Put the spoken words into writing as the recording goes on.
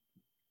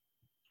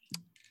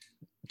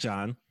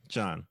John.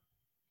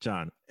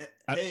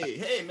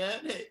 Hey, man.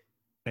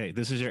 Hey,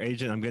 this is your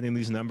agent. I'm getting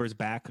these numbers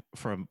back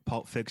from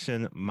Pulp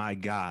Fiction. My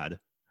God,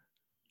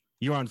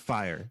 you're on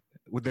fire.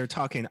 They're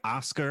talking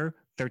Oscar.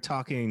 They're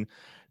talking.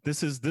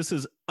 This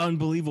is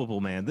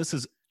unbelievable, man. This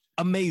is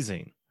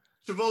amazing.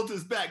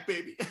 Travolta's back,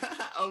 baby.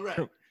 All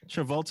right.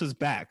 Travolta's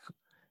back.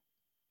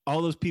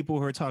 All those people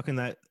who are talking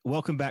that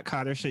welcome back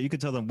Cotter shit, you can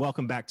tell them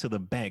welcome back to the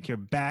bank. You're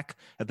back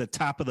at the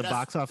top of the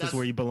box office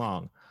where you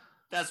belong.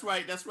 That's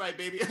right,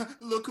 baby.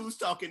 Look who's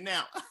talking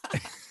now.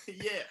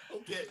 Yeah,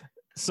 okay.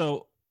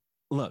 So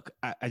look,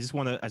 I just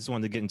wanted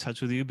to get in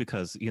touch with you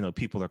because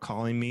people are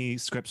calling me,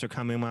 scripts are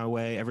coming my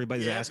way,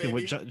 everybody's asking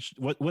what's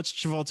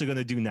Travolta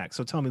gonna do next.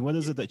 So tell me, what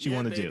is it that you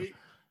want to do?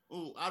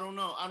 Oh, I don't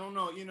know.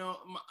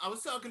 I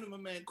was talking to my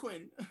man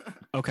Quinn.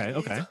 Okay.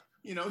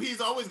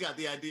 He's always got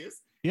the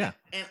ideas. Yeah.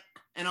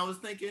 And I was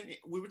thinking,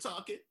 we were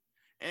talking,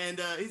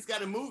 and he's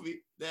got a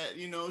movie that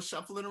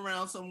shuffling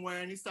around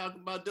somewhere, and he's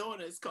talking about doing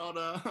it. It's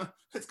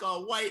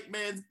called White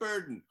Man's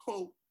Burden.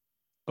 Oh.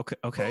 Okay.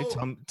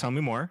 Oh. Tell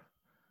me more.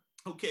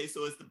 Okay,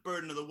 so it's the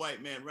burden of the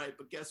white man, right?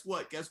 But guess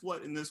what?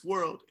 In this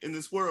world,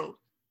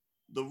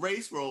 the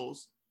race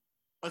roles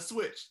are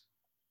switched.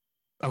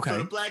 Okay. So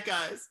the black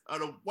guys are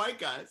the white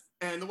guys,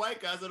 and the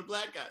white guys are the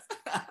black guys.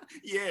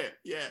 Yeah.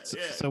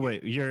 So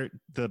wait, you're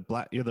the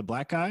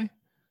black guy?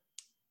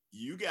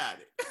 You got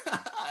it.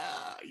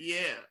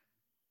 Yeah.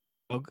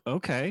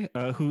 Okay.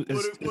 Who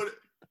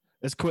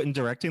is Quentin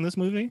directing this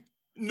movie?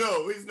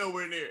 No, he's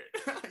nowhere near it.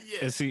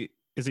 Yeah.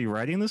 Is he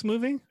writing this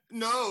movie?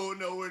 No,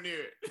 nowhere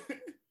near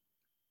it.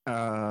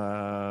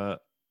 So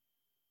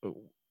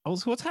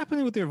what's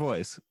happening with your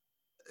voice?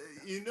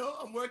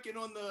 I'm working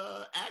on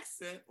the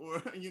accent, or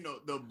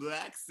the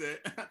black accent.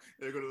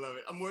 They're gonna love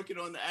it. I'm working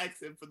on the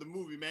accent for the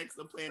movie, man, because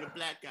I'm playing a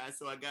black guy,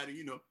 so I gotta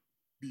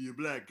be a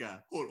black guy.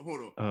 Hold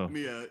on. Oh.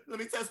 Let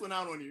me test one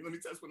out on you.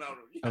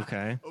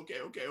 Okay.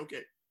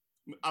 Okay.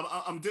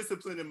 I'm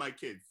disciplining my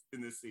kids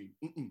in this scene.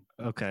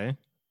 Okay.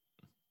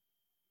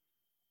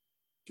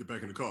 Get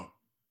back in the car.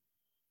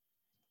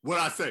 What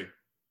I say?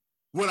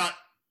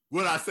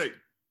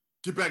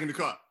 Get back in the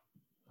car.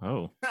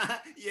 Oh.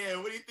 Yeah,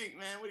 what do you think,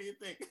 man? What do you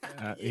think?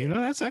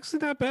 That's actually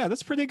not bad.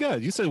 That's pretty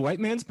good. You said White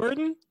Man's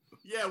Burden?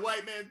 Yeah,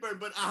 White Man's Burden,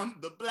 but I'm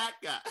the black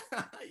guy.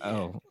 Yeah.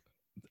 Oh,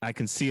 I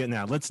can see it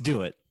now. Let's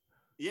do it.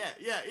 Yeah.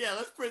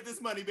 Let's print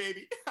this money,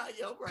 baby.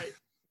 Yo, right.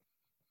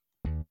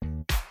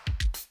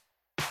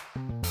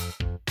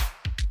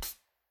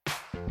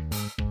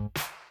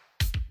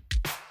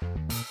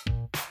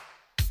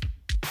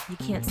 You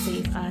can't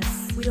save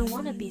us. We don't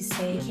want to be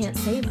saved. You can't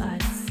save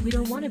us. We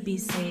don't want to be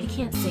saved. You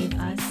can't save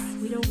us.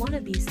 We don't want to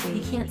be saved.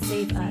 You can't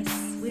save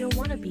us. We don't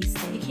want to be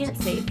saved. You can't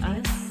save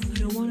us. We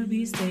don't want to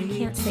be saved. You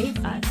can't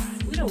save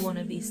us. We don't want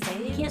to be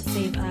saved. You can't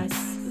save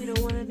us. We don't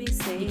want to be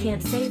saved. You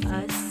can't save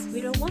us.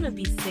 We don't want to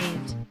be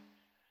saved.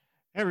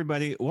 Hey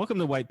everybody, welcome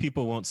to White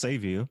People Won't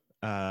Save You.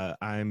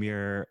 I'm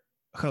your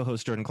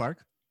co-host Jordan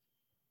Clark.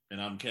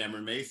 And I'm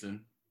Cameron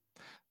Mason.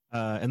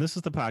 And this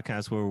is the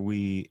podcast where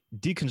we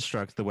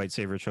deconstruct the white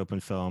savior trope in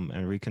film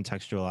and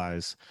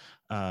recontextualize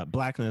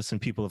blackness and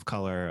people of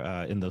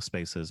color in those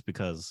spaces.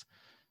 Because,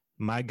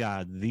 my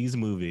God, these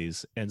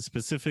movies, and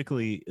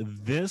specifically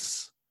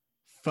this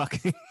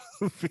fucking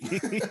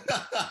movie,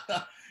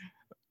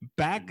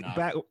 back,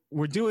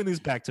 we're doing these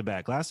back to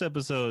back. Last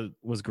episode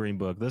was Green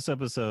Book. This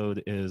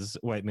episode is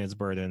White Man's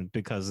Burden,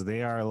 because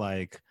they are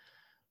like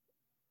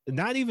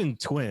not even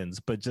twins,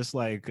 but just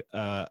like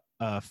a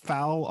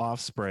foul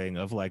offspring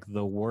of like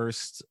the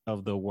worst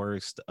of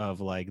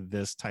like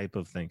this type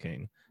of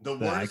thinking. The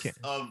worst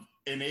of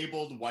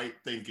enabled white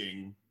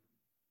thinking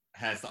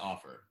has to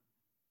offer.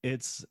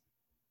 It's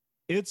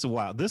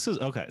wild. This is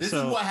okay. This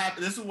is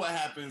what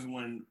happens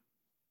when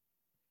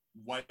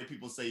white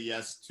people say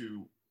yes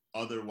to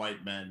other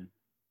white men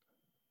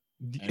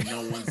and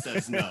no one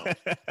says no.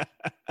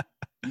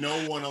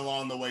 No one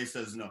along the way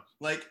says no.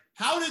 Like,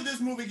 how did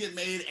this movie get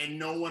made and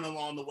no one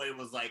along the way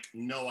was like,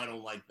 no, I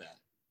don't like that?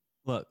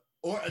 Look,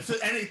 or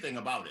anything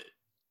about it.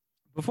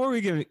 Before we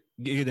get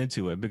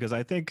into it, because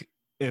I think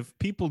if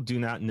people do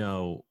not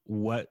know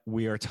what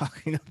we are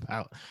talking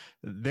about,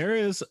 there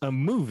is a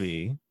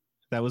movie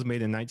that was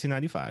made in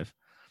 1995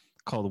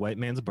 called White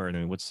Man's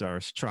Burden, which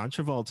stars John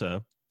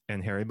Travolta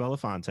and Harry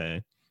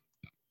Belafonte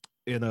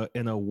in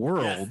a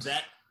world.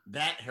 Yes,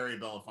 that Harry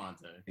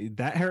Belafonte.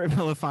 That Harry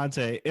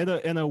Belafonte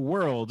in a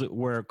world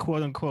where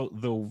quote unquote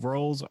the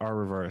roles are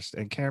reversed,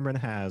 and Cameron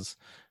has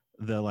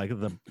the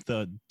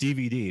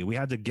DVD. We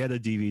had to get a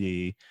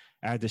DVD.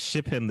 I had to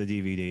ship him the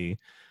DVD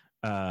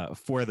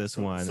for this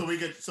one, so we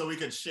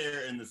could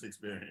share in this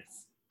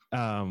experience.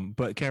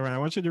 But Cameron, I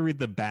want you to read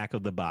the back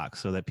of the box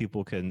so that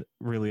people can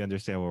really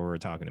understand what we're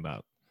talking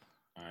about.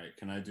 All right,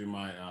 can I do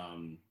my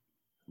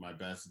my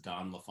best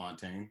Don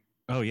LaFontaine?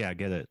 Oh yeah,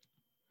 get it.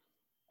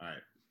 All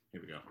right,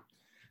 here we go.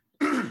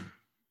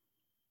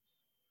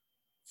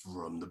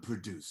 From the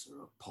producer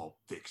of Pulp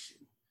Fiction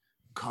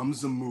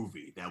comes a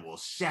movie that will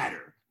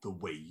shatter the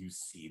way you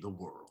see the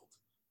world.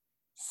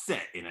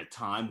 Set in a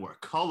time where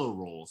color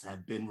roles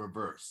have been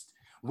reversed,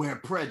 where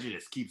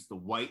prejudice keeps the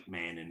white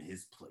man in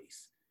his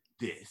place.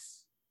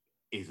 This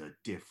is a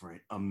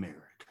different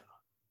America.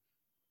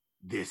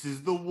 This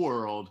is the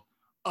world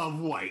of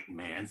white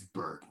man's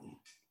burden.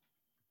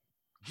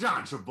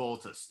 John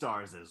Travolta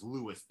stars as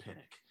Lewis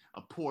Pinnock,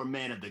 a poor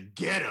man of the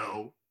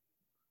ghetto,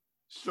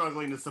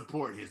 struggling to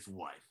support his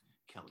wife,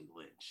 Kelly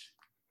Lynch,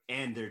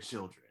 and their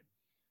children.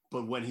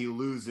 But when he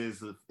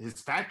loses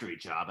his factory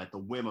job at the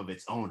whim of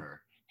its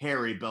owner,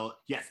 Harry Belafonte,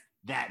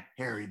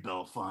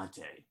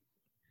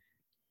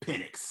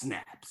 Pinnock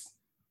snaps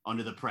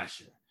under the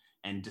pressure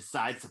and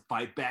decides to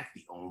fight back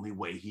the only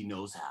way he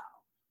knows how.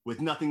 With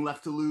nothing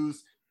left to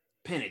lose,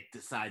 Pinnock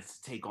decides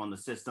to take on the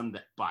system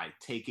by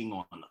taking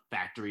on the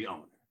factory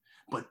owner.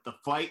 But the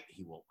fight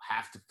he will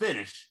have to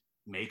finish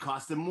may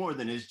cost him more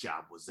than his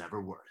job was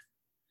ever worth.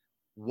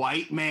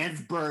 White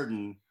man's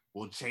burden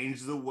will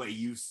change the way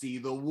you see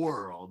the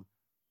world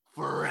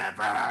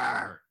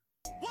forever.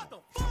 What the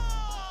fuck?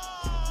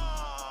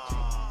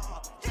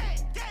 Yeah.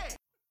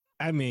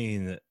 I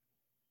mean,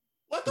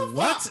 What the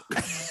what?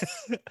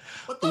 fuck?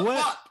 What the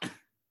What fuck?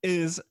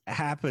 is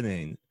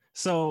happening?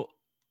 So,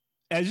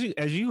 as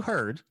you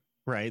heard,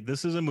 right?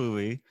 This is a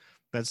movie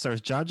that stars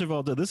John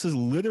Travolta. This is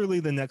literally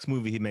the next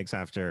movie he makes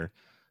after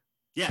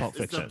Yes, Pulp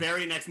it's the Fiction.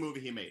 very next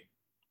movie he made.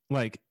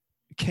 Like,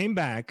 came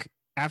back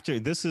after.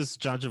 This is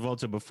John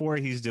Travolta before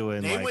he's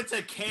doing. They like, went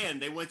to Cannes.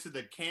 They went to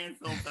the Cannes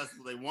Film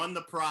Festival. They won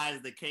the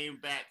prize. They came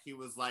back. He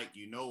was like,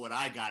 you know what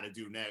I got to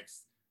do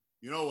next?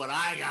 You know what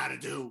I got to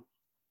do?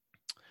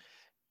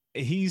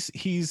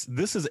 he's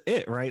this is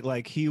it, right?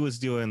 Like, he was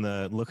doing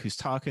the Look Who's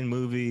Talking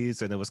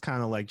movies, and it was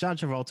kind of like John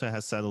Travolta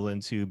has settled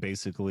into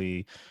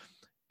basically,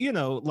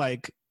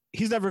 like,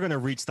 he's never going to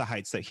reach the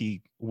heights that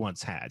he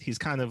once had. He's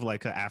kind of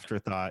like an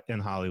afterthought in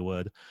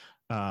Hollywood.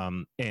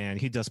 And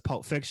he does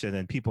Pulp Fiction,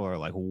 and people are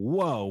like,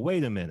 whoa,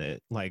 wait a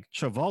minute, like,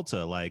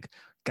 Travolta, like,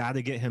 got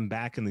to get him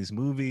back in these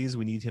movies.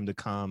 We need him to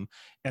come.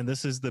 And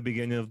this is the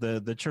beginning of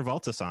the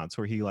Travolta-sance,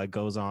 where he like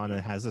goes on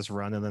and has this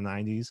run in the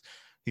 90s.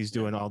 He's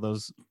doing all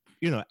those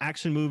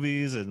action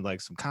movies and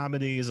like some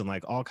comedies and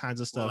like all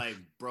kinds of stuff. Well, like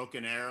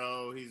Broken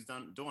Arrow. He's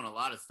doing a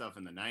lot of stuff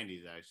in the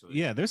 90s, actually.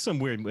 Yeah, there's some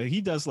weird. He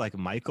does like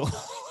Michael.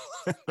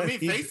 I mean,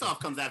 Face Off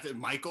comes after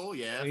Michael.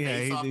 Yeah,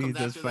 Yeah, he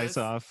does Face this.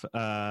 Off.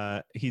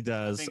 He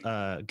does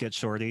Get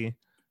Shorty.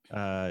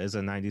 Is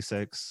a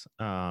 96.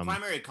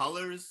 Primary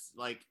Colors.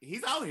 Like,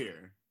 he's out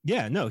here.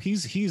 Yeah, no,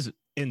 he's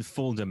in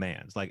full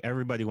demand. Like,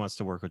 everybody wants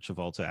to work with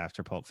Travolta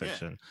after Pulp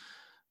Fiction.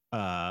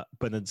 But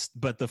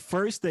the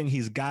first thing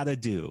he's got to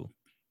do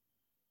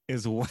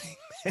is White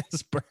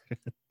Man's Burden,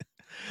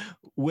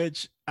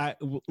 which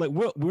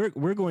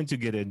we're going to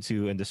get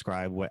into and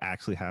describe what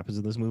actually happens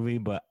in this movie.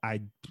 But I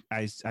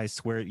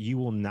swear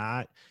you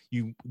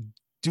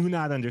do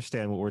not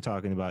understand what we're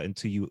talking about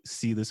until you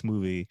see this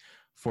movie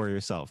for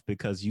yourself,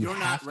 because You're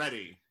not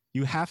ready.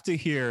 You have to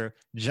hear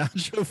John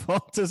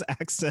Travolta's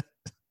accent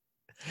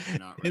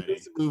in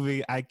this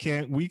movie.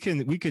 We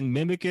can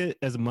mimic it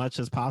as much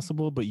as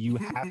possible, but you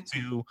have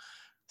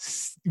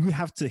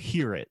to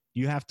hear it.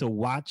 You have to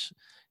watch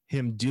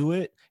him do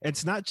it.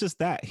 It's not just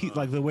that. He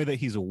like the way that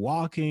he's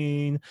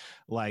walking,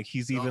 like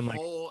he's even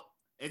like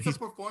it's a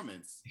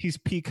performance. He's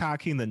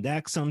peacocking the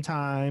neck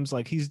sometimes,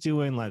 like he's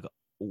doing like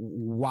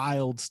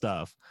wild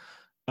stuff.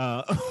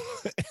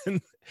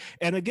 And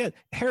again,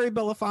 Harry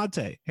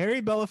Belafonte,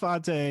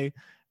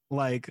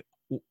 like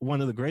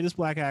one of the greatest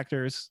black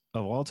actors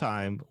of all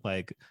time,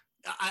 like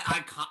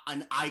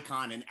an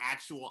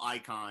actual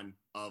icon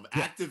of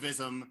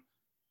activism,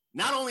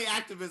 not only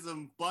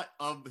activism but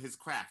of his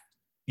craft.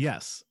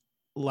 Yes,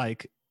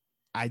 like,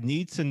 I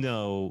need to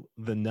know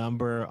the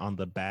number on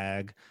the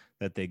bag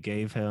that they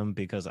gave him,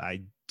 because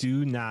I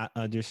do not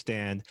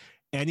understand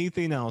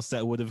anything else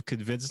that would have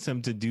convinced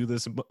him to do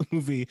this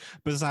movie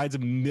besides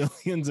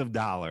millions of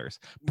dollars,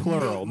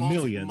 plural,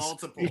 millions.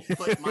 Multiple.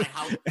 Put a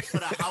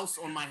house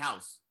on my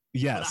house.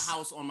 Yes. Put a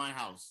house on my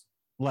house.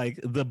 Like,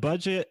 the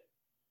budget,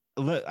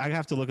 I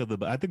have to look at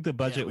I think the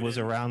budget was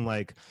around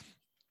like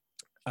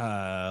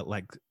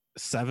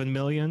 7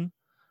 million.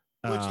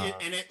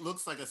 And it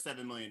looks like a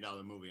 $7 million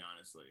movie,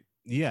 honestly.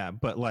 Yeah,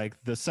 but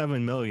like the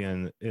 7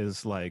 million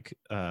is like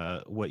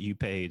what you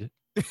paid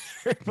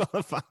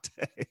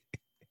Belafonte.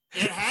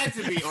 It had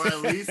to be, or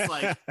at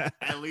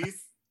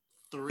least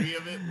 3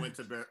 of it went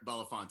to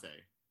Belafonte.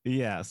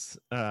 Yes,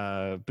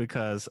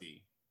 because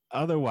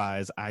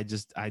otherwise, I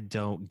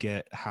don't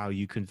get how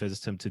you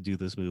convinced him to do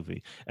this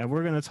movie. And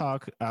we're gonna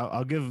talk.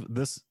 I'll give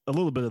this a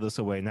little bit of this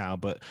away now,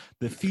 but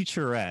the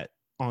featurette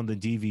on the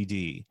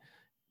DVD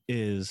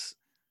is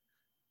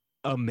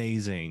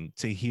amazing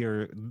to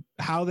hear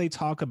how they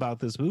talk about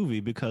this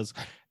movie, because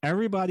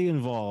everybody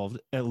involved,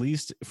 at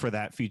least for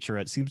that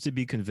featurette, seems to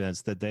be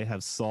convinced that they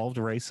have solved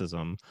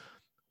racism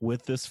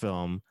with this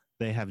film.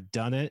 They have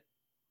done it.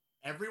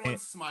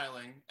 Everyone's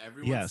smiling.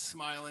 Everyone's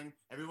smiling.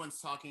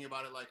 Everyone's talking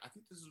about it like, I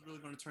think this is really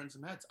going to turn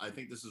some heads. I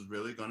think this is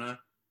really going to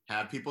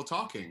have people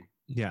talking.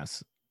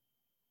 Yes.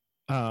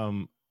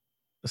 So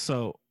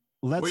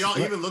were y'all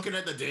even looking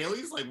at the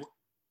dailies? Like,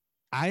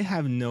 I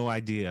have no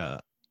idea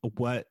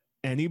what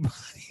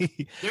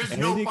anybody. There's at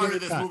no any part given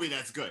of this time- movie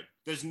that's good.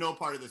 There's no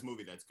part of this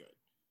movie that's good.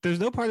 There's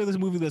no part of this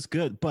movie that's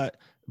good, but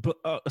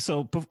all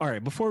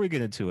right, before we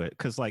get into it,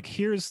 because like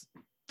here's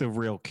the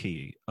real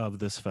key of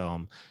this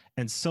film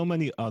and so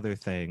many other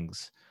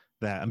things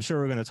that I'm sure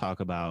we're going to talk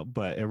about,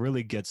 but it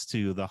really gets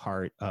to the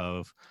heart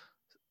of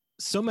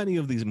so many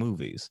of these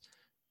movies.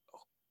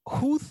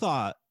 Who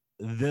thought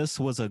this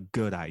was a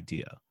good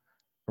idea,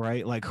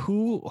 right? Like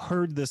who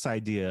heard this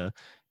idea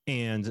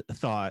and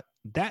thought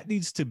that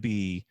needs to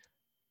be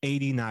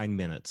 89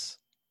 minutes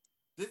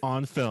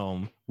on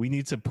film. We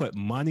need to put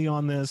money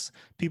on this.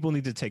 People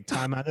need to take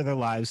time out of their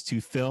lives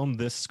to film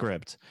this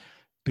script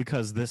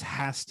because this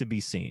has to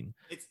be seen.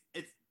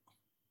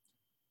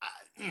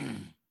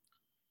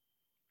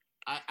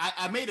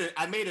 I made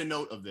a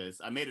note of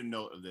this. I made a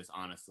note of this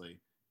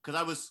honestly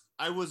because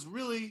I was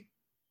really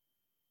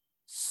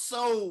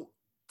so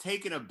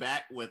taken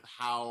aback with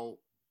how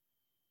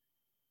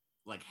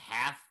like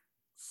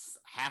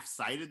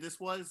half-sided this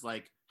was,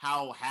 like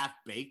how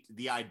half-baked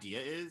the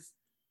idea is.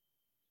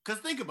 Because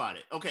think about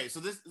it. Okay, so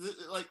this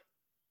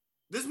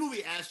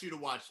movie asks you to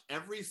watch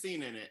every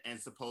scene in it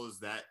and suppose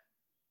that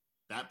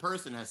that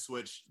person has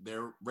switched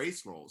their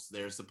race roles,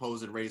 their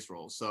supposed race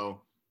roles.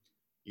 So,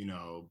 you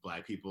know,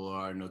 Black people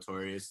are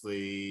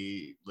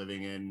notoriously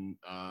living in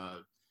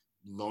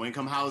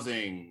low-income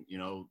housing, you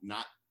know,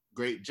 not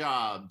great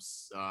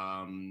jobs,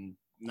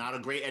 not a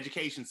great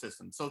education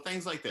system. So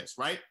things like this,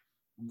 right?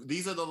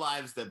 These are the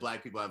lives that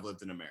Black people have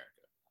lived in America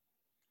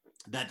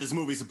that this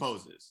movie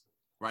supposes,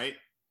 right?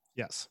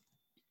 Yes.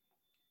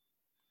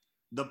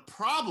 The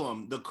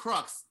problem, the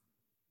crux,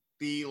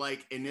 the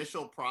like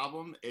initial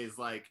problem is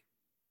like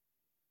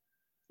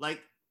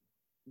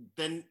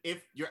then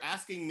if you're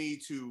asking me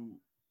to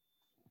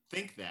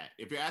think that,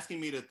 if you're asking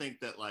me to think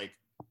that like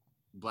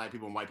Black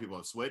people and white people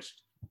have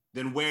switched,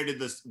 then where did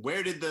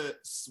the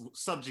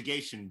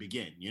subjugation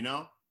begin? You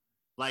know,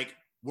 like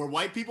were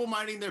white people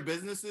minding their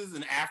businesses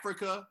in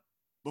Africa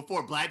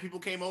before Black people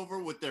came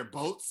over with their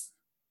boats?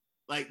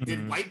 Like,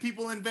 did white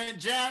people invent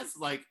jazz?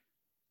 Like,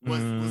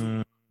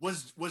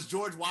 was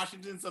George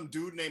Washington some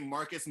dude named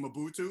Marcus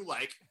Mobutu?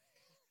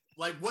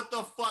 Like what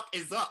the fuck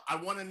is up? I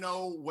want to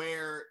know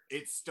where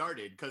it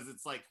started because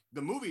it's like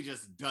the movie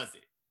just does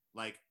it.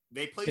 Like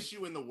they place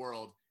you in the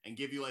world and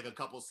give you like a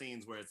couple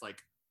scenes where it's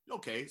like,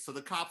 okay, so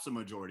the cops are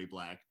majority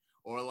Black,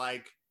 or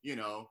like, you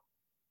know,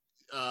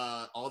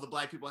 all the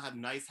Black people have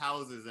nice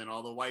houses and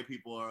all the white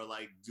people are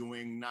like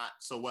doing not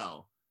so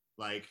well.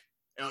 Like,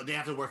 you know, they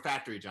have to work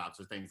factory jobs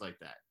or things like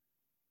that.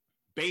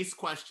 Base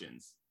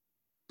questions.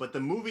 But the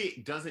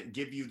movie doesn't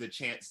give you the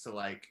chance to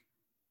like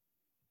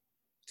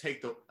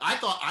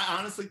I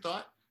honestly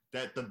thought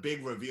that the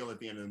big reveal at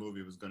the end of the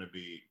movie was going to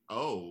be,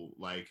 oh,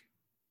 like,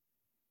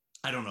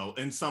 I don't know,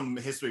 in some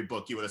history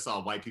book, you would have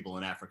saw white people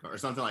in Africa or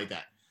something like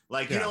that.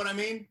 Like, you know what I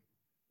mean?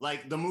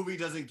 Like the movie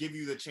doesn't give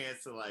you the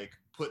chance to like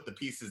put the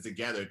pieces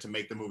together to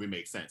make the movie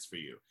make sense for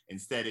you.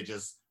 Instead, it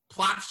just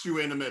plops you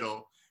in the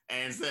middle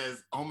and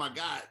says, oh my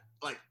God,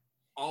 like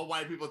all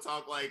white people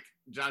talk like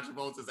John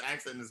Travolta's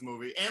accent in this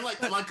movie. And like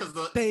because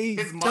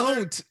his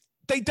mother,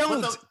 they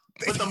don't.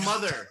 But the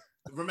mother,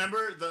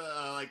 remember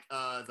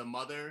the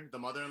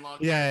mother-in-law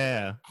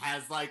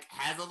has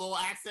a little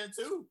accent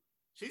too.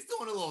 She's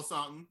doing a little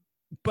something.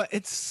 But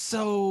it's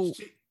so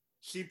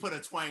she put a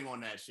twang on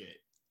that shit.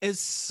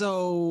 It's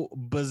so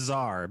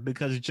bizarre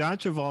because John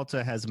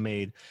Travolta has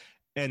made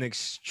an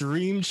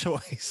extreme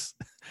choice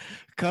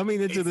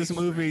coming into this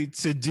movie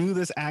to do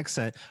this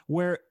accent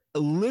where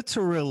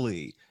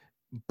literally,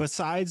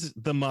 besides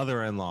the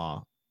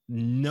mother-in-law,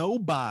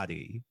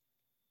 nobody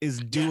is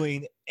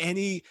doing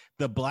the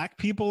Black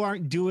people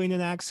aren't doing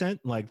an accent.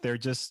 Like they're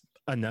just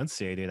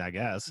enunciating, I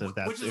guess, if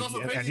that's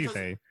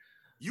anything.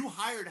 You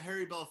hired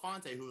Harry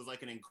Belafonte, who is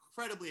like an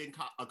incredibly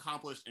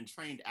accomplished and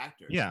trained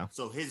actor. Yeah.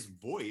 So his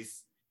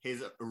voice,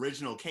 his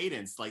original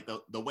cadence, like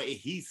the way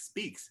he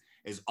speaks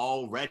is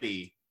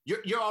already,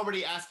 you're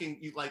already asking,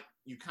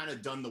 you kind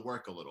of done the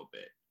work a little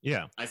bit.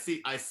 Yeah. I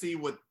see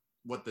what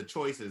the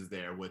choice is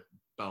there with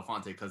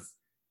Belafonte because,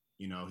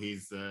 you know,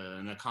 he's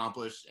an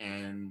accomplished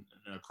and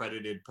an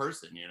accredited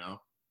person, you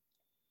know.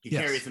 He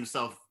carries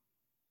himself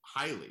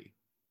highly.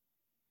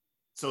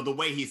 So the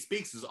way he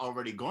speaks is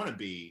already going to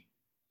be,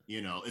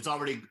 you know, it's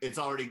already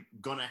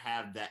going to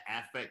have that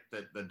affect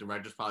that the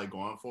director's probably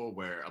going for,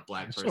 where a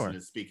Black person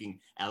is speaking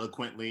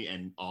eloquently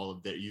and all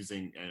of their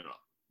using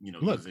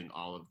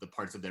all of the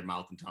parts of their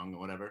mouth and tongue or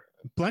whatever.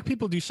 Black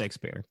people do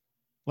Shakespeare.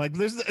 Like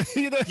there's,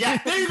 you know. Yeah,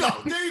 there you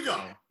go.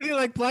 You know,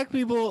 like Black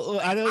people.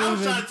 I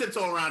was trying to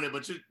tiptoe around it,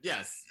 but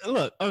yes.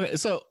 Look, okay,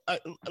 so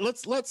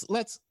let's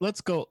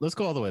go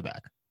all the way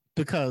back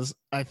because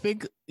I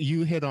think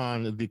you hit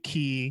on the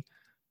key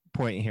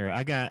point here.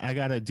 I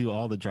gotta do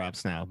all the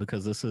drops now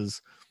because this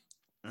is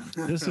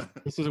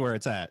where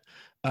it's at.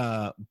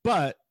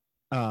 But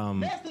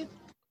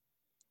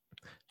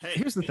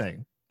here's the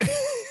thing.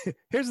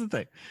 Here's the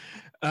thing.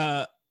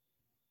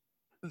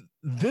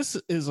 This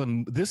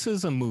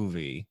is a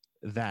movie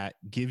that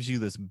gives you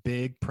this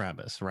big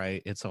premise,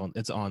 right? It's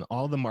on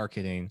all the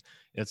marketing.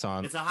 It's a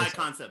high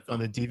concept on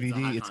film. the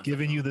DVD. It's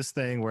giving you this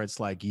thing where it's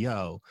like,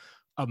 yo,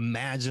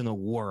 imagine a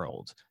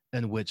world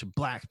in which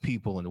black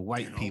people and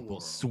white people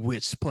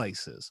switch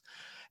places,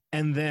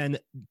 and then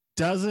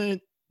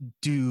doesn't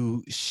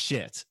do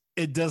shit.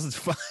 It doesn't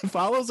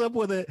follows up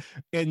with it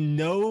in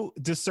no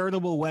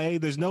discernible way.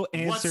 There's no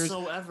answers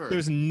whatsoever.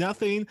 There's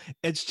nothing.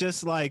 It's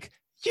just like,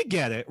 you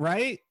get it,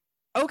 right?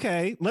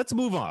 Okay, let's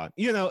move on.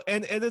 You know,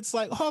 and it's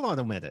like, hold on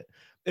a minute.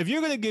 If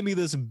you're gonna give me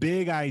this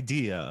big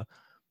idea,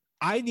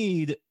 I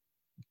need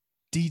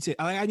detail.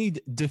 I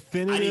need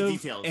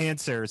definitive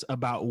answers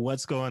about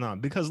what's going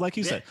on, because, like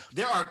you said,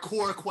 there are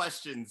core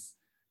questions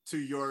to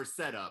your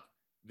setup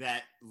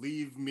that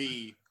leave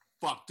me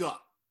fucked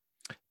up.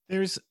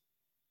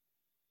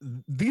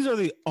 These are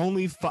the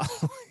only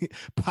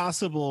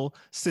possible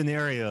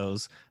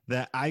scenarios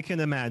that I can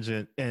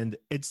imagine, and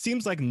it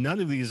seems like none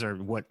of these are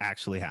what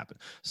actually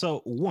happened.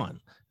 So, one,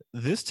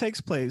 this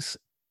takes place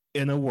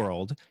in a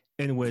world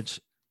in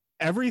which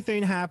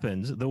everything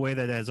happens the way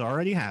that has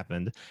already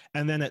happened,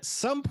 and then at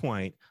some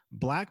point,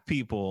 black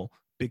people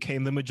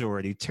became the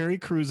majority. Terry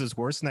Crews's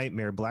worst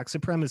nightmare, black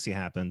supremacy,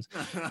 happens,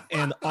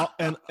 and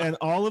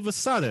all of a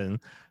sudden,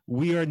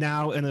 we are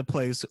now in a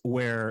place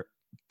where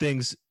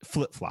things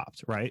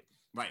flip-flopped, right?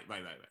 Right.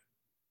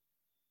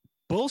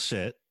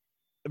 Bullshit,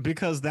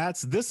 because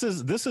this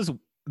is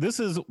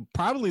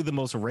probably the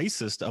most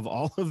racist of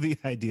all of the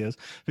ideas,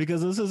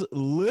 because this is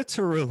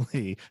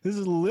literally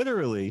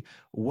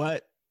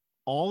what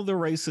all the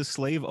racist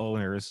slave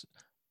owners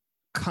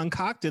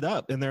concocted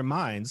up in their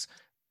minds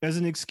as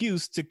an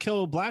excuse to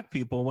kill black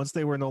people once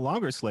they were no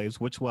longer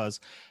slaves, which was,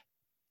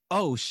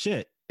 oh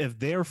shit, if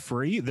they're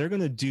free, they're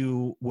going to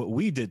do what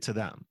we did to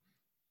them.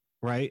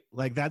 Right?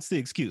 Like, that's the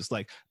excuse.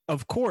 Like,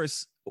 of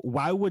course,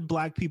 why would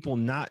black people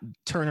not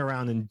turn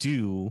around and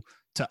do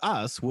to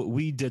us what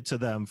we did to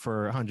them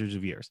for hundreds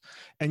of years?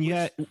 And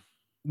yet,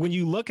 when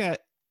you look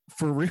at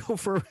for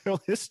real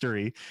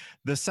history,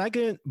 the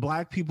second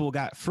black people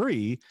got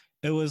free,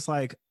 it was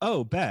like,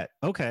 oh, bet.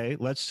 Okay,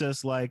 let's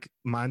just like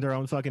mind our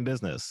own fucking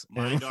business.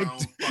 Mind our own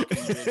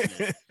fucking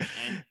business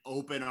and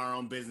open our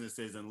own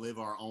businesses and live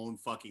our own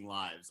fucking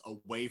lives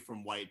away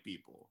from white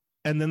people.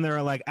 And then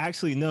they're like,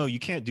 actually, no, you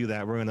can't do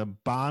that. We're going to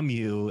bomb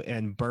you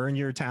and burn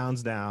your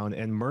towns down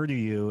and murder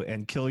you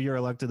and kill your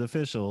elected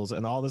officials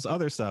and all this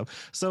other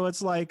stuff. So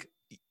it's like,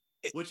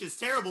 which is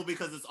terrible,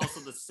 because it's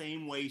also the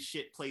same way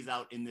shit plays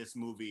out in this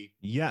movie.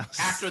 Yes.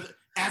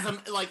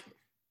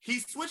 He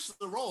switched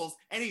the roles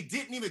and he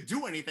didn't even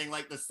do anything.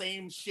 Like, the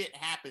same shit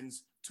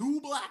happens to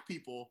black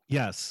people.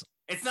 Yes.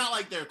 It's not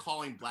like they're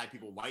calling black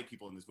people white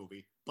people in this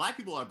movie. Black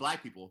people are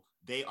black people.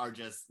 They are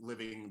just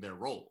living their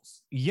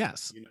roles.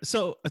 Yes. You know?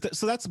 So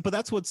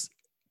that's what's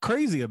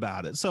crazy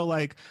about it. So,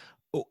 like,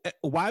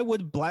 why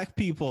would black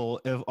people,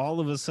 if all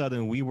of a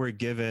sudden we were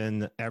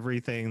given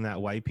everything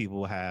that white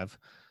people have,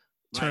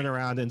 turn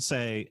around and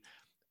say,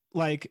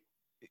 like,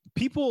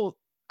 people,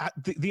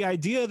 the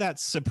idea that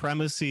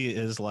supremacy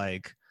is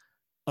like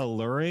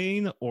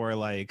alluring or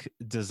like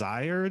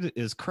desired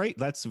is great.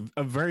 That's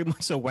a very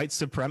much a white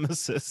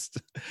supremacist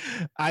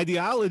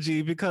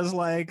ideology, because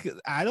like,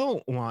 I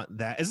don't want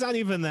that. It's not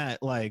even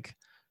that like,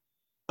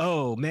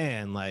 oh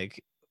man,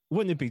 like,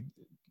 wouldn't it be,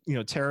 you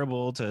know,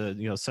 terrible to,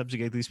 you know,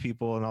 subjugate these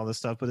people and all this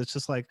stuff, but it's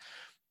just like,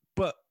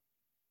 but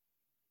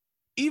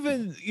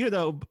even, you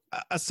know,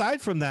 aside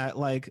from that,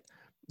 like,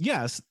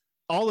 yes,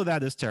 all of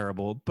that is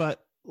terrible,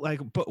 but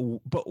like, but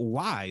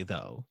why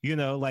though? You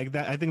know, like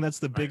that. I think that's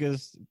the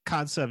biggest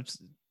concept.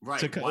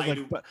 Right.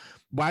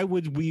 Why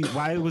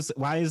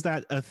is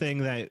that a thing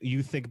that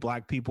you think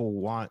black people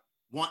want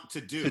to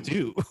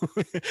do?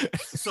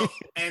 so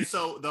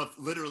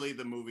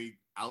the movie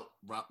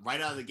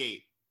right out of the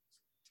gate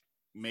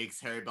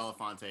makes Harry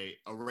Belafonte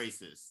a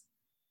racist.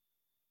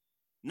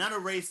 Not a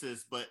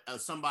racist, but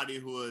somebody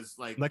who is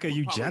like a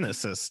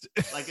eugenicist.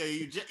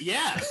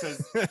 Yeah, because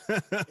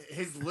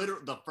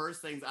the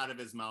first things out of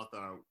his mouth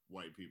are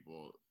white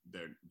people.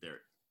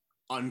 They're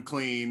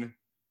unclean.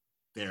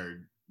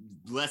 They're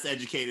less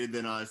educated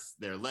than us.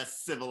 They're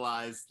less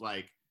civilized.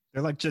 Like,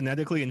 they're like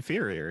genetically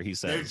inferior. He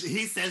says.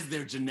 He says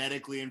they're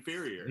genetically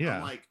inferior. Yeah.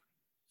 I'm like,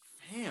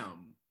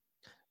 fam.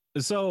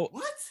 So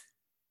what?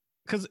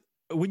 Because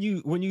when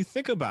you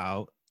think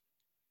about,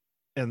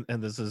 and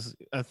this is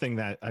a thing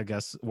that I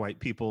guess white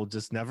people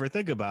just never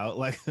think about,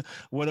 like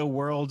what a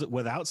world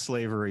without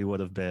slavery would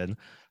have been.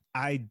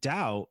 I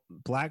doubt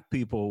black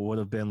people would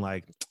have been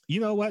like, you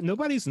know what?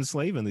 Nobody's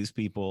enslaving these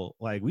people.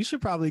 Like, we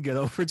should probably get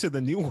over to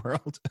the New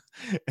World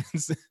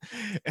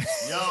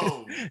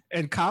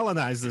and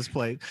colonize this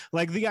place.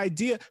 Like, the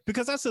idea,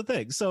 because that's the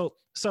thing. So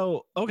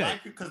okay.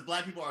 Because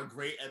black people are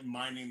great at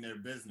minding their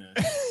business.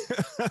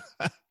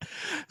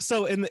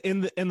 So in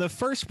the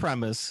first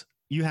premise,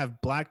 you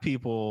have black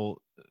people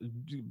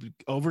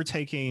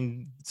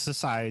overtaking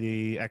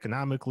society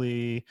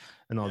economically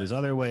and all these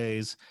other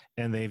ways,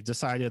 and they've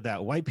decided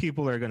that white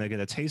people are going to get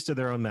a taste of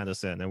their own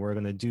medicine, and we're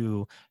going to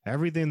do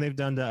everything they've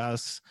done to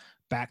us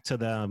back to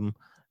them,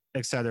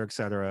 et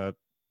cetera,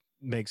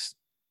 makes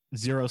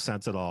zero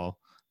sense at all.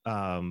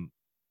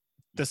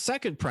 The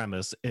second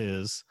premise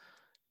is,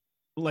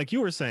 like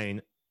you were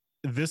saying,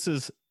 this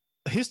is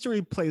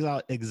history plays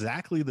out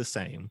exactly the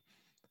same,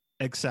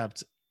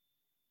 except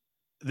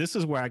this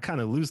is where I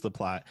kind of lose the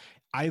plot.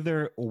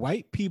 Either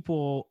white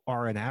people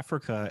are in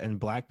Africa and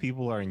black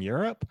people are in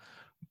Europe,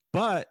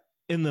 but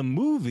in the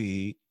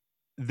movie,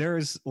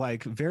 there's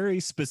like very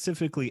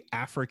specifically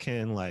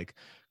African like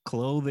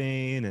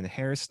clothing and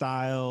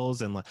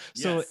hairstyles and like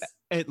so Yes.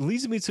 it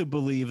leads me to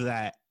believe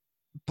that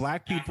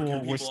black people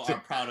African were people still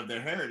are proud of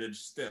their heritage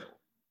still.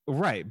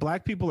 right.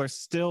 Black people are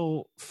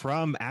still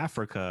from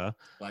Africa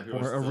Black people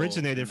or are still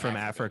originated in from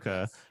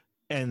Africa,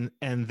 yes.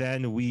 and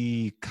then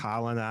we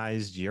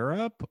colonized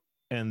Europe,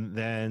 and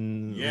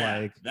then Yeah,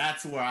 like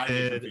that's where I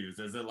get confused.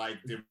 Is it like,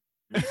 did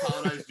we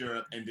colonize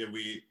Europe and did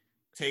we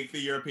take the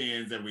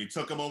Europeans and we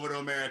took them over to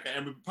America,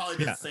 and we probably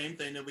did the same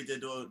thing that we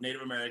did to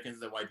Native Americans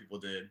that white people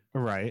did,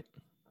 right?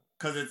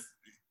 Because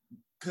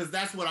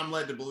that's what I'm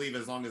led to believe.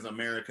 As long as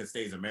America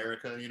stays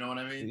America, you know what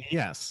I mean?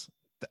 Yes,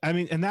 I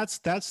mean, and that's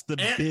the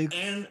big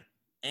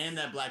and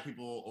that black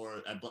people,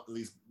 or at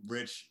least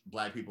rich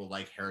black people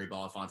like Harry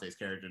Belafonte's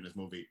character in this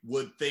movie,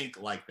 would think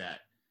like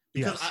that.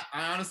 Because yes.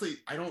 I honestly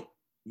I don't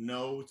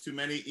know too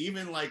many,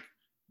 even like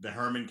the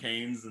Herman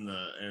Cains and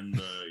the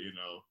you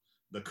know,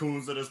 the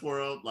Coons of this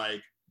world,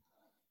 like,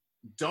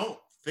 don't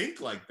think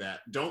like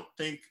that. Don't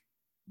think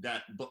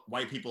that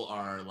white people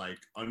are like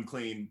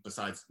unclean,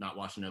 besides not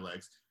washing their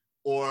legs,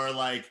 or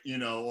like, you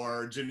know,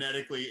 or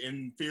genetically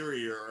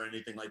inferior or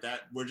anything like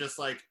that. We're just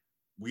like,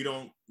 we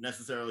don't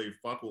necessarily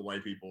fuck with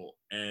white people,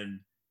 and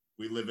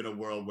we live in a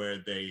world where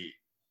they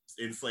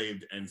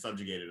enslaved and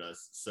subjugated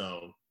us,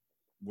 so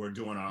we're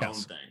doing our own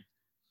thing.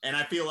 And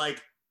I feel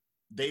like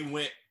they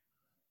went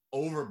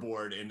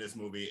overboard in this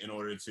movie in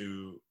order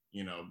to,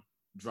 you know,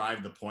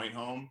 drive the point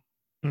home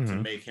to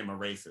make him a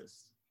racist.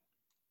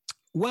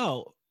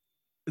 Well,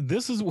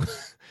 this is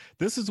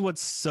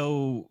what's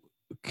so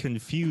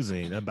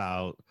confusing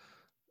about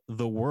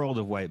the world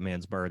of White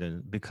Man's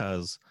Burden,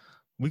 because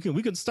we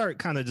can start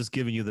kind of just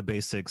giving you the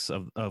basics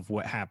of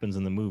what happens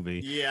in the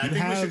movie. Yeah, I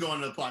think we should go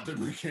into the plot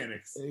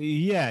mechanics.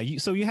 Yeah,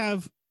 so you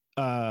have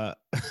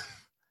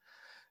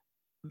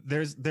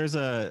there's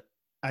a,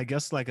 I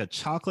guess, like a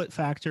chocolate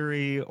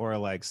factory or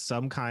like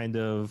some kind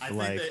of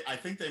I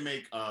think they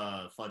make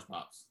fudge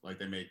pops. Like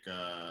they make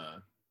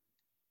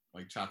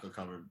like chocolate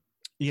covered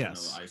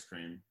ice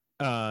cream.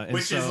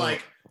 Which is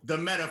like, the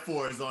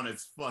metaphor is on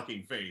its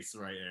fucking face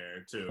right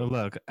there too.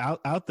 Look,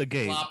 out the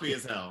gate, floppy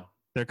as hell.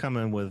 They're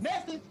coming with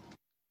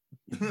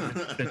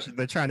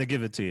they're trying to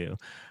give it to you.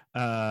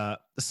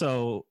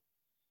 So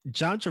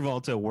John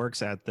Travolta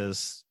works at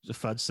this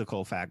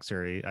fudgesicle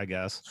factory, I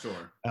guess.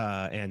 Sure.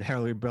 And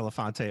Harry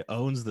Belafonte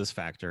owns this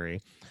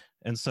factory.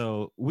 And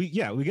so we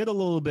get a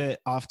little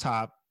bit off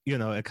top. You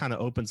know, it kind of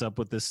opens up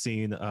with this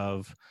scene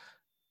of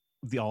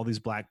all these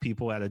black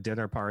people at a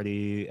dinner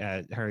party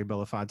at Harry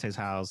Belafonte's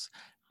house.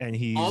 And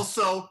he's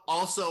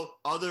also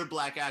other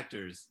black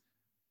actors,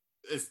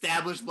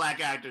 established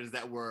black actors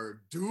that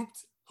were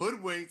duped,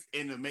 hoodwinked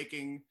into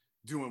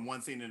doing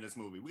one scene in this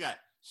movie. We got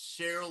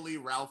Cheryl Lee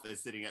Ralph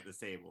is sitting at the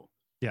table.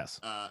 Yes.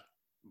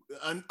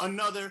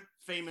 Another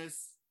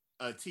famous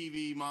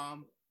TV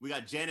mom. We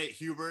got Janet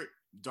Hubert,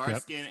 dark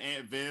skinned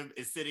Aunt Viv,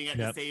 is sitting at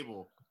the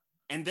table,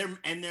 and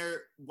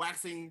they're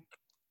waxing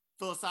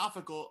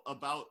philosophical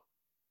about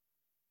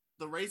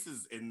the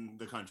races in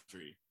the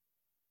country.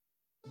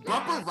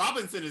 Bumper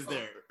Robinson is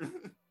there.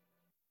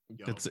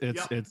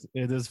 It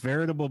is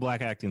veritable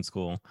black acting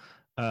school.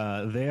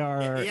 They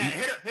are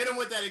hit them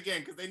with that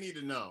again, because they need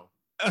to know.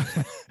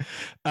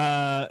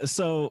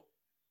 So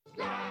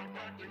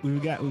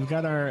we've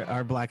got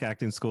our black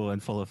acting school in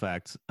full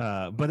effect.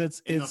 But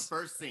it's the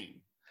first scene.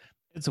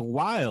 It's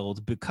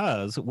wild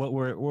because what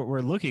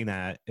we're looking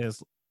at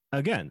is,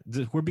 again,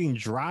 we're being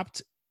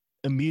dropped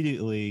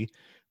immediately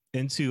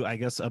into, I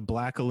guess, a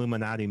black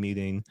Illuminati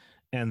meeting,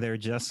 and they're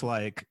just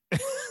like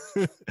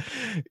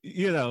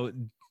you know,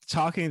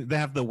 talking. They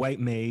have the white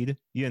maid,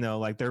 you know,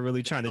 like they're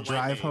really trying to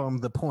drive home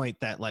the point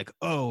that, like,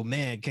 oh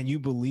man, can you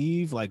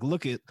believe, like,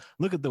 look at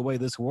the way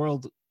this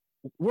world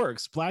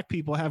works. Black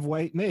people have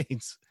white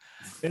maids.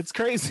 It's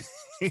crazy.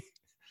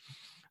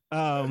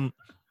 And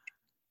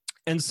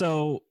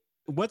so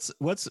what's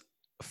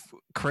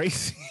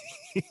crazy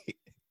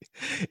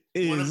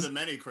is one of the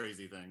many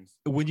crazy things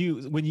when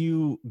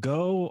you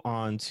go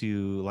on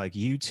to like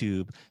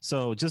YouTube.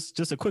 So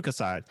just a quick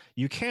aside,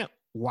 you can't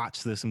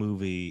watch this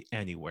movie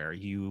anywhere.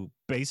 You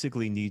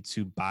basically need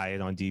to buy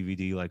it on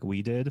DVD like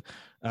we did.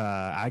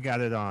 I got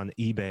it on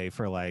eBay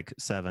for like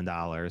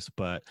 $7,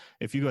 but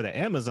if you go to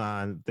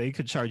Amazon, they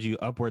could charge you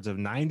upwards of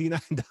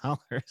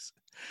 $99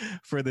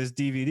 for this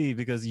DVD,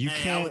 because you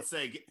can't. I would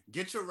say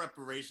get your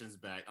reparations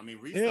back. I mean,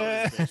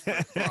 resell this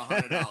bitch for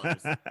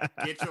 $100.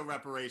 Get your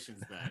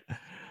reparations back.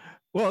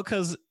 Well,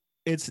 because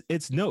it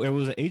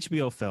was an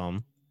HBO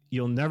film.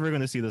 You're never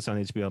going to see this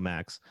on HBO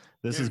Max.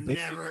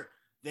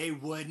 They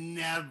would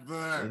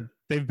never.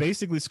 They've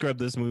basically scrubbed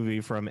this movie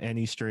from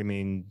any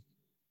streaming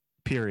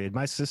period.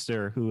 My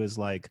sister, who is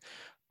like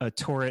a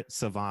Tourette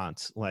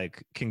savant,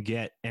 like can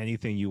get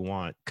anything you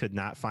want, could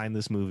not find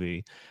this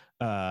movie.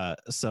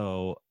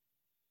 So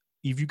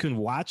if you can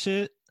watch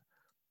it,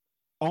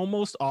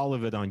 almost all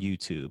of it on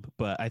YouTube,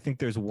 but I think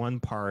there's one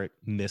part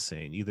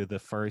missing, either the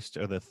first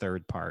or the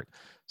third part.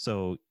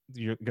 So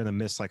you're going to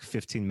miss like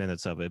 15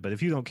 minutes of it. But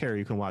if you don't care,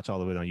 you can watch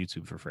all of it on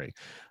YouTube for free.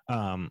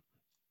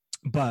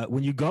 But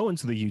when you go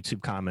into the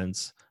YouTube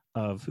comments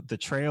of the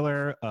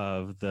trailer,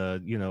 of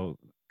the,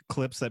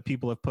 clips that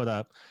people have put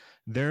up,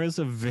 there is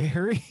a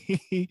very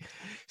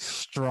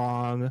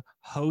strong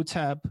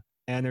Hotep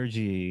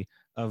energy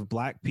of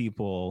Black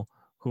people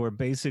who are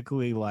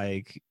basically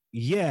like,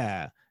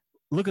 yeah,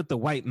 look at the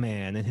white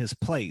man in his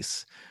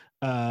place,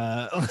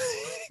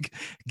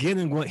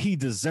 getting what he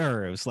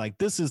deserves. Like,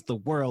 this is the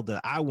world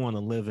that I want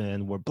to live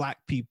in, where Black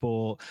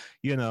people,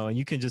 and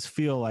you can just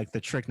feel like the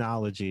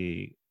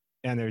technology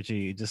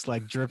energy just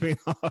like dripping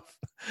off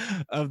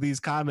of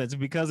these comments,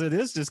 because it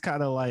is just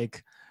kind of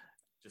like,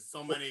 just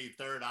so many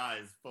third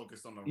eyes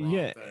focused on the wrong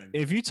thing.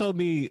 If you told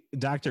me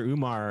Dr.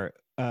 Umar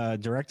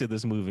directed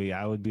this movie,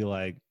 I would be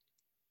like,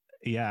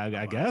 yeah,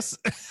 I guess.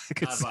 If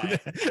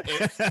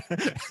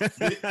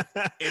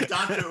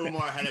Dr.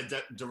 Umar had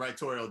a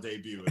directorial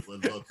debut, it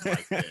would look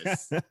like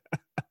this.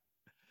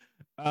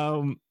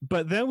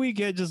 But then we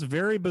get just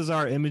very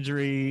bizarre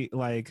imagery.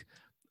 Like,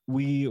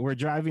 we're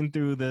driving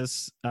through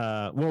this.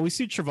 We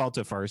see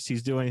Travolta first.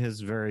 He's doing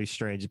his very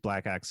strange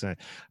Black accent.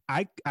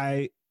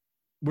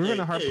 We're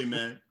gonna harp. Hey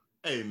man.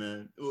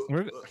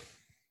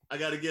 I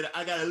gotta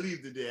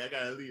leave today. I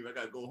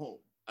gotta go home.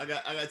 I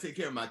gotta take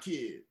care of my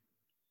kid.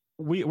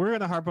 We're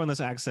gonna harp on this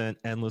accent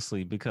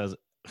endlessly, because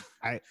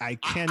I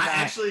cannot.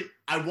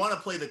 I want to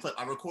play the clip.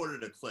 I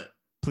recorded a clip.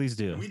 Please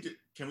do.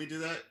 Can we do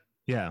that?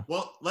 Yeah.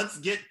 Well, let's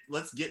get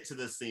to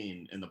the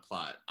scene in the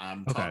plot.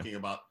 I'm talking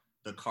about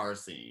the car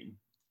scene.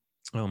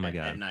 Oh my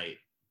God. At night.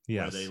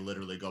 Yes. Where they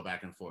literally go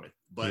back and forth.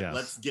 But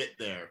let's get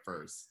there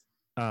first.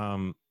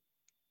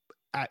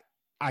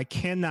 I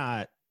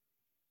cannot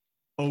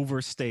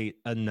overstate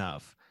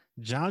enough.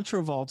 John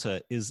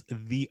Travolta is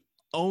the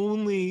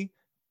only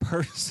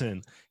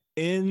person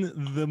in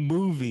the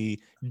movie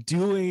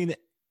doing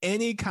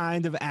any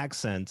kind of black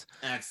scent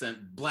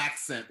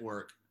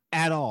work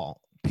at all.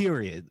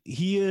 Period.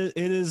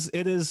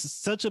 It is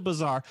such a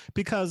bizarre,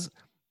 because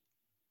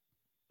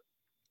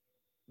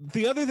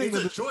the other thing,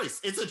 it's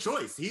a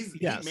choice. He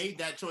made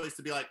that choice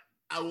to be like,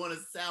 I want to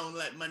sound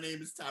like my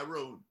name is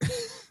Tyrone.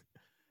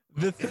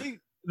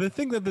 The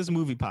thing that this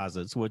movie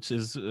posits, which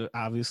is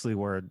obviously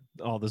where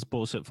all this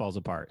bullshit falls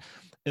apart,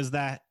 is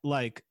that,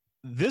 like,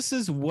 this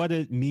is what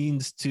it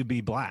means to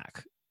be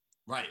Black.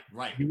 Right.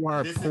 You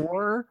are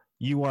poor.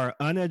 You are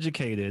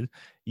uneducated.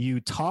 You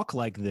talk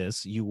like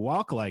this. You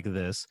walk like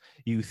this.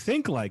 You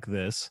think like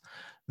this.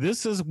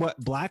 This is what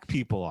Black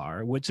people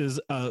are, which is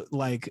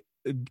like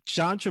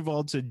John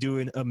Travolta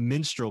doing a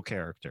minstrel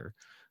character.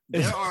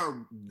 There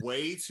are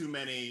way too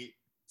many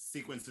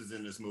sequences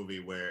in this movie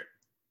where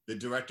the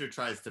director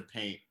tries to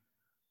paint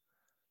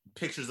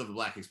pictures of the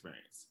Black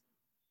experience,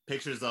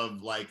 pictures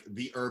of like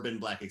the urban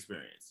Black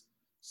experience.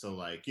 So,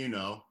 like,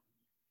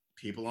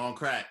 people on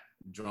crack,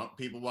 drunk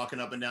people walking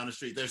up and down the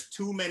street. There's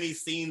too many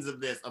scenes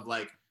of this, of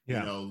like,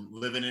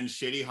 living in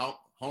shitty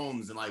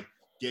homes and like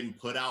getting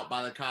put out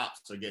by the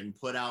cops, or getting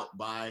put out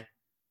by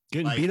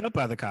beat up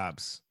by the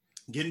cops.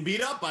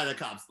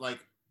 Like,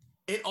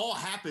 it all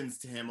happens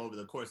to him over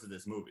the course of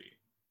this movie.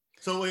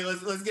 So wait,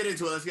 let's get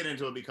into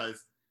it,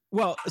 because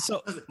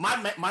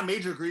my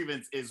major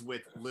grievance is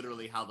with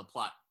literally how the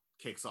plot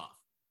kicks off.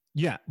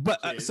 Yeah, but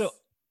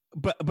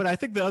I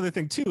think the other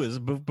thing too is,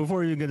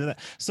 before you get to that,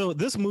 so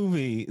this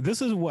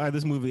is why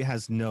this movie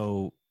has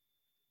no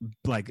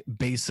like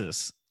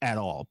basis at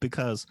all,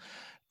 because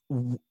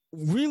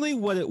really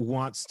what it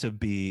wants to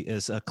be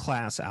is a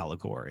class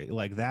allegory.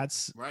 Like,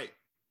 that's right.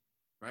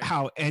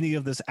 How any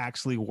of this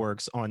actually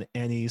works on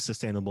any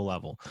sustainable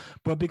level.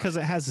 But because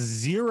it has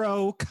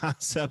zero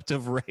concept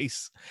of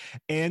race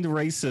and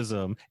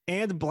racism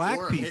and Black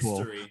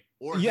people, history.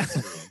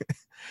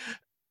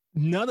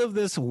 None of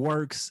this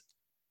works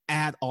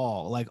at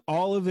all. Like,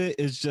 all of it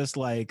is just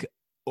like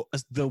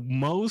the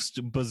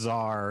most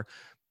bizarre.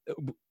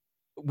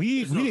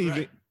 We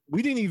didn't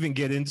even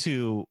get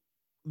into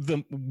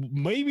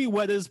maybe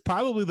what is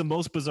probably the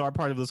most bizarre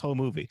part of this whole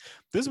movie.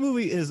 This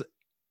movie is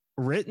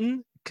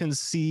written,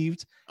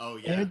 conceived,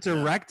 and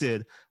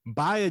directed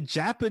by a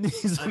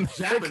Japanese man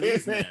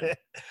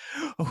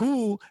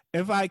who,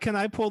 can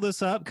I pull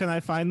this up? Can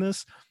I find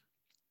this?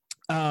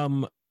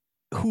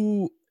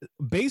 Who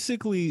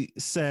basically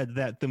said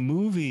that the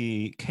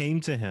movie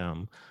came to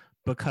him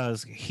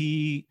because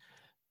he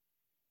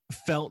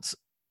felt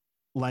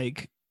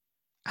like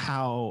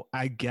how,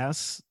 I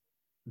guess,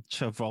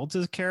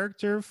 Travolta's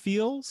character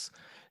feels,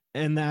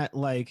 and that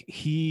like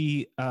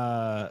he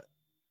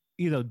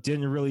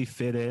didn't really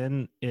fit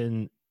in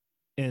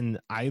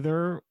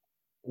either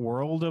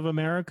world of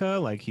America.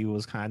 Like, he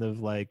was kind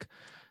of like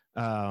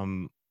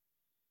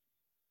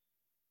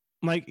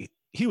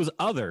he was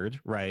othered,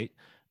 right?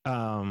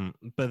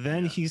 But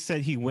then he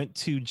said he went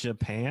to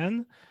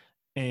Japan,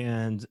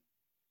 and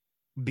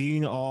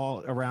being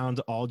all around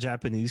all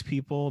Japanese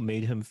people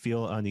made him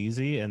feel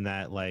uneasy, and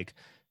that like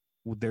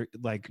they're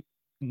like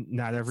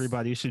not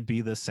everybody should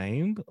be the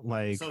same.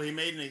 Like, So he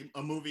made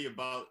a movie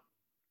about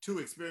two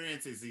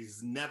experiences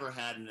he's never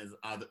had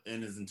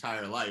in his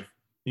entire life,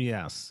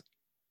 yes.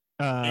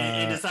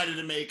 and decided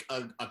to make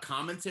a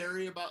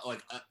commentary about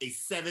like a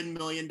 $7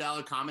 million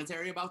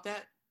commentary about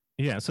that.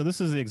 Yeah, so this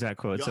is the exact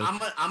quote. Yo, I'm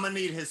gonna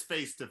need his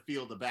face to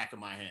feel the back of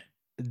my hand.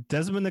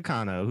 Desmond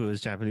Nakano, who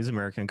is Japanese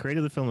American,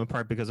 created the film in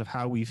part because of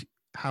how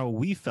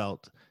we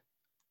felt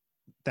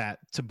that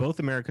to both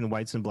American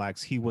whites and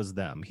blacks, he was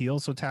them. He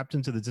also tapped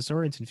into the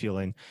disorienting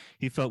feeling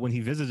he felt when he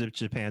visited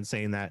Japan,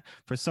 saying that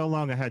for so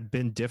long I had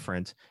been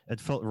different, it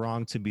felt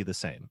wrong to be the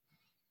same.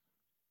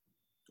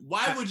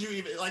 Why would you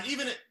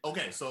even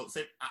okay? So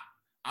say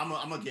I'm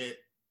gonna get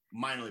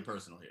minorly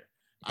personal here.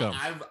 Go.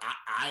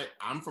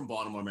 I'm from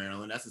Baltimore,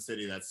 Maryland. That's a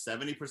city that's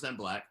 70%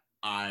 black.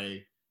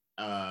 I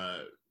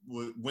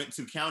went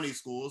to county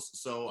schools,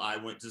 so I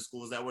went to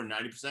schools that were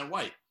 90%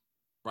 white,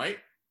 right?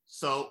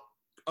 So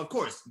of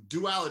course,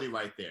 duality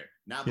right there.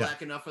 Not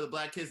black enough for the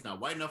black kids, not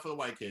white enough for the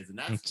white kids, and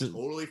that's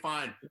totally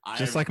fine.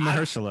 Just like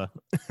Mahershala,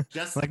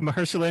 just like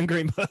Mahershala in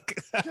Green Book,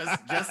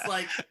 just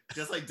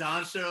like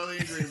Don Shirley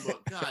in Green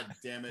Book. God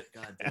damn it!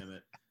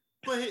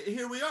 But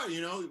here we are,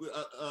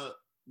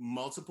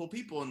 multiple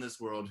people in this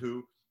world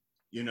who,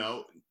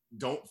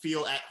 don't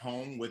feel at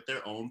home with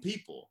their own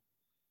people.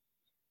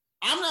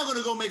 I'm not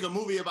gonna go make a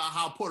movie about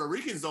how Puerto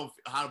Ricans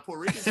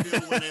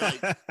feel when they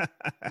like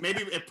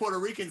maybe if Puerto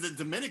Ricans and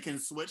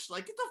Dominicans switch.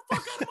 Like, get the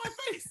fuck out of my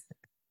face!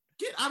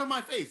 Get out of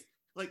my face!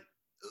 Like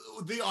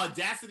the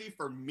audacity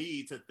for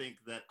me to think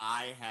that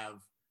I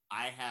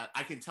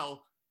can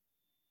tell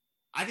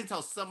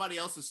somebody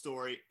else's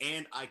story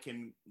and I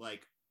can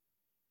like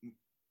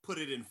put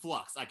it in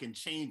flux. I can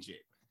change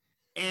it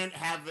and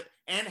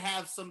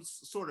have some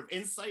sort of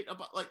insight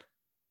about like.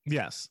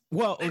 Yes.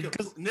 Well,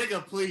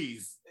 nigga,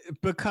 please.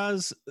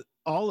 Because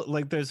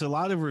there's a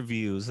lot of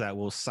reviews that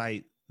will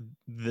cite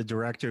the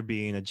director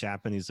being a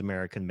Japanese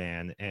American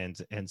man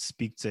and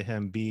speak to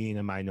him being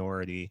a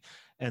minority,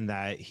 and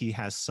that he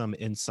has some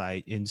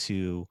insight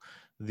into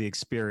the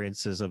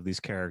experiences of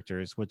these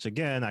characters, which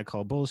again I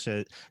call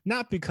bullshit.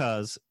 Not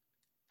because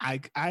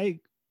I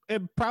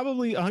am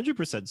probably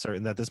 100%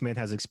 certain that this man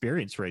has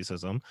experienced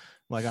racism.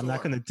 Like, I'm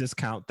not going to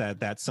discount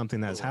that that's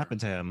something that's happened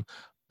to him,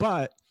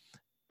 but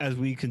as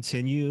we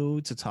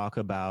continue to talk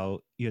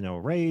about,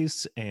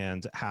 race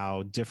and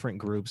how different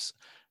groups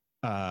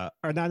are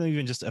not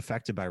even just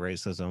affected by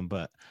racism,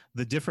 but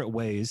the different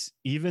ways,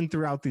 even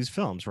throughout these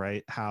films,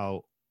 right?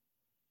 How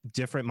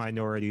different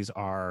minorities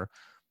are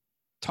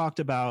talked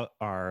about,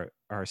 are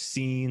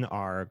seen,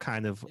 are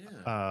kind of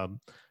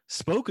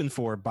spoken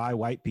for by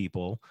white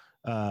people,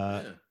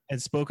 and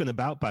spoken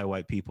about by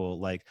white people.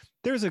 Like,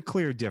 there's a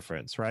clear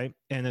difference, right?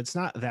 And it's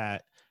not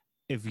that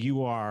if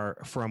you are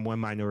from one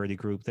minority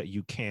group that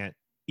you can't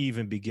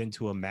even begin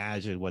to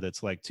imagine what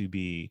it's like to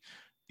be,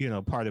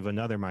 part of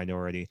another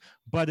minority,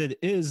 but it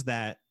is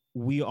that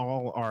we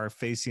all are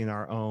facing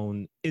our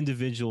own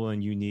individual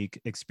and unique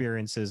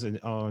experiences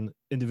and own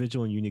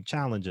individual and unique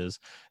challenges.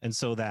 And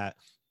so that,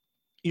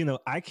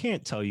 I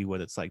can't tell you what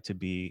it's like to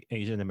be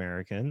Asian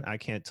American. I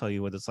can't tell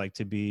you what it's like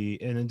to be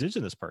an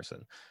indigenous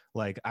person.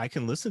 Like, I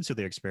can listen to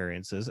their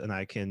experiences and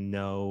I can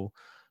know,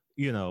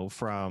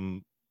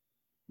 from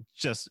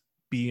just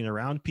being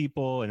around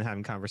people and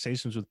having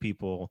conversations with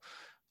people,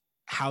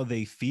 how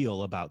they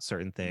feel about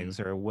certain things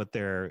or what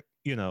they're,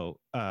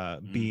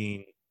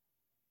 being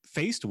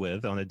faced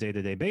with on a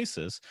day-to-day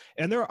basis.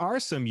 And there are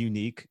some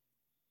unique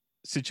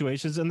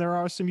situations and there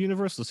are some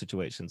universal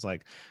situations,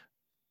 like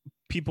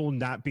people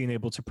not being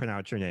able to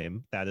pronounce your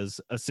name. That is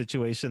a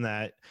situation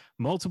that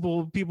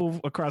multiple people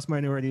across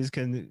minorities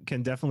can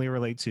definitely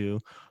relate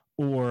to.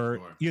 Or,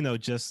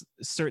 just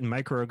certain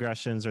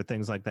microaggressions or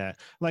things like that.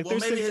 Like, well,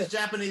 maybe his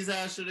Japanese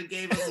ass should have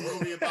gave us a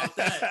movie about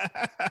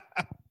that.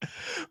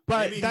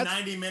 But maybe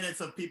 90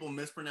 minutes of people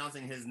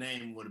mispronouncing his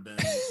name would have been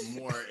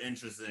more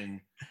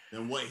interesting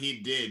than what he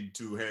did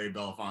to Harry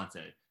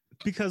Belafonte.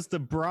 Because the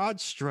broad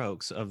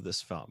strokes of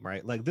this film,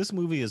 right? Like, this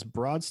movie is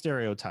broad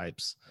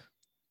stereotypes.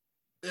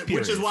 Period.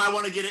 Which is why I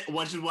want to get it.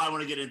 Which is why I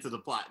want to get into the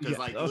plot,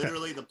 because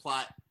literally the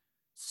plot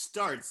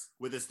starts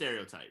with a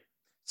stereotype.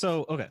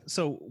 So, okay.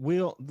 So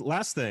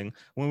last thing,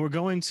 when we're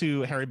going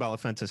to Harry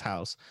Belafonte's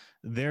house,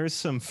 there's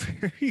some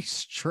very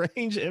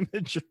strange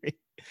imagery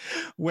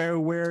where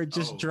we're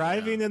just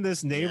driving in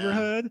this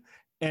neighborhood.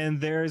 And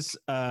there's,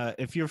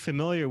 if you're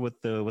familiar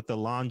with the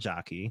lawn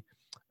jockey,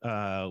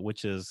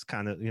 which is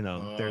kind of,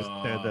 there's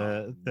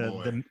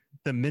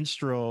the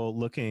minstrel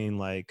looking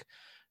like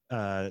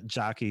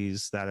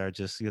jockeys that are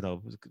just,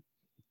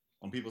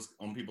 on people's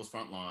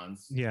front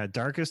lawns. Yeah,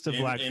 darkest of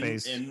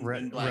blackface,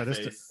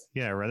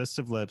 reddest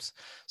of lips.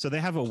 So they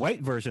have a white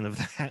version of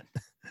that,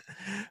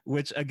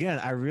 which again,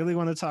 I really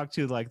want to talk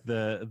to like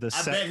the.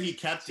 I bet he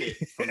kept it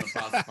from the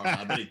process part.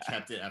 I bet he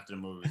kept it after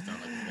the movie was done,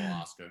 like a full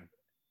Oscar.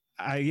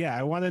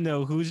 I want to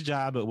know whose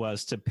job it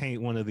was to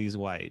paint one of these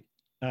white.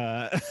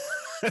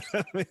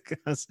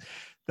 because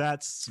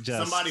that's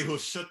just somebody who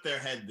shook their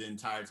head the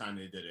entire time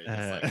they did it.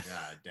 It's like,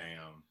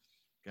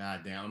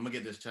 God damn. I'm gonna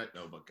get this check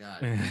though, but God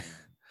damn.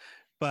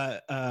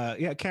 But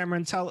yeah,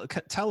 Cameron,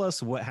 tell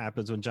us what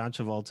happens when John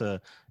Travolta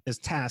is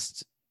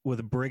tasked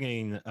with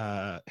bringing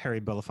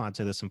Harry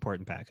Belafonte this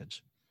important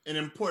package. An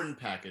important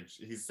package.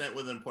 He's sent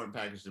with an important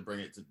package to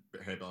bring it to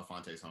Harry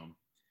Belafonte's home,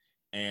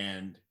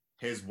 and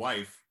his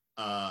wife.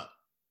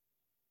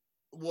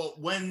 Well,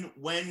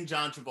 when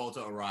John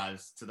Travolta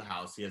arrives to the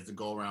house, he has to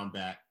go around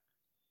back.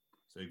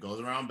 So he goes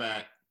around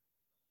back,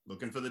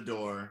 looking for the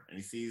door, and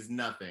he sees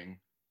nothing.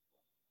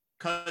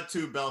 Cut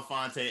to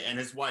Belafonte and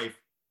his wife,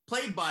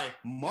 played by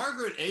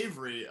Margaret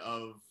Avery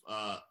of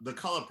The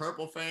Color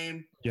Purple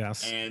fame.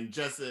 Yes, and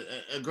just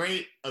a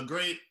great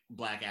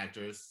black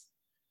actress.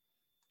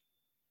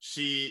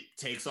 She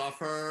takes off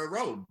her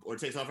robe or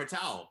takes off her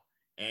towel,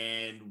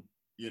 and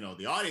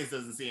the audience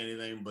doesn't see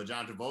anything, but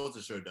John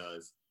Travolta sure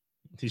does.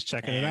 He's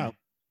checking it out.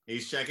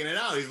 He's checking it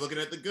out. He's looking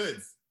at the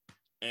goods,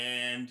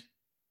 and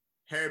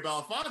Harry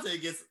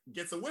Belafonte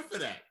gets a whiff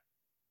of that.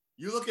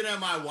 You looking at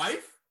my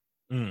wife?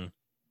 Mm.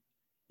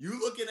 You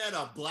looking at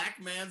a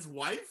black man's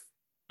wife?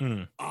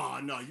 Mm. Oh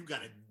no, you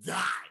gotta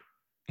die.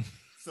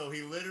 So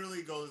he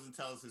literally goes and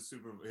tells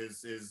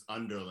his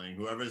underling,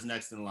 whoever's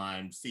next in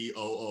line,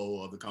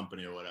 COO of the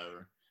company or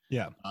whatever.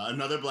 Yeah.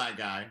 Another black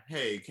guy.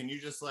 Hey, can you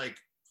just fire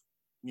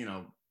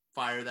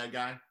that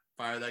guy?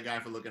 Fire that guy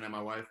for looking at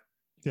my wife?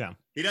 Yeah.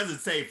 He doesn't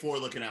say for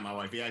looking at my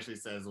wife. He actually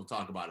says, we'll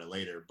talk about it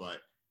later, but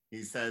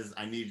he says,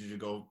 I need you to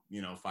go,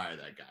 fire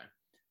that guy.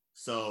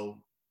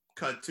 So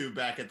cut to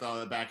back at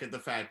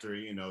the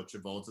factory,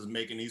 Travolta's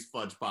making these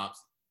fudge pops,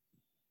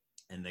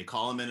 and they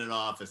call him in an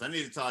office. I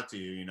need to talk to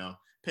you,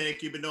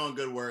 Pinnock, you've been doing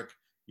good work.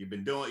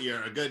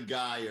 You're a good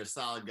guy. You're a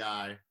solid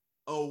guy.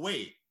 Oh,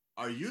 wait,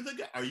 you're the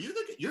guy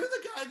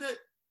that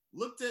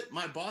looked at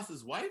my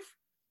boss's wife?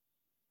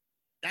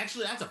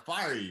 Actually, I have to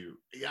fire you.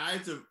 Yeah, I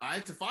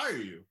have to fire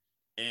you.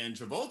 And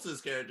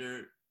Travolta's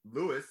character,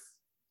 Lewis,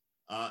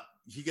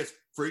 he gets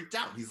freaked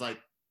out. He's like,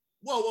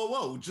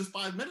 whoa. Just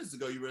 5 minutes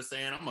ago, you were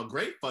saying I'm a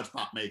great fudge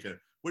pop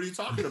maker. What are you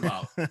talking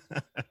about?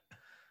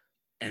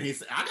 And he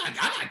said, I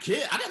got a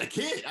kid.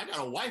 I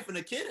got a wife and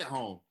a kid at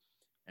home.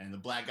 And the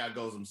black guy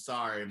goes, I'm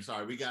sorry.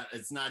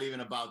 It's not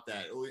even about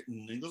that.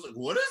 And he goes like,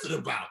 what is it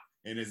about?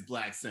 In his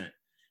black accent.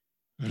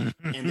 And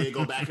they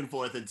go back and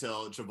forth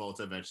until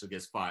Travolta eventually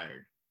gets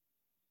fired.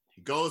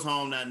 He goes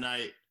home that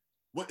night.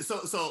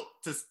 So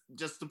to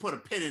put a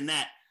pin in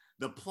that,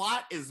 the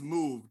plot is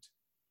moved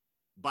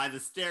by the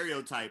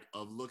stereotype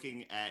of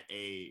looking at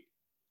a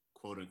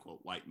quote unquote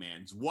white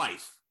man's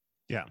wife.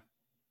 Yeah.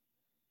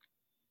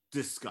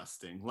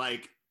 Disgusting.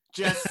 Like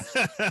just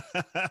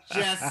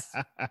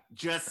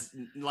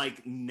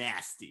like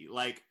nasty.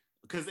 Like,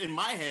 because in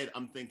my head,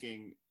 I'm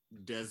thinking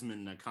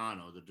Desmond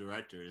Nakano, the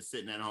director, is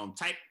sitting at home,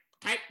 type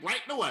right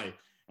away.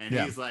 And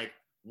he's like,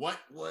 what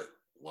would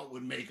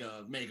make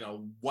a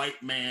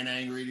white man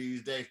angry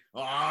these days?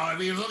 Oh,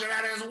 if he's looking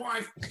at his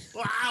wife.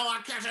 Wow,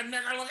 I catch a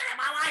nigger looking at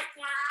my wife.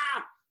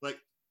 Wow. Like,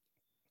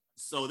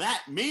 so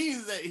that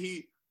means that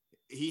he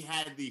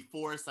had the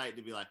foresight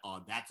to be like,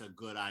 oh, that's a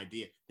good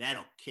idea.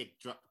 That'll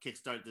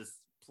kickstart this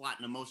plot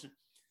and emotion.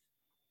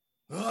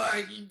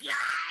 I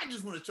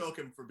just want to choke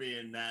him for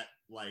being that,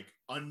 like,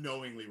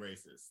 unknowingly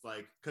racist.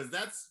 Like, because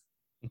that's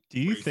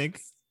Do you racist.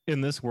 think in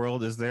this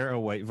world, is there a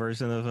white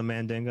version of a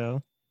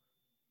Mandingo?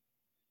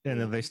 And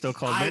are they still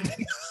called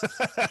Mandingo?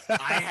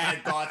 I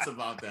had thoughts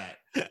about that.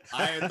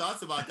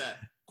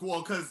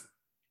 Well, because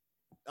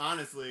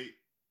honestly,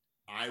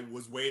 I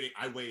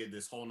waited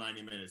this whole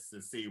 90 minutes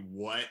to see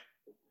what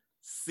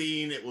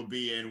scene it would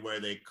be in where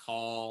they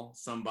call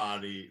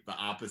somebody the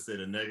opposite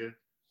of nigger.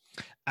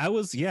 I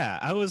was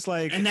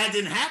like, and that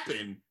didn't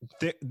happen.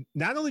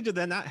 Not only did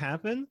that not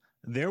happen,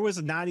 there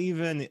was not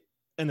even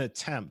an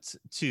attempt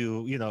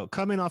to,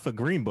 coming off a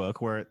Green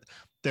Book where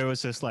there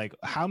was just like,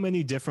 how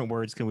many different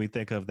words can we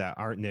think of that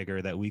aren't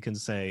nigger that we can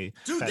say?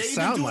 Dude, that they even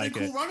sound do it like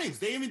in Cool Runnings.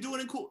 They even do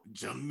it in Cool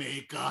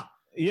Jamaica.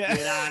 Yeah.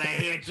 Get out of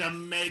here,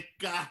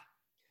 Jamaica.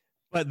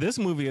 But this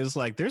movie is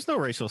like, there's no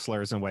racial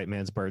slurs in White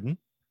Man's Burden.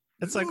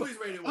 It's like,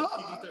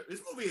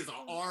 this movie is an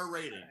R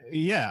rating.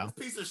 Yeah.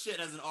 This piece of shit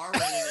has an R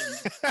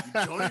rating, and you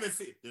don't even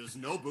see. There's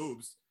no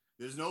boobs.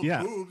 There's no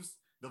boobs.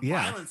 The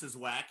violence is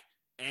whack,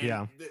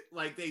 and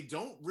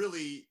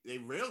they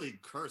rarely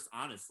curse.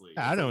 Honestly,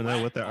 I don't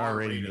know what the R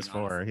rating is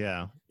for. Honestly.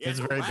 Yeah, it's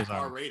very R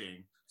bizarre.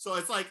 rating. So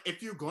it's like,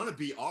 if you're gonna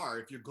be R,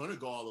 if you're gonna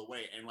go all the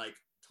way and like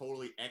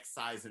totally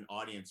excise an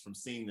audience from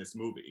seeing this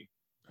movie,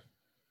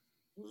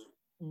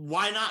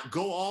 why not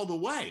go all the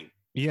way?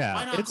 Yeah,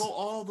 why not go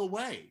all the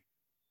way?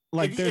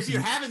 Like, if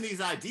you're having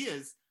these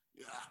ideas,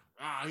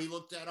 he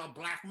looked at a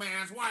black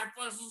man's wife.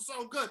 This is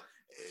so good.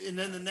 And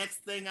then the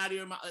next thing out of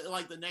your mouth,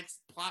 like the next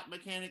plot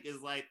mechanic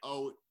is like,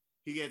 oh,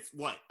 he gets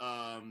what?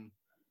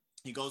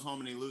 He goes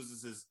home and he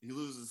loses his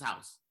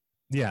house.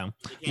 Yeah.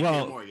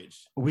 Well,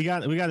 mortgage. we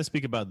got to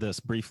speak about this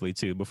briefly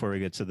too before we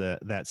get to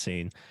that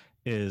scene.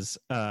 Is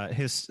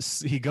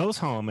he goes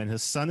home and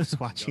his son is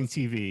watching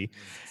TV.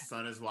 His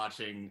son is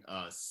watching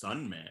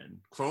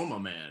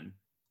Chroma Man.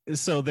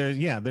 So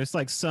there's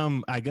like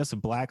some, I guess,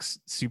 black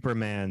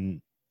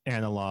Superman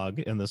analog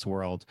in this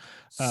world.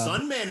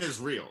 Sunman is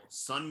real.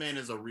 Sunman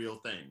is a real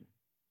thing.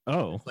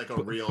 Oh, It's like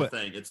a real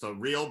thing. It's a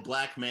real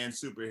black man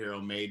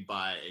superhero made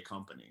by a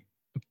company.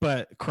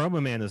 But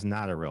Chroma Man is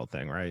not a real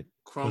thing, right?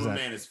 Chroma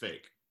Man is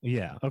fake.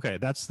 Yeah. Okay.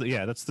 That's the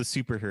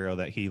superhero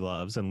that he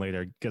loves, and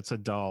later gets a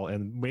doll,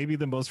 and maybe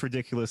the most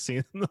ridiculous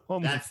scene in the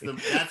whole movie.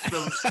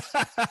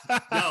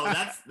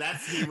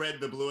 That's he read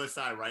The Bluest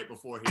Eye right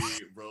before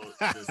he wrote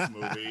this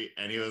movie,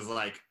 and he was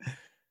like,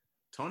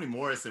 Toni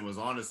Morrison was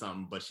onto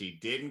something, but she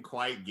didn't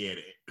quite get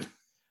it.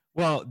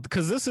 Well,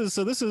 because this is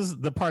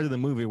the part of the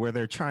movie where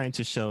they're trying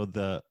to show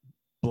the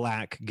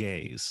black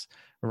gaze,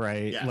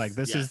 right? Yes, like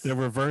this is the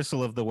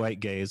reversal of the white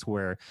gaze,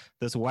 where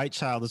this white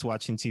child is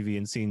watching TV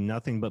and seeing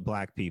nothing but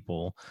black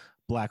people,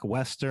 black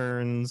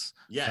westerns,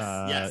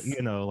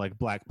 like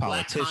black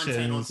politicians. Black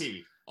content on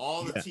TV.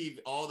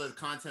 All the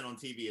content on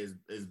TV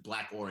is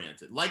black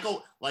oriented. Like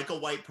a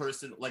white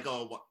person, like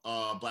a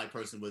black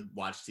person would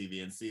watch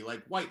TV and see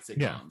like white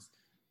sitcoms.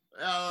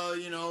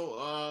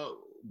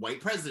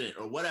 White president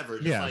or whatever.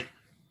 Just like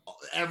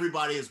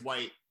everybody is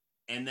white,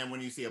 and then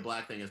when you see a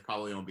black thing, it's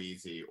probably on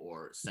BET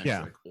or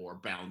Centric or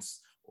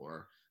Bounce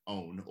or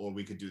OWN, or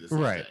we could do this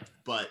right.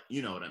 But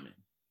you know what I mean.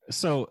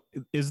 So,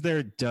 is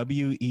there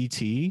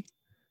WET in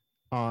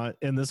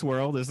this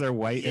world? Is there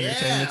white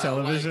entertainment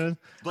television?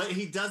 But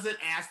he doesn't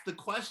ask the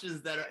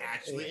questions that are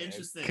actually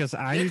interesting. Because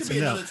I need to be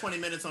know. Another 20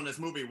 minutes on this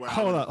movie where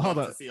hold on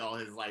to see all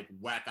his like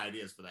whack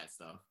ideas for that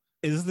stuff.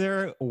 Is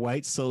there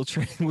White Soul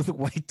Train with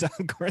White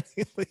Don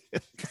Cornelius?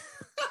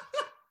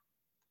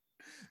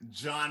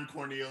 John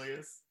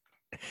Cornelius.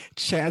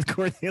 Chad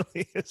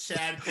Cornelius.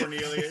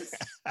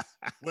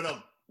 with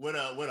a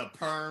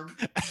perm.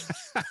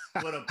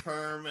 With a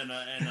perm and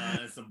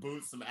some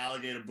boots, some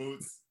alligator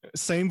boots.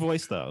 Same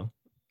voice though.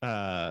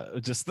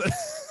 Just the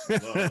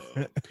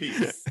love,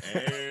 peace,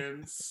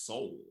 and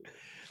soul.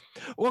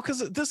 Well, because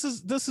this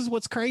is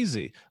what's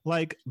crazy.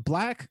 Like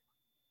black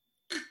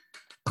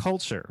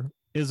culture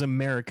is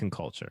American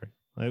culture.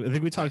 I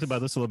think we talked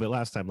about this a little bit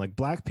last time. Like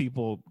black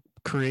people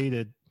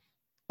created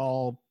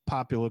all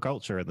popular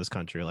culture in this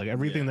country. Like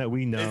everything that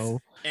we know,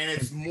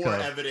 it's more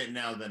evident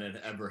now than it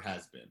ever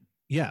has been.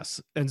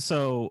 Yes, and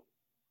so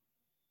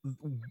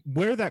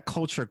where that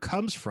culture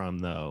comes from,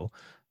 though,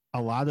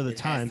 a lot of the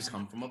times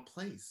come from a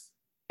place.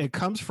 It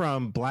comes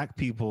from black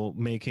people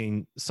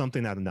making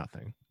something out of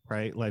nothing.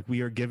 Right, like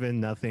we are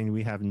given nothing.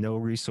 We have no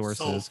resources.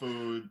 Soul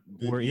food.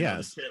 The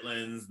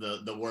chitlins,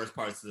 the worst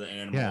parts of the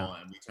animal,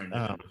 and we turn it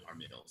into our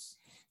meals.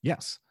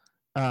 Yes,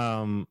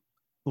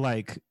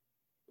 like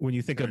when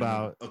you think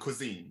about a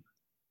cuisine,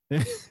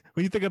 when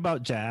you think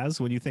about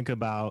jazz, when you think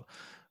about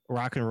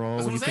rock and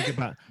roll, when you think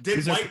about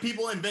did white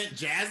people invent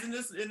jazz in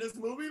this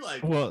movie?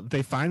 Like, well,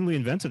 they finally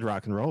invented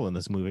rock and roll in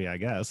this movie, I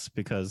guess,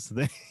 because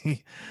they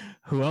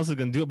who else is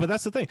going to do it? But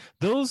that's the thing;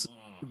 those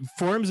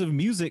forms of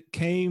music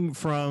came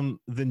from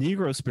the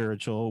Negro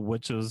spiritual,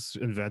 which was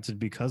invented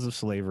because of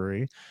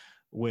slavery,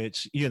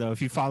 which,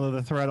 if you follow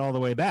the thread all the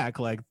way back,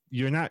 like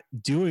you're not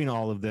doing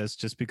all of this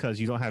just because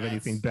you don't have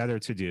anything better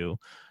to do.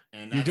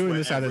 And you're doing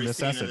this out of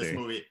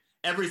necessity.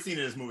 Every scene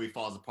in this movie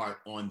falls apart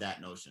on that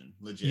notion,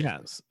 legit.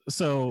 Yes.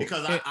 So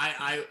because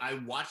I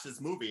watched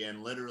this movie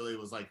and literally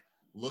was like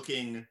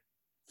looking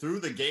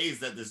through the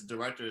gaze that this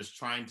director is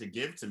trying to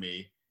give to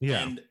me.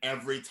 Yeah. And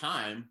every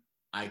time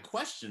I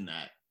question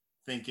that,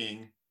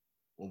 thinking,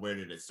 well, where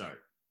did it start?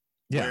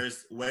 Yeah.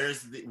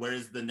 Where's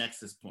the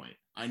nexus point?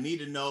 I need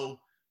to know,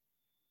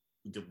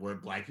 were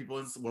white people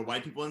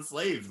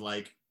enslaved?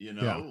 Like,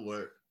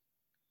 were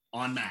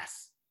en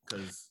masse,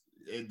 because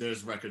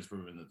there's records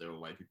proving that there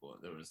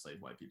were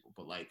enslaved white people.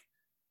 But like,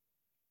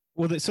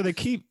 well, so they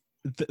keep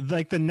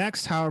like the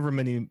next however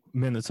many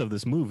minutes of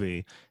this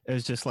movie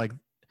is just like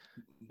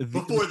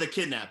before the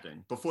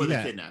kidnapping,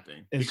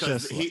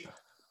 because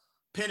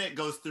Pinnock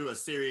goes through a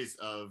series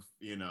of,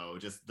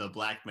 just the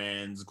black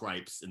man's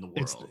gripes in the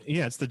world.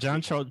 It's the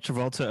John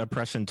Travolta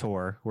oppression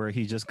tour, where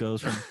he just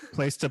goes from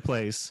place to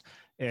place,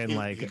 and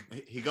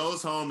he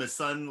goes home. His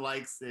son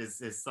likes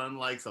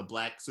a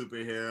black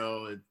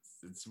superhero.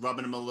 It's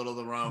rubbing him a little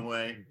the wrong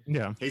way.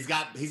 Yeah, he's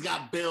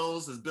got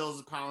bills. His bills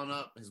are piling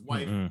up. His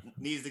wife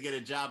needs to get a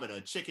job at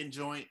a chicken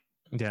joint.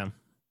 Yeah,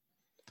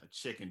 a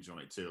chicken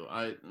joint too.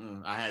 I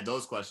had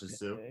those questions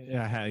too.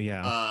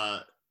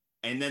 Yeah.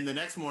 And then the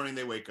next morning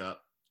they wake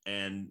up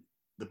and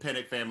the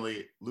Pinnock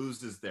family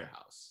loses their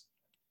house.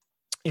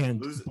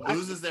 And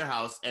loses their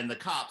house, and the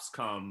cops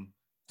come.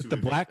 The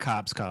black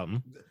cops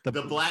come.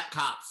 The black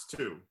cops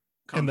too.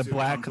 And the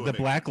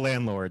black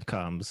landlord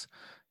comes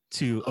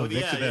to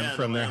evict them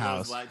from their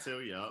house. Black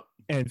too, yep.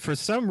 And for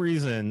some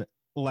reason,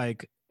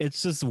 like,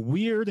 it's just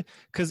weird,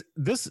 because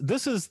this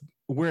is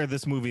where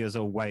this movie is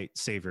a white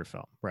savior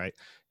film, right?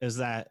 Is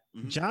that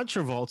John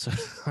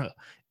Travolta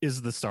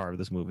is the star of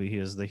this movie. He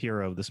is the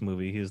hero of this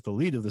movie. He is the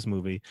lead of this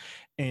movie.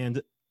 And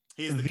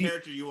he is the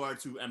character you are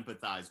to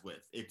empathize with.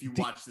 If you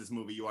watch this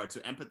movie, you are to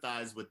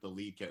empathize with the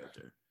lead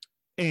character.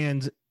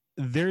 And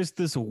there's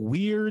this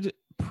weird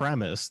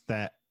premise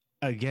that,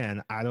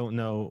 again, I don't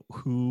know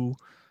who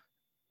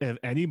if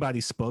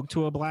anybody spoke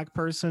to a black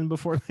person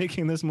before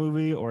making this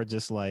movie, or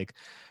just like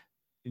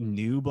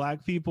knew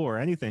black people or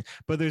anything.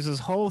 But there's this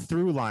whole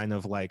through line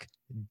of like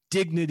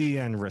dignity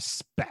and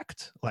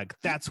respect. Like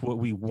that's what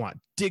we want: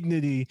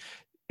 dignity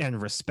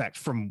and respect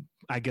from,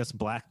 I guess,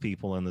 black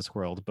people in this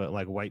world, but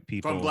like white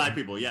people. From black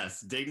people,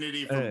 yes.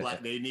 Dignity from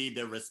black. They need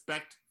the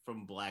respect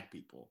from black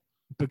people.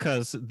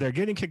 Because they're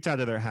getting kicked out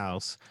of their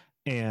house,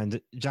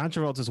 and John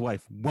Travolta's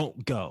wife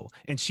won't go,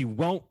 and she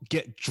won't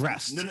get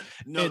dressed.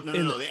 No.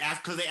 They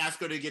ask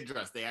her to get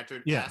dressed. They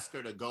ask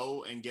her to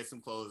go and get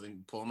some clothes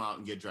and pull them out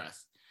and get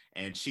dressed.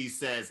 And she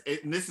says,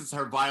 and this is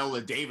her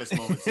Viola Davis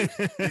moment.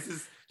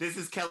 This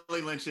is Kelly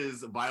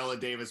Lynch's Viola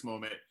Davis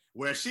moment,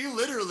 where she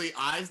literally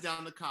eyes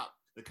down the cop.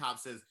 The cop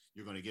says,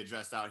 "You're going to get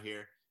dressed out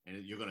here,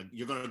 and you're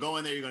gonna go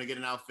in there. You're gonna get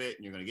an outfit,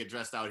 and you're gonna get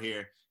dressed out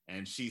here."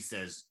 And she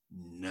says,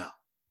 "No,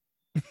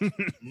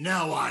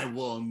 no, I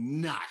will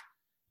not.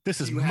 This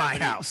is my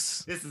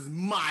house. This is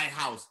my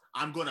house.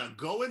 I'm gonna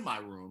go in my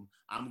room.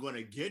 I'm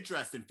gonna get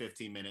dressed in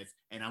 15 minutes,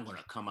 and I'm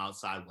gonna come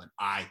outside when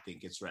I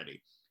think it's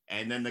ready."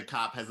 And then the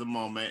cop has a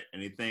moment,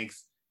 and he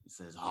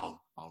says, "Oh,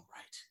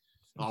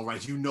 all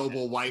right, you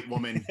noble white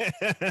woman,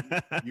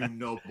 you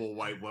noble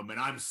white woman.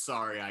 I'm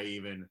sorry, I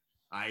even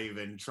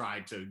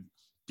tried to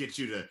get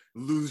you to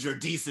lose your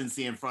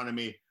decency in front of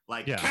me,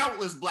 like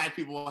countless black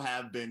people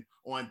have been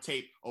on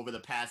tape over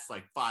the past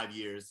like 5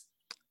 years."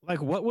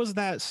 Like, what was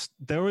that?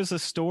 There was a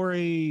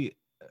story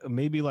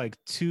maybe like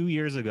 2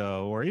 years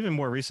ago, or even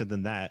more recent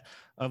than that,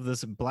 of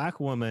this black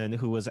woman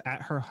who was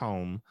at her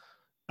home.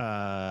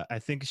 I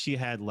think she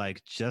had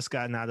like just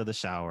gotten out of the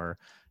shower,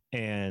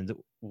 and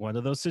one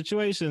of those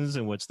situations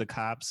in which the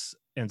cops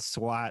and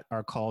SWAT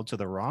are called to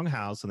the wrong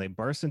house, and they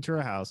burst into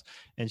her house,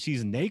 and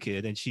she's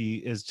naked, and she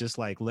is just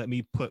like, "Let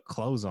me put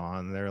clothes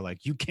on." And they're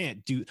like, "You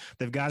can't do."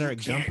 They've got her at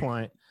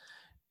gunpoint,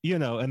 you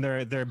know, and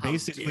they're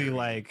basically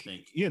like,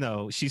 you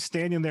know, she's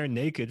standing there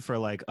naked for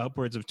like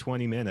upwards of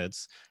 20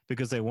 minutes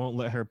because they won't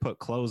let her put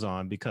clothes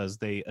on, because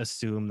they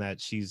assume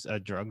that she's a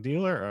drug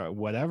dealer or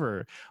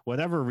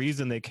whatever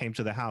reason they came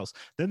to the house.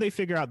 Then they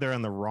figure out they're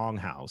in the wrong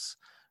house.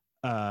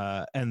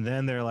 And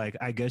then they're like,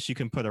 "I guess you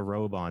can put a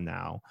robe on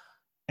now."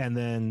 And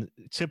then,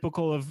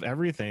 typical of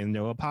everything,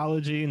 no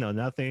apology, no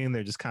nothing.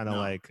 They're just kind of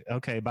like,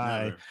 "Okay,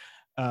 bye."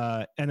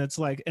 And it's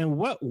like, in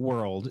what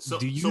world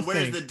do you think? So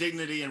where's the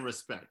dignity and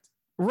respect?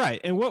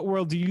 Right. In what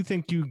world do you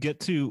think you get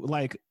to,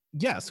 like,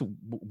 yes,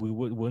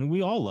 wouldn't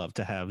we all love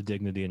to have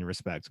dignity and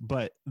respect?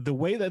 But the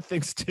way that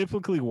things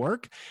typically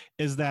work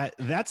is that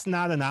that's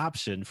not an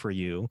option for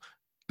you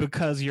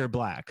because you're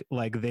black.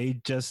 Like, they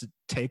just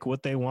take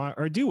what they want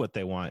or do what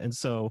they want. And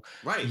so,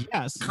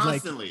 yes,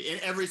 constantly, like, in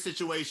every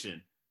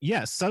situation.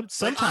 Yes.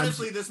 Sometimes, like,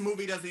 honestly, this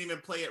movie doesn't even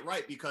play it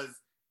right, because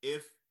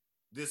if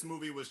this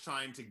movie was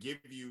trying to give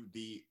you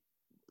the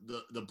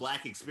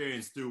black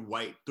experience through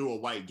a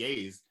white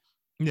gaze,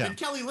 then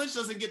Kelly Lynch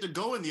doesn't get to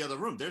go in the other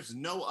room. There's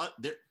no.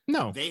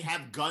 They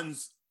have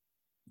guns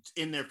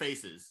in their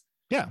faces.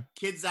 Yeah.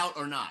 Kids out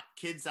or not,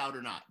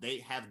 they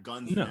have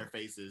guns in their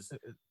faces.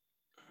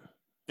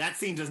 That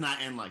scene does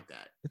not end like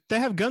that. They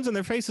have guns in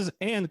their faces,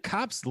 and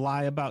cops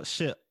lie about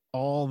shit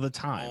all the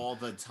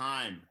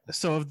time.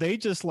 So if they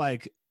just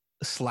like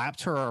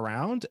slapped her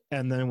around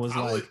and then was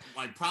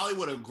probably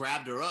would have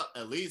grabbed her up,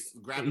 at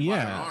least grabbed her by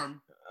her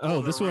arm.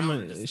 Oh, this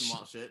woman.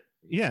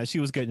 Yeah, she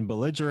was getting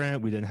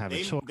belligerent. We didn't have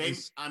a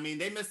choice.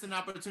 They missed an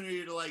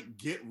opportunity to like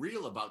get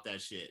real about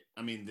that shit.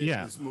 I mean,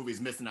 this movie's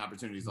missing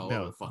opportunities all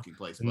over the fucking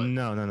place. But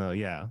no,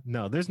 yeah,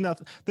 no. There's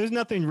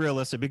nothing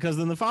realistic, because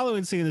then the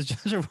following scene is John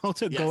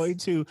Travolta going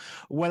to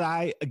what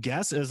I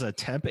guess is a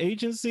temp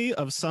agency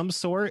of some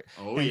sort,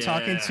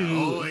 talking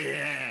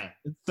to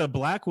the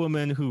black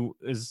woman who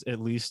is at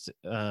least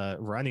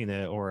running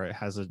it, or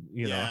has a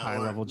high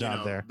level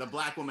job there. The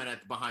black woman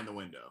behind the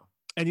window.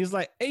 And he's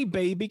like, "Hey,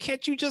 baby,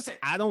 can't you just,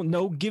 I don't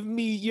know, give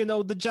me,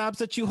 the jobs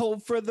that you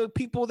hold for the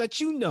people that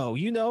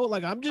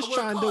like, I'm just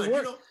trying to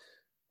work.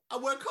 I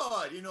work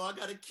hard. I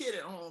got a kid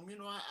at home.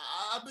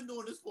 I've been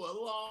doing this for a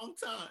long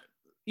time."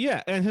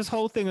 Yeah. And his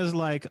whole thing is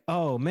like,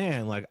 "Oh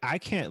man, like I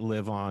can't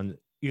live on,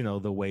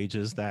 the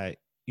wages that,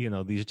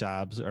 these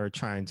jobs are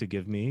trying to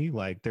give me.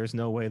 Like, there's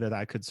no way that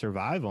I could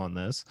survive on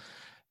this."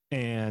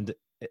 And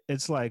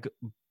it's like,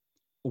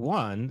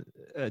 one,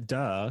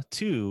 duh,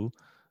 two,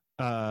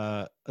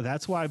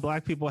 that's why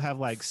black people have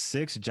like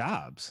 6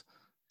 jobs.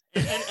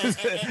 And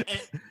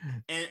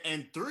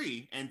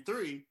three,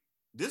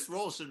 this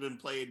role should have been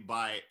played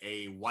by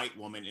a white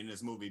woman in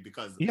this movie,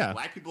 because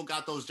black people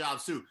got those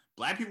jobs too.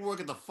 Black people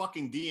work at the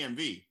fucking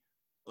DMV.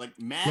 Like,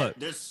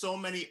 there's so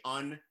many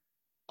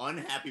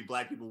unhappy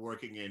black people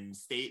working in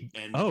state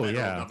and federal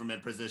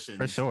government positions,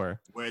 for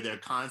sure, where they're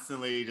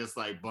constantly just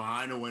like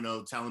behind a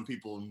window telling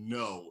people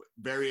no,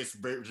 various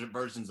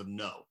versions of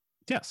no.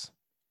 Yes.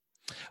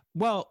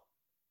 Well,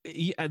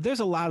 yeah,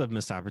 there's a lot of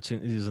missed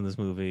opportunities in this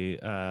movie,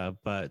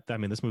 but I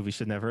mean, this movie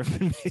should never have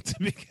been made to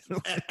begin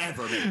with.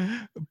 Ever.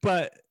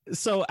 But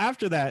so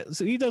after that,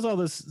 so he does all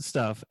this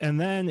stuff, and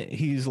then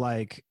he's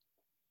like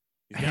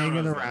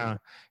hanging around,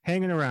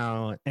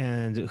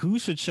 and who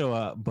should show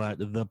up but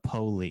the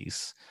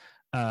police?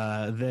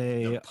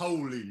 The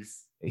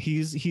police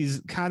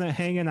He's kind of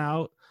hanging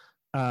out,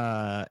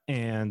 and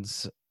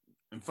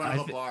in front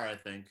of a bar, I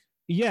think.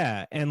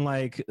 Yeah, and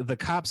like the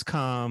cops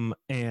come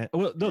and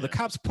the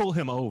cops pull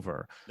him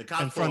over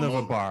in front of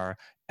a bar,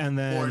 and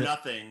then for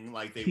nothing,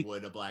 like they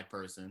would a black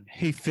person.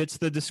 He fits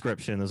the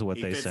description, is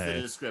what they say. He fits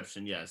the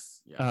description,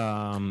 yes.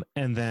 And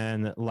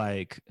then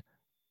like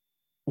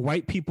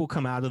white people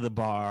come out of the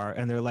bar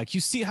and they're like,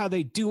 "You see how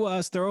they do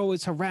us? They're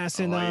always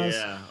harassing us."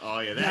 Yeah.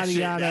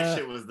 That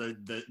shit was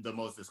the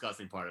most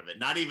disgusting part of it.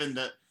 Not even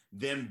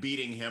them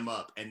beating him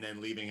up and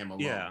then leaving him alone.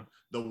 Yeah.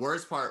 The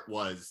worst part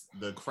was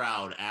the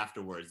crowd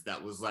afterwards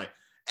that was like,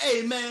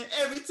 "Hey man,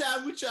 every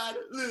time we try to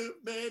live,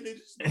 man, they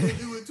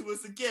do it to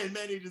us again,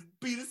 man. They just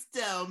beat us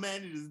down,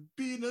 man. They just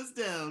beating us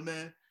down,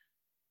 man."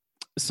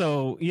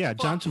 So yeah,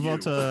 John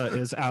Travolta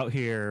is out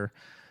here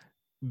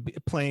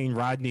playing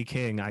Rodney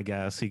King, I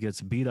guess. He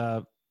gets beat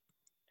up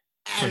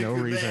for no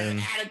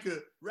reason.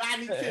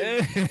 Rodney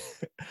King.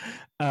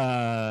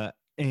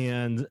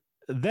 And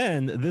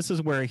then this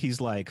is where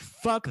he's like,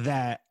 "Fuck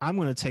that. I'm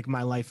going to take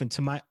my life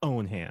into my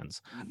own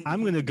hands.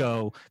 I'm going to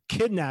go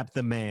kidnap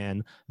the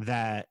man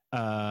that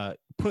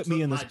put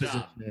me in this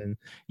position.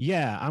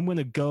 Yeah, I'm going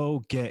to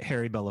go get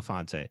Harry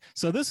Belafonte."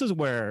 So this is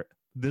where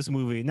this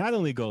movie not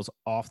only goes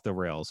off the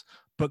rails,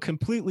 but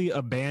completely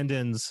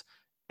abandons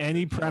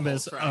any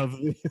premise of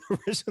the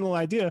original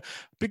idea.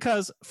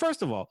 Because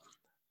first of all,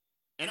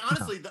 and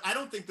honestly, I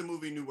don't think the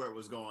movie knew where it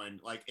was going.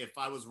 Like if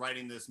I was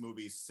writing this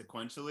movie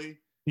sequentially,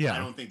 I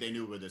don't think they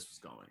knew where this was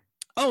going.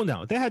 Oh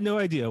no, they had no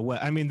idea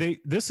what. I mean,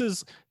 this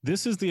is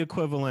the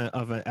equivalent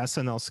of an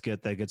SNL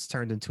skit that gets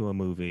turned into a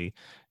movie,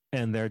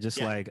 and they're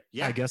just I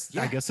guess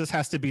this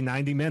has to be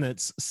 90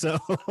 minutes. So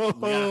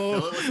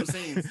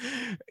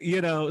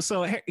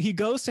so he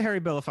goes to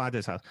Harry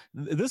Belafonte's house.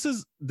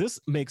 This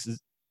makes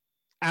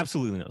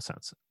absolutely no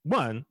sense.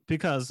 One,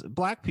 because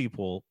black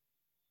people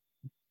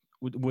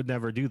would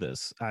never do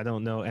this. I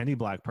don't know any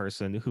black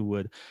person who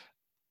would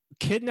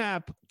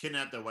kidnap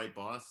their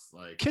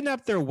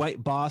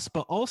white boss,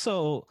 but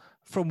also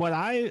from what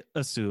I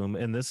assume,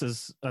 and this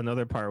is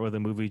another part where the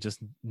movie just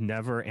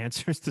never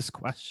answers this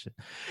question,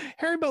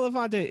 Harry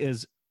Belafonte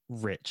is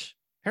rich.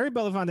 Harry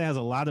Belafonte has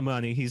a lot of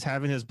money. He's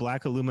having his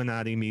black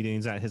Illuminati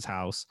meetings at his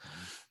house.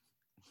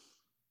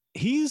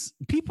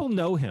 People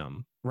know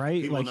him,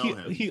 right?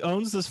 He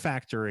owns this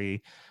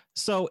factory.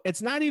 So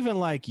it's not even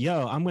like,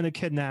 yo, I'm going to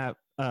kidnap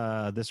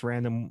this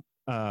random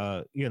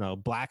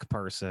black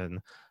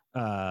person.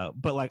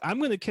 But like, I'm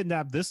going to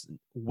kidnap this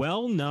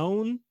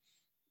well-known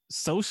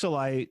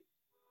socialite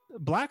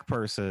black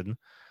person,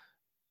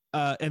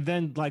 and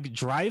then like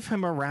drive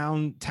him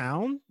around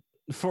town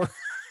for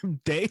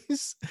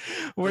days,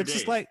 where it's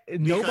just like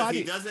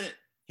nobody.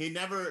 He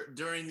never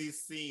during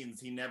these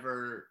scenes. He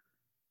never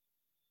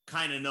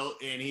kind of know,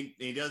 and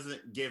he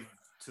doesn't give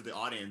to the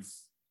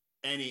audience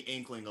any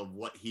inkling of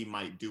what he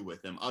might do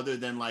with them, other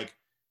than like,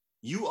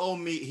 you owe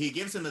me. He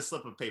gives him a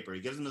slip of paper.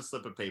 He gives him a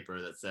slip of paper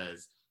that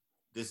says,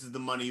 "This is the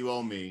money you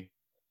owe me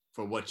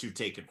for what you've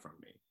taken from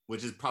me,"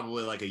 which is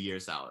probably like a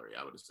year's salary,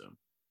 I would assume.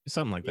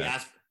 Something like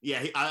that.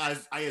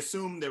 I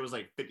assume there was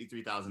like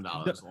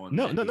 $53,000 on.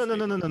 No.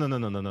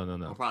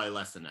 Or probably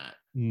less than that.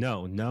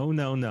 No.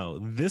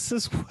 This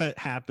is what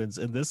happens,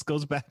 and this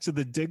goes back to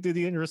the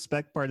dignity and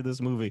respect part of this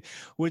movie,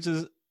 which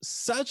is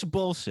such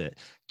bullshit.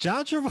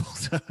 John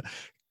Travolta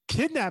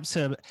kidnaps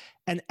him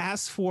and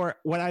asks for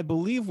what I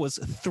believe was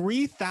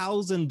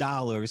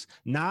 $3,000,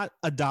 not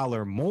a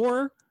dollar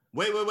more.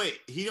 Wait.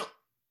 He don't.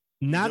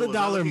 Not a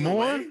dollar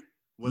more.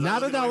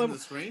 Not a dollar. The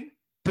screen?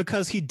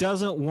 Because he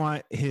doesn't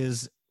want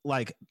his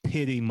like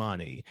pity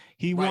money.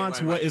 He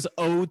wants what is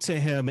owed to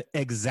him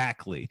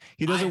exactly.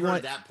 He doesn't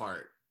want that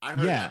part. I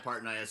heard that part,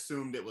 and I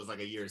assumed it was like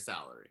a year's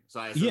salary. So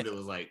I assumed it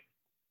was like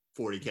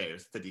 40K or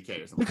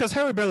 50K or something. Because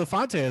Harry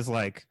Belafonte is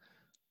like,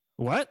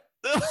 what?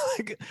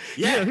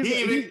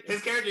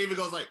 His character even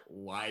goes like,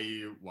 why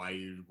you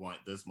want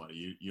this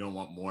money? You don't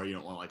want more? You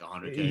don't want like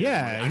 100K?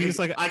 Yeah, and he's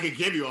like, I could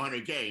give you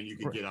 100K and you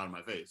could get out of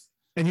my face.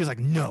 And he's like,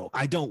 no,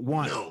 I don't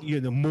want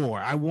more.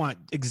 I want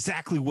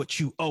exactly what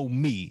you owe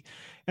me.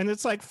 And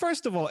it's like,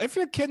 first of all, if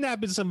you're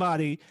kidnapping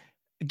somebody,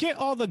 get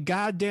all the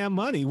goddamn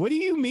money. What do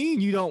you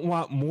mean you don't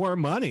want more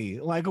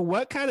money? Like,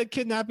 what kind of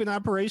kidnapping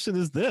operation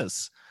is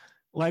this?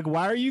 Like,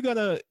 why are you going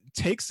to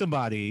take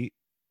somebody?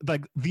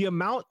 Like, the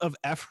amount of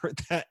effort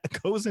that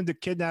goes into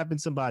kidnapping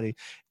somebody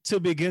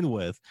to begin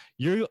with,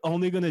 you're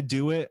only going to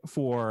do it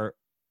for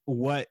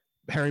what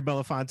Harry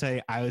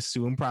Belafonte, I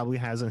assume, probably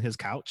has on his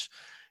couch.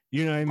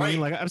 You know what I mean?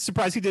 Right. Like, I'm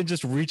surprised he didn't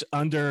just reach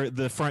under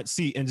the front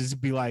seat and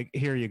just be like,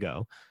 here you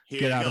go.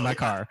 Get out of my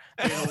car.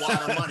 Get a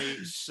lot of money.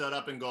 Shut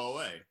up and go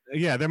away.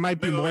 Yeah, there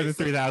might be more than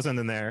 3,000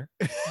 in there.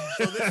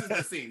 So this is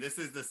the scene. This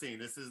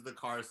is the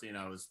car scene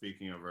I was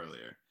speaking of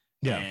earlier.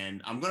 Yeah.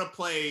 And I'm going to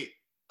play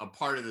a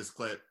part of this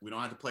clip. We don't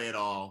have to play it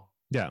all.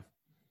 Yeah.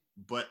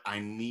 But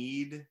I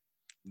need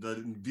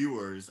the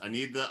viewers, I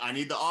need the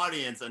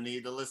audience, I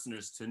need the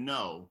listeners to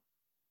know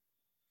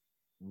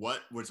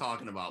what we're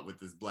talking about with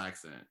this black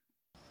scent.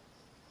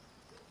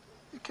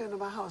 You came to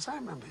my house. I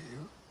remember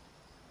you.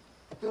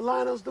 You're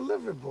Lionel's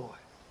delivery boy.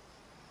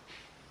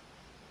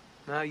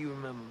 Now you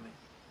remember me.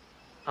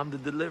 I'm the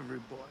delivery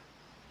boy.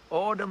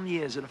 All them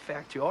years at the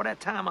factory, all that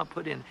time I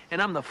put in,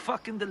 and I'm the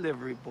fucking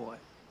delivery boy.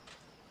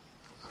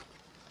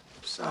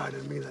 I'm sorry, I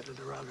didn't mean that in a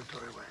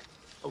derogatory way.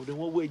 Oh, then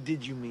what way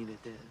did you mean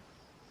it then?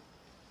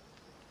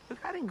 Look,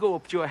 I didn't go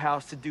up to your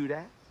house to do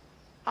that.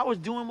 I was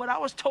doing what I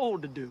was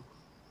told to do.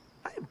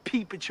 I didn't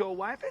peep at your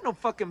wife. Ain't no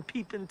fucking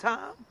peeping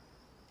Tom.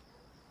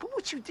 But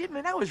what you did,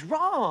 man, that was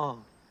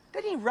wrong.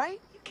 That ain't right.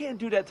 You can't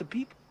do that to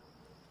people.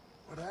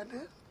 What I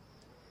did?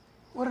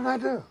 What did I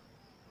do?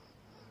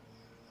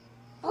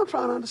 I'm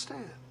trying to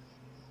understand.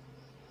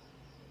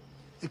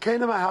 You came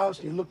to my house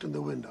and you looked in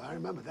the window. I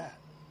remember that.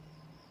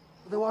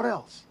 But then what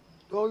else?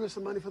 Do I owe you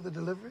some money for the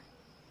delivery?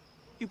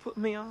 You put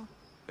me on?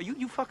 Are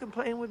you fucking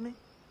playing with me?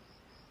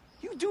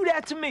 You do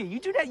that to me. You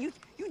do that. You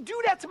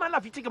do that to my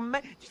life. You take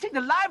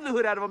the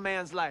livelihood out of a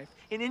man's life,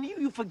 and then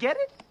you forget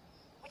it.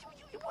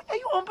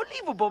 You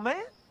unbelievable,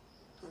 man.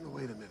 No,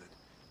 wait a minute.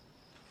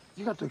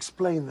 You got to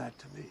explain that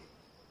to me.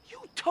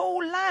 You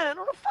told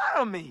Lionel to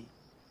fire me.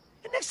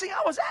 The next thing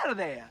I was out of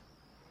there.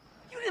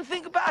 You didn't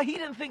think about it. He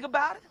didn't think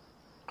about it.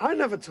 I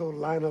never told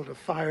Lionel to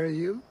fire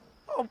you.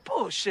 Oh,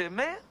 bullshit,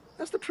 man.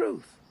 That's the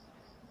truth.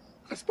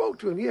 I spoke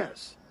to him,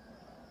 yes.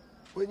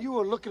 When you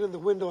were looking in the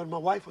window and my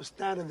wife was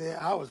standing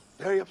there, I was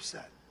very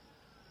upset.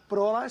 But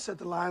all I said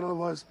to Lionel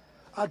was,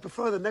 I'd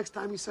prefer the next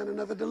time he sent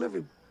another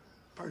delivery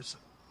person.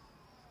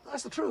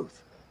 That's the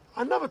truth.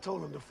 I never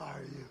told him to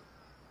fire you.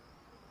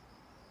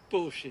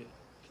 Bullshit.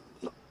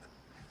 Look,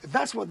 if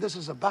that's what this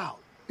is about,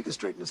 we can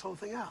straighten this whole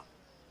thing out.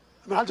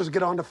 I mean, I'll just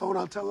get on the phone,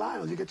 I'll tell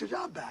Lionel, you get your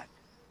job back.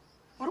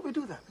 Why don't we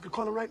do that? We could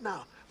call him right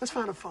now. Let's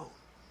find a phone.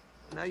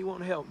 Now you want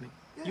to help me.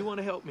 Yeah. You want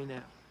to help me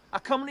now. I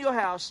come to your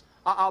house,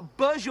 I'll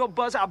buzz your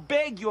buzz, I'll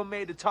beg your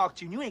maid to talk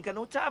to you, and you ain't got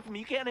no time for me.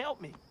 You can't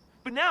help me.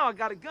 But now I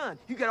got a gun.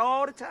 You got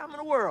all the time in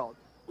the world.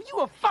 Well, you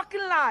a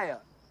fucking liar.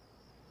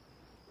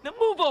 Now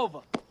move over.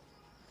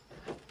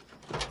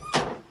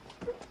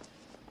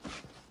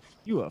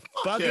 You a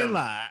fucking him.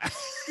 lie.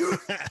 You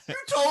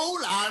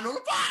told Lionel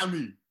to fire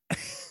me.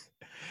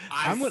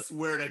 I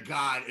swear to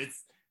God,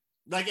 it's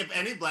like if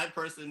any black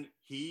person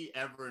he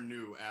ever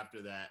knew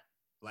after that,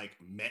 like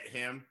met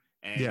him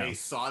and they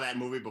saw that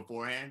movie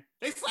beforehand,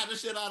 they slapped the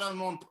shit out of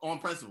him on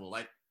principle,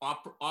 like off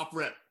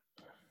rip.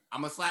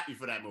 I'm gonna slap you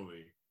for that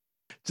movie.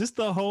 Just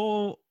the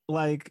whole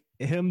like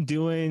him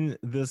doing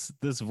this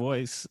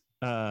voice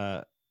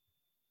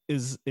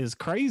is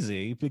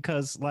crazy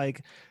because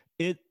like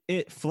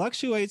it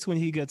fluctuates when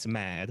he gets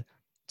mad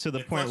to the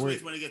point where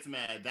when he gets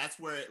mad, that's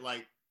where it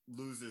like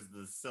loses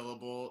the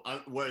syllable,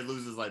 where it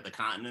loses like the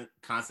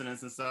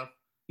consonants and stuff.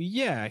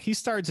 Yeah, he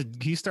starts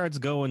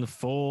going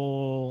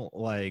full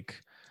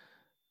like,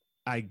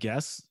 I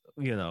guess,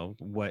 you know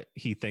what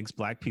he thinks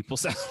black people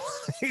sound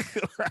like.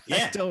 Right?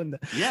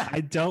 Yeah.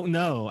 I don't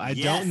know. I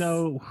don't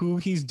know who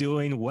he's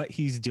doing, what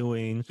he's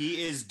doing.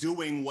 He is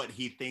doing what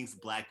he thinks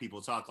black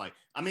people talk like.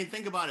 I mean,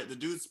 think about it. The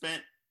dude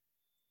spent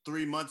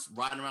 3 months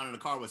riding around in a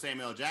car with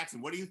Samuel L.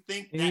 Jackson. What do you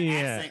think that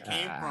accent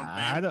came from,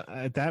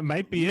 man? That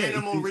might be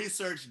Minimal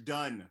research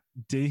done.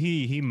 Did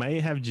he may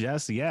have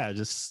just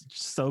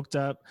soaked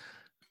up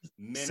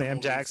Sam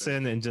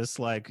Jackson and just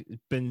like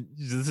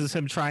this is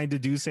him trying to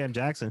do Sam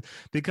Jackson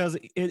because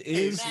it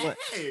is.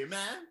 Hey man,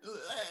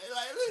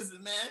 like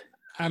listen, man.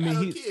 I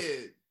mean,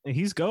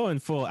 he's going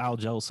full Al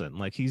Jolson.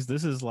 Like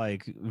this is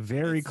like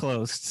very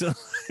close to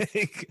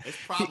like it's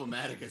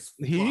problematic as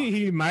fuck.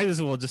 He might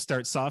as well just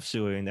start soft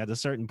shoeing at a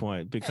certain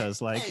point because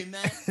hey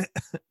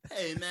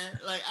man,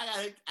 like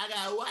I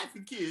got a wife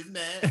and kids,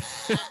 man.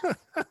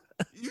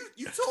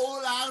 You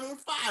told Lionel to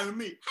fire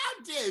me.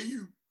 How dare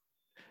you?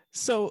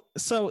 So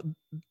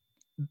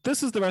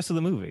this is the rest of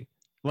the movie.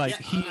 Like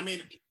I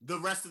mean, the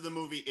rest of the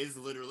movie is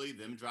literally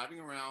them driving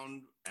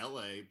around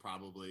LA,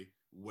 probably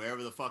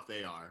wherever the fuck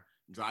they are,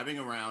 driving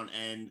around,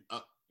 and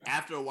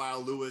after a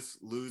while, Lewis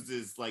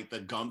loses like the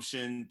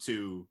gumption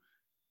to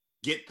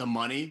get the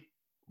money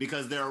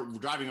because they're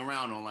driving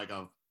around on like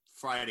a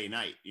Friday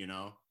night. You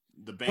know,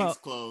 the bank's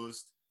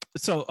closed.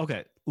 So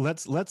okay,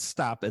 let's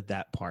stop at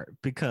that part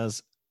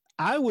because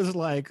I was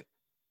like,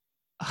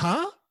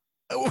 huh?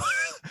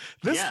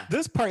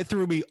 This part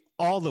threw me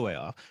all the way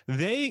off.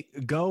 They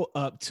go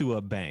up to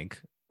a bank,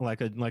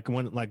 like a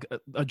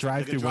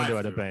drive-through window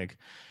at a bank,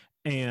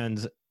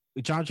 and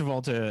John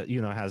Travolta,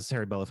 you know, has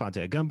Harry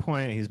Belafonte at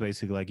gunpoint. He's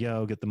basically like,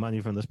 "Yo, get the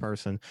money from this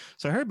person."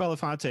 So Harry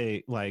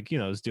Belafonte, like, you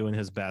know, is doing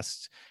his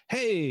best.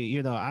 Hey,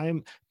 you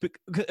know,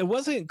 it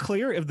wasn't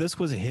clear if this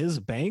was his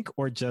bank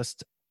or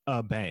just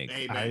a bank.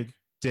 I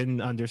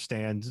didn't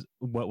understand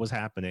what was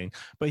happening,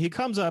 but he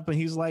comes up and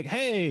he's like,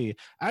 "Hey,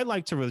 I'd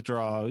like to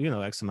withdraw, you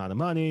know, X amount of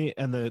money."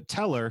 And the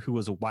teller, who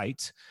was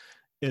white,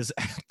 is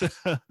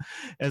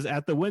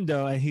at the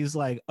window, and he's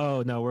like,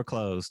 "Oh no, we're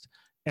closed."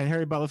 And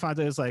Harry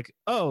Belafonte is like,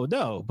 "Oh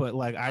no, but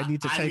like I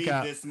need to take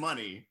out this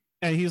money."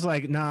 And he's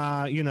like,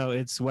 "Nah, you know,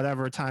 it's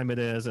whatever time it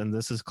is, and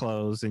this is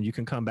closed, and you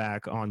can come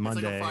back on Monday."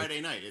 It's like a Friday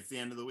night. It's the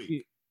end of the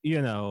week.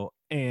 You know,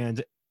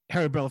 and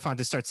Harry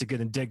Belafonte starts to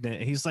get indignant,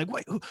 and he's like,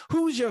 "Wait,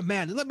 who's your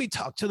man? Let me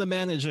talk to the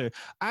manager.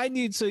 I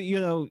need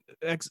to,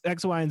 X,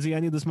 Y, and Z. I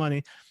need this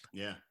money."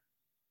 Yeah.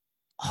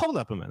 Hold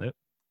up a minute.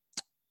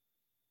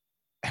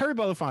 Harry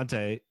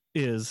Belafonte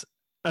is,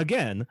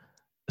 again,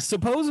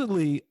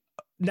 supposedly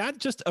not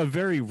just a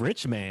very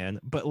rich man,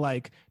 but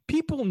like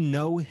people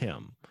know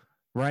him,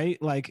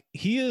 right? Like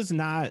he is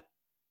not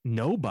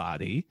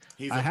nobody.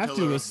 He's I a have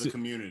pillar to of the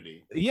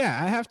community.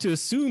 Yeah, I have to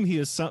assume he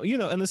is some,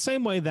 in the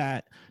same way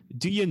that,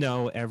 do you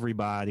know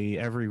everybody,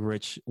 every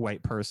rich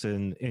white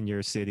person in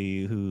your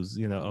city who's,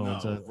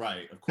 owns a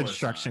Right, of course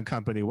construction not.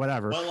 company,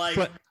 whatever. But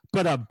like,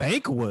 but a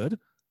bank would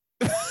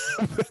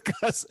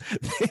because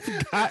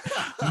they've got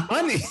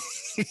money.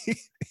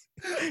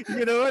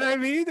 You know what I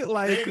mean?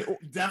 Like, they've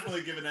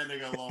definitely given that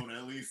nigga a loan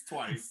at least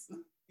twice.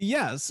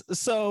 yes.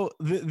 So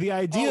the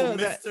idea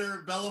that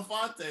Mr.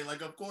 Belafonte,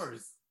 like, of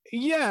course.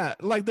 Yeah,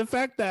 like the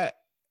fact that,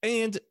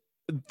 and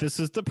this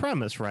is the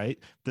premise, right?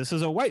 This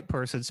is a white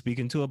person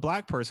speaking to a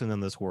black person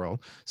in this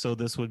world. So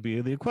this would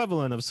be the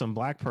equivalent of some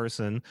black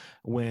person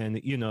when,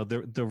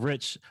 the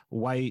rich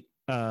white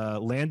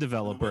land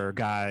developer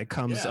guy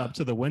comes up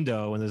to the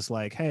window and is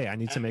like, "Hey, I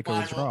need to make a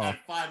withdrawal."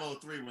 At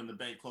 5:03 when the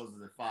bank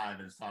closes at 5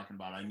 and is talking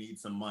about, "I need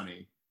some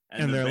money."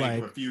 And they're the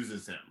bank like,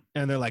 refuses him.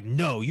 And they're like,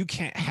 "No, you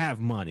can't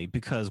have money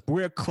because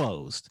we're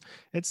closed."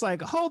 It's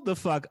like, hold the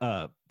fuck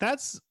up.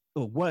 That's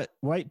what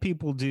white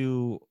people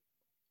do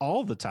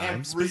all the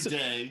time. Every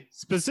day.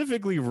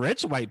 Specifically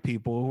rich white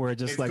people who are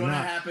just it's like, gonna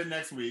 "Nah, happen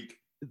next week.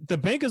 The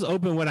bank is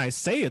open when I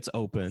say it's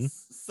open."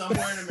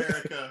 Somewhere in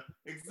America,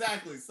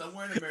 exactly.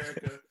 Somewhere in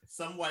America,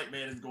 some white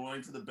man is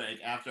going to the bank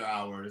after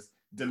hours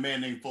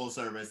demanding full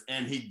service,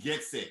 and he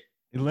gets it.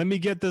 Let me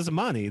get this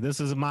money. This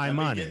is my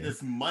money. Get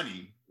this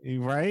money,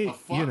 right?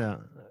 You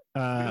don't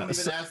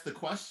even ask the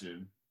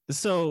question.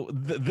 So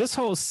this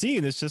whole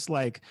scene is just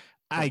like,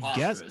 I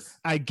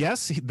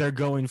guess they're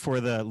going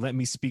for the "let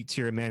me speak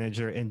to your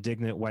manager"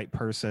 indignant white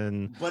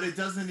person. But it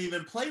doesn't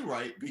even play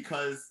right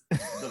because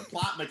the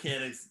plot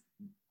mechanics,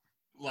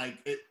 like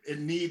it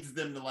needs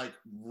them to like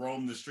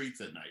roam the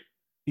streets at night.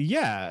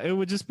 Yeah, it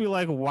would just be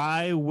like,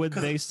 why would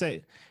they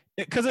say?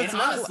 Because it's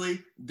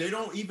honestly, they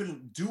don't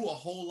even do a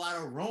whole lot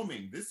of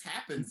roaming. This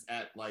happens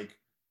at like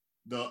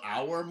the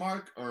hour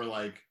mark or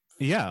like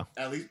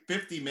at least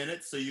 50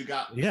 minutes. So you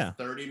got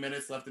 30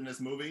 minutes left in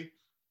this movie,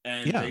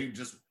 and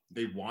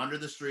they wander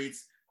the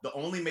streets. The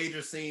only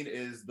major scene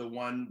is the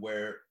one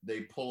where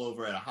they pull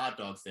over at a hot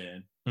dog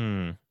stand.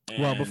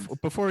 Well,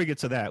 before we get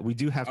to that, we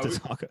do have to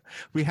talk.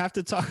 We have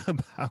to talk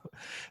about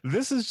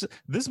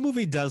this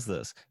movie does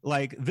this.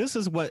 Like, this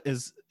is what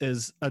is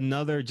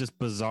another just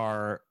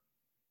bizarre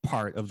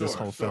part of this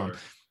whole film.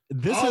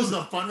 This is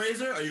the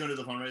fundraiser. Are you going to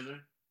do the fundraiser?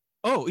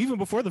 Oh, even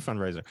before the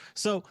fundraiser.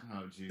 So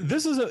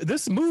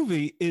this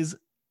movie is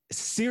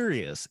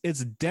serious.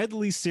 It's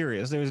deadly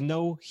serious. There's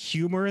no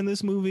humor in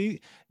this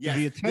movie.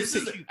 Yes, this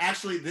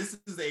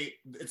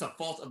is a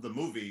fault of the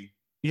movie.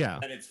 Yeah.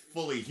 And it's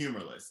fully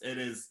humorless.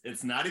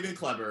 It's not even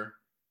clever.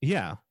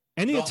 Yeah.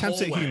 Any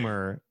attempts at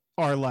humor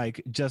are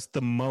like just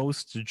the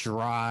most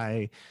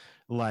dry,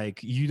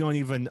 like you don't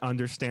even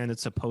understand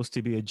it's supposed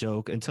to be a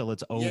joke until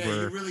it's over.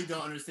 Yeah, you really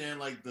don't understand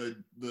like the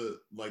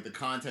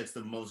context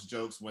of most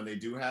jokes when they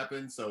do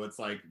happen. So it's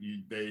like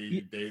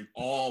they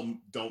all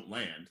don't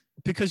land.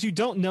 Because you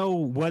don't know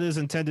what is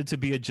intended to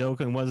be a joke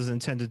and what is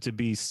intended to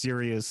be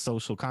serious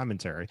social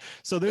commentary.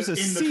 So there's a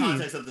scene in the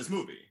context of this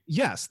movie.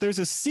 Yes, there's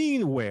a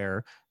scene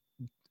where,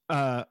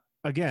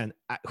 again,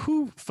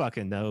 who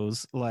fucking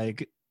knows?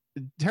 Like,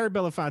 Harry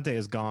Belafonte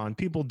is gone.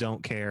 People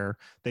don't care.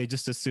 They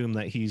just assume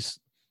that he's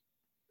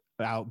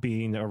out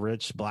being a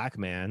rich black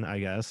man, I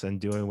guess, and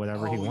doing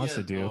whatever he wants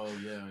to do. Oh,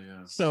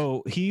 yeah.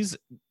 So he's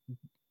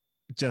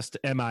just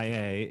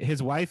MIA.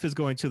 His wife is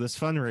going to this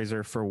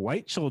fundraiser for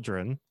white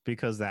children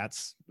because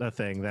that's a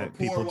thing that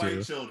people do. Poor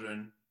white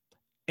children.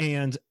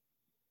 And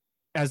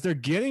as they're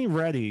getting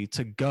ready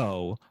to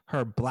go,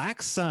 her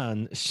black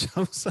son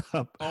shows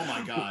up. Oh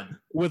my God!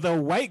 With a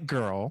white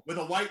girl. With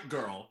a white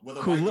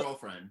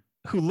girlfriend.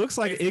 Who looks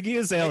like Iggy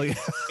Azalea.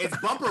 It's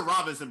Bumper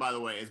Robinson, by the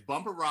way. It's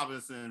Bumper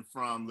Robinson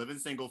from Living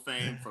Single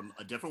fame, from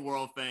A Different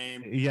World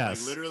fame.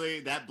 Yes. Like literally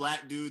that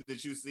black dude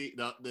that you see,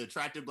 the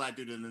attractive black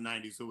dude in the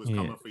 90s who was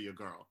coming for your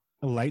girl.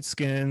 Light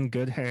skin,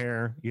 good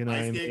hair, you know.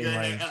 Light skin, good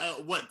hair.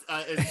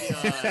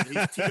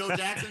 He's Tito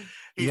Jackson?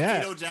 He's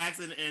Tito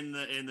Jackson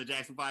in the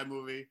Jackson 5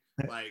 movie.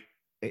 Like,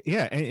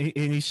 yeah, and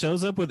he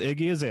shows up with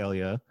Iggy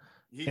Azalea.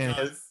 He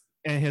does.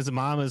 And his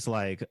mom is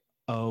like,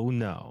 "Oh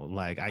no,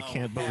 like I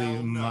can't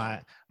believe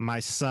my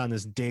son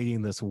is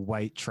dating this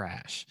white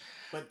trash."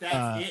 But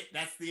that's it.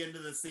 That's the end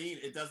of the scene.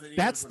 It doesn't even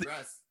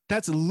progress.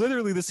 That's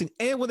literally the scene.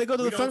 And when they go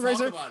to the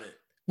fundraiser,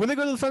 when they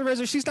go to the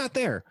fundraiser, she's not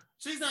there.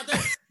 She's not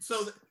there.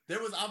 So there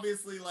was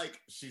obviously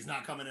like, she's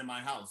not coming in my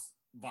house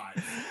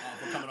vibes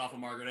for coming off of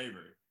Margaret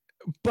Avery.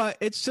 But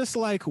it's just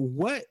like,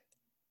 what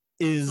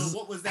is so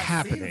what was that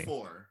happening? Scene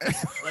for?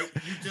 Like,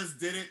 you just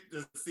did it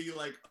to see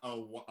like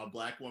a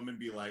black woman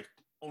be like,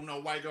 "Oh no,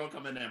 white girl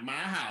coming in my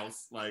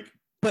house." Like,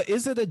 but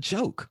is it a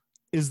joke?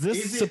 Is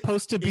this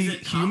supposed to be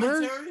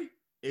humor?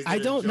 Is it I a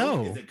don't joke?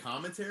 know. Is it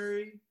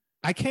commentary?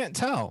 I can't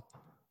tell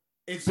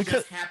It's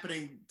because just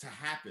happening to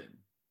happen.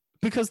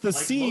 because the Like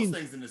scene, most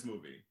things in this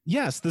movie.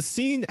 yes, the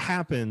scene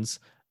happens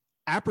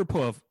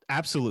apropos of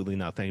absolutely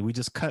nothing. We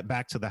just cut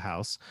back to the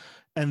house,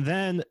 and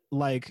then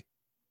like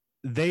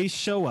they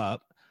show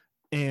up,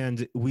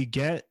 and we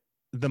get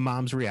the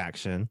mom's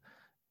reaction,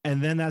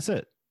 and then that's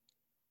it.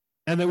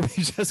 And then we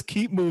just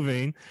keep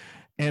moving,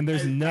 and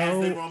there's As they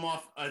no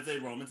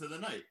roam into the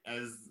night,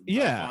 as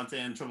Yeah. Belafonte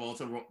and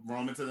Travolta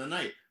roam into the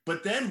night.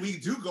 But then we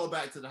do go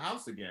back to the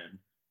house again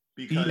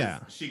because Yeah.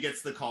 she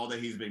gets the call that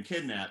he's been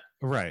kidnapped.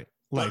 right,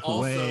 But like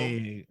also-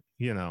 way,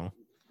 you know,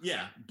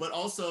 Yeah, but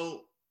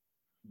also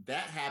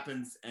that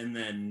happens and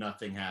then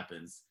nothing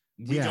happens.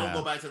 We yeah. don't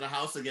go back to the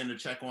house again to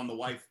check on the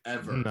wife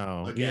ever.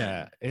 No, again.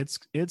 yeah, it's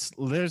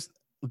there's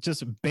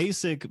just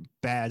basic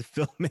bad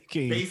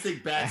filmmaking.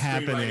 Basic bad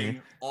happening.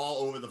 screenwriting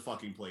all over the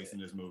fucking place in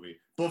this movie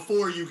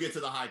before you get to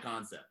the high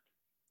concept.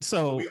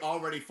 So We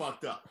already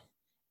fucked up.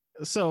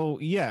 so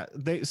yeah,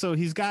 so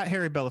he's got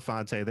Harry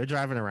Belafonte. They're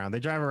driving around. They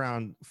drive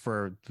around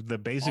for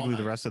basically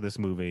the night. rest of this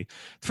movie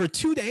for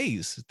 2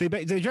 days. They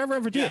drive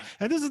around for 2 days,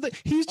 and this is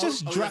he's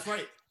just that's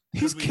right.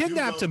 he's 'Cause we do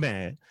kidnapped go- a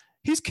man.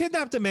 He's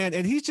kidnapped a man,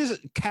 and he's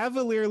just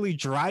cavalierly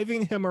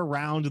driving him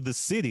around the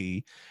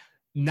city.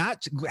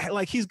 Not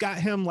like he's got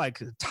him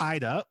like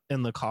tied up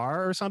in the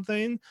car or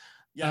something.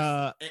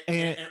 Yes.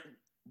 And-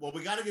 Well,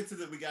 we gotta get to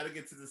the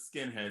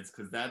skinheads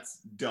because that's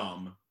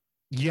dumb.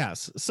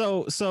 Yes.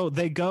 So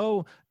they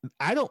go.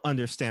 I don't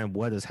understand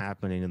what is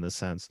happening in the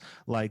sense.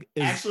 Like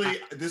Actually,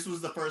 this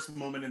was the first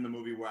moment in the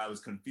movie where I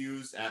was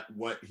confused at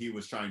what he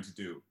was trying to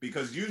do,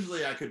 because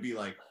usually I could be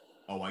like,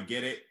 "Oh, I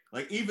get it."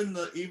 Like even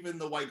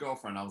the white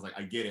girlfriend, I was like,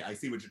 "I get it. I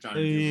see what you're trying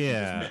to do."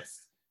 Yeah.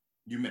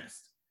 You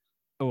missed.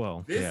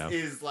 well, This yeah.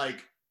 is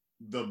like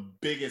the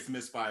biggest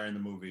misfire in the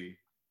movie,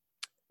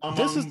 among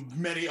This is-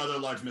 many other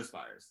large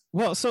misfires.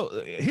 Well,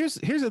 so here's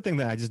the thing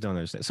that I just don't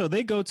understand. So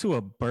they go to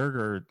a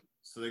burger.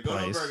 So they go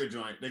Place. to a burger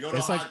joint. They go to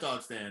It's a like- hot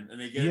dog stand and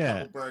they get Yeah.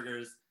 a couple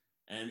burgers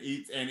and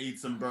eat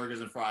some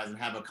burgers and fries and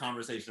have a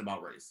conversation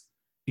about race.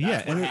 Yeah,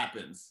 That's what and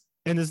happens.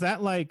 and is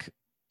that like?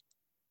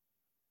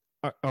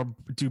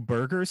 Do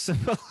burgers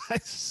symbolize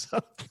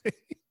something?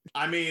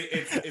 I mean,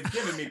 it's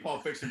giving me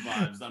Pulp Fiction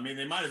vibes. I mean,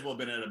 they might as well have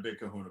been at a Big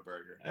Kahuna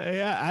Burger.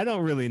 Yeah, I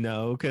don't really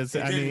know because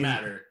It I didn't mean,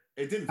 matter.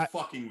 It didn't I-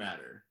 fucking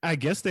matter. I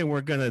guess they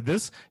weren't gonna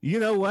this. You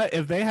know what?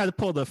 If they had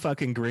pulled a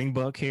fucking Green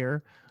Book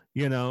here,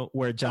 you know,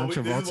 where John This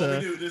is what we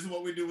Travolta. do. This is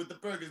what we do with the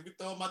burgers. We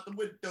throw them out the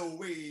window.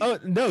 Oh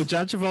no,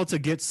 John Travolta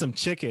gets some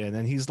chicken,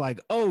 and he's like,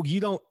 "Oh, you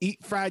don't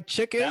eat fried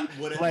chicken?" That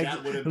would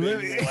have been more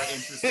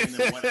interesting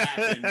than what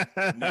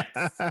happened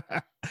next.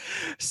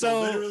 So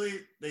So literally,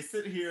 they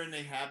sit here and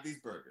they have these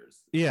burgers.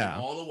 Yeah.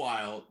 And all the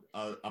while,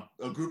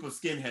 a group of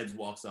skinheads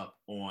walks up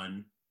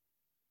on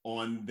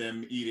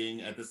them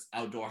eating at this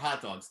outdoor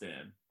hot dog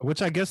stand.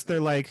 which I guess they're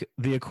like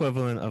the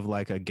equivalent of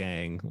like a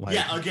gang. Like,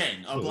 Yeah, a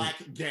gang, a black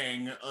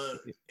gang.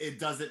 It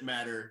doesn't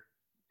matter.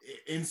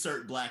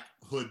 Insert black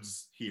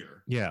hoods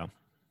here. yeah,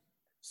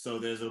 So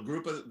there's a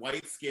group of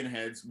white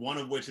skinheads, one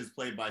of which is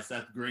played by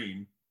Seth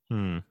Green,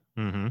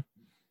 mm-hmm.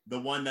 the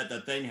one that the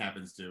thing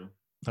happens to.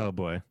 Oh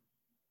boy,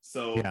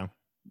 So yeah,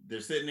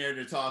 they're sitting there,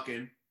 they're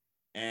talking,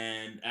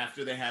 and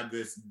after they have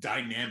this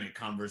dynamic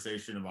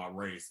conversation about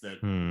race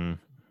that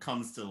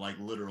comes to like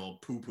literal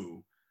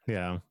poo-poo,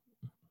 yeah,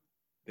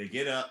 they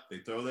get up, they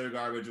throw their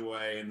garbage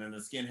away, and then the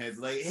skinhead's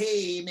like,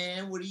 "Hey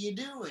man, what are you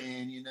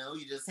doing? You know,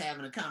 you just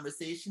having a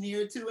conversation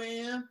here at 2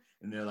 a.m.?"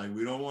 And they're like,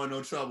 "We don't want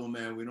no trouble,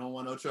 man. We don't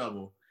want no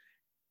trouble."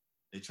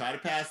 They try to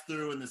pass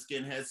through, and the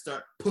skinheads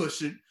start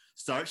pushing,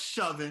 start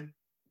shoving.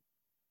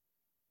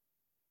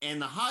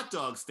 And the hot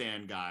dog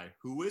stand guy,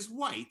 who is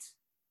white,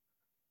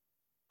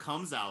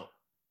 comes out,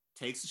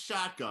 takes a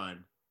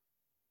shotgun,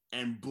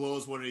 and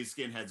blows one of these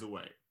skinheads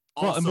away.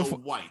 Well, and Also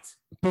white.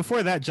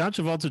 Before that, John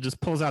Travolta just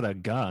pulls out a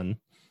gun.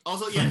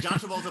 Also, yeah, John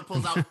Travolta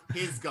pulls out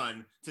his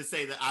gun to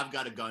say that I've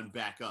got a gun,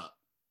 back up.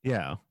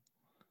 Yeah,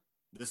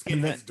 The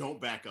And skinheads don't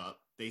back up.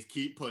 They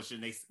keep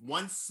pushing.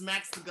 One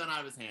smacks the gun out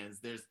of his hands.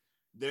 There's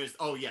there's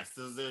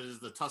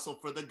the tussle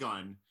for the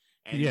gun,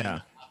 and Yeah. then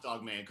the hot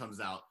dog man comes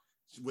out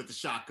with the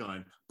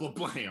shotgun,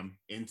 blam,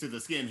 into the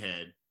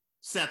skinhead,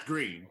 Seth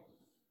Green,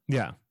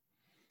 yeah,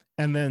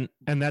 and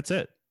that's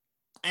it.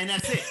 and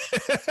that's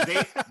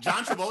it.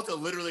 John Travolta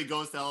literally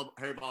goes to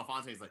Harry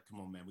Belafonte. He's like, "Come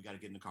on, man, we got to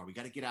get in the car. We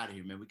got to get out of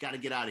here, man. We got to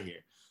get out of here."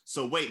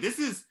 So wait, this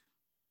is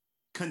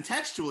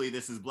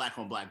black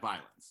on black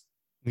violence.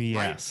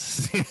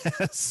 Yes,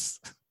 yes.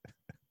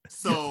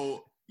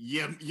 So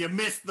you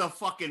missed the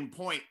fucking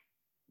point,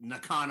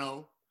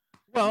 Nakano.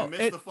 Well, you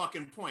missed the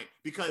fucking point,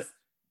 because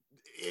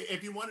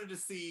if you wanted to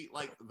see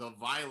like the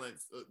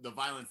violence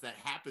that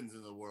happens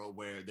in the world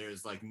where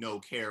there's like no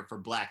care for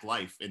black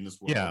life in this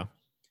world, Yeah.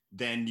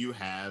 then you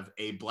have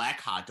a black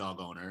hot dog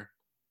owner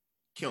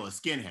kill a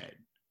skinhead,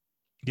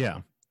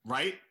 yeah,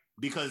 right?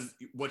 Because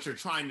what you're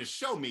trying to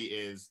show me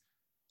is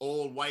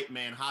old white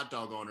man hot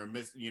dog owner,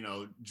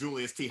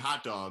 Julius T.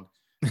 Hot Dog,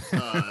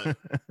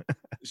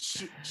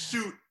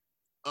 shoot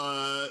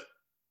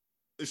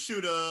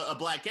shoot a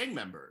black gang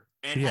member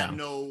and Yeah. have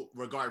no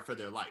regard for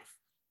their life.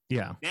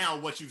 Yeah. Now,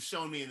 what you've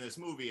shown me in this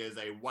movie is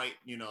a white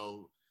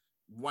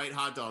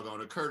hot dog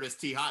owner, Curtis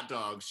T. Hot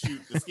Dog,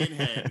 shoot the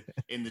skinhead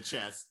in the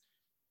chest.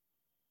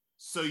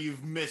 So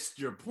you've missed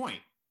your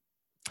point.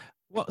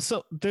 Well,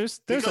 so there's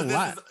Because a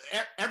lot.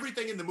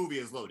 Everything in the movie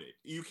is loaded.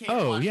 You can't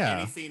Oh, watch yeah.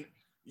 any scene.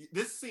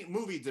 This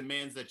movie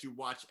demands that you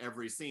watch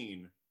every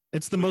scene.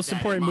 It's the with most that in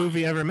important mind.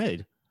 movie ever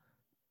made.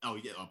 Oh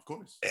yeah, of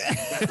course.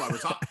 That's why we're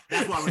talking.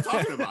 That's why we're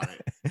talking about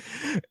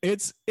it.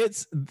 It's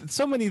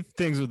so many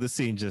things with the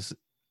scene just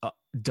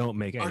don't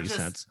make Are any just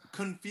sense.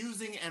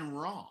 confusing and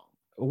wrong.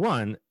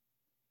 One,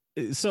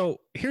 so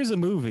here's a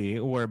movie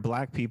where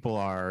black people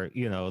are,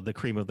 the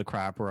cream of the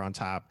crop, we're on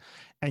top,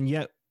 and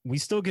yet we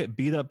still get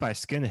beat up by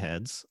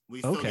skinheads. We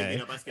still get Okay.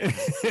 beat up by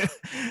skinheads.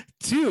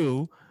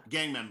 Two,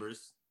 Gang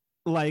members.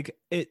 like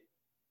it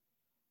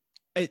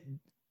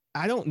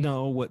I don't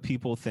know what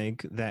people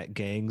think that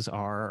gangs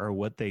are or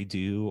what they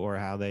do or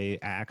how they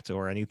act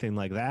or anything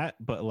like that,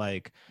 but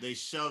like They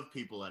shove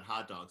people at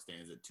hot dog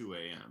stands at 2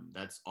 a.m.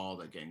 That's all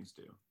that gangs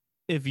do.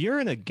 if you're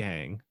in a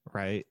gang,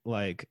 right?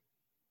 Like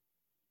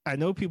I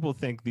know people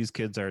think these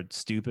kids are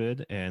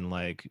stupid and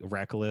like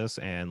reckless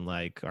and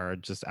like are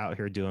just out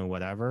here doing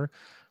whatever,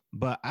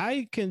 but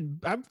I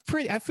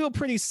feel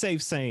pretty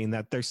safe saying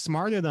that they're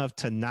smart enough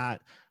to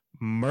not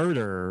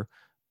murder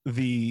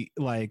the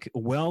like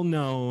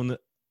well-known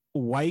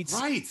white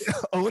Right.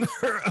 owner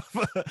of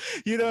what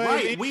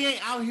I mean? We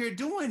ain't out here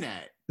doing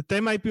that.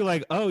 They might be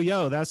like, oh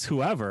yo, that's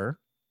whoever,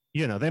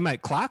 they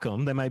might clock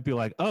them. They might be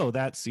like, oh,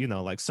 that's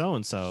like so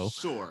and so.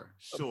 Sure.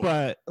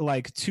 But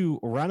like to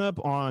run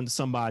up on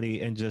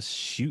somebody and just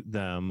shoot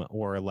them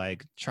or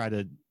like try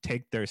to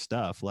take their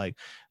stuff, like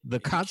the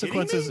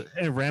consequences me?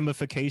 and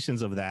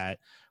ramifications of that,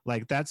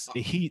 like that's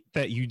heat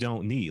that you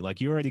don't need. Like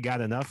you already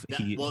got enough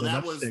heat,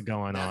 enough shit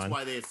going that's on.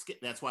 why they escape.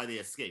 That's why they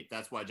escape.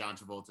 That's why John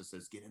Travolta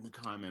says, "Get in the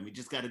car, man. We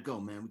just gotta go,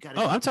 man. We gotta."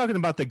 Oh, go. I'm talking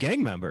about the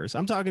gang members.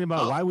 I'm talking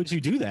about why would you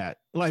do that?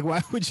 Like,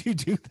 why would you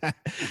do that?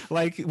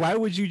 Like, why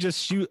would you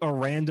just shoot a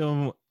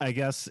random, I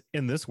guess,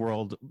 in this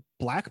world,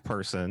 black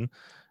person,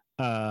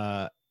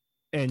 and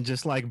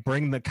just like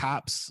bring the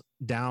cops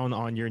down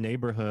on your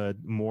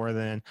neighborhood more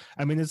than?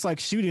 I mean, it's like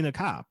shooting a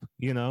cop.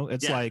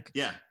 It's like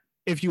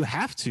if you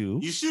have to,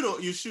 you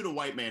shoot a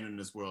white man in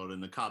this world,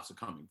 and the cops are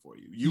coming for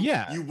you.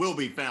 You will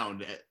be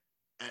found.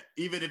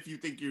 Even if you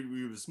think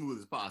you're as smooth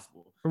as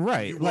possible,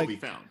 right? You will be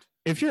found.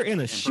 If you're in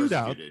a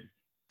shootout, persecuted.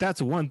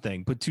 That's one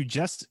thing, but to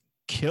just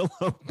kill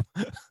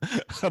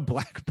a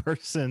black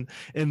person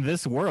in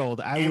this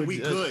world, I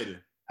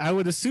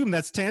would assume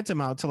that's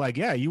tantamount to like,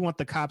 yeah, you want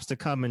the cops to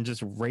come and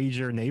just raid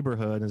your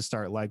neighborhood and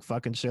start like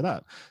fucking shit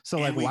up. So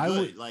like, why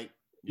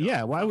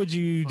would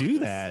you do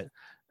that?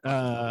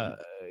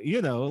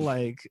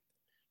 Like,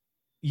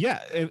 yeah,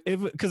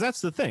 because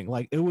that's the thing.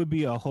 Like, it would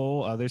be a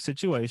whole other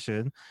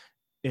situation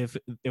if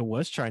it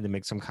was trying to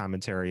make some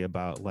commentary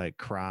about like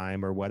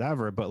crime or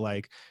whatever, but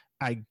like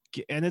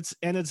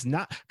it's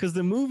not, because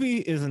the movie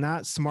is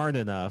not smart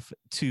enough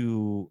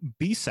to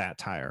be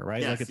satire,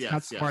 right? Like it's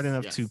not smart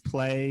enough to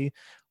play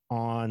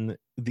on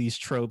these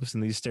tropes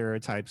and these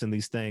stereotypes and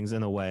these things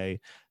in a way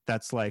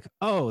that's like,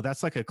 oh,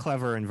 that's like a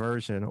clever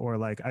inversion, or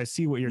like I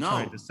see what you're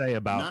trying to say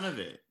about none of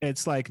it.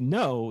 It's like,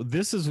 no,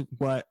 this is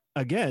what,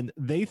 again,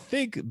 they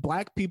think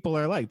black people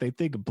are like. They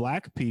think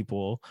black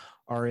people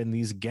are in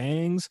these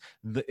gangs.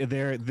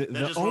 They're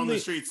just roam the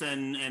streets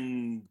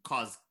and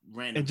cause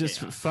random and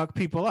just chaos. Fuck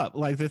people up.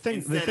 Like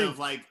instead of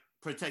like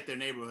protect their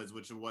neighborhoods,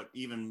 which is what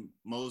even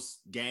most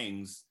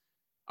gangs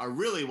are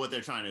really what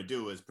they're trying to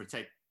do, is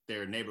protect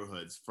their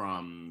neighborhoods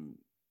from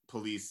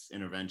police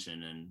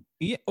intervention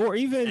and or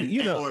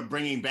even or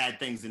bringing bad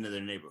things into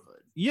their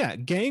neighborhood. Yeah,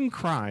 gang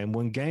crime,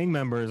 when gang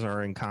members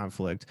are in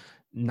conflict,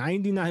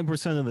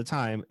 99% of the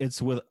time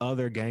it's with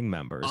other gang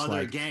members.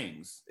 Other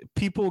gangs.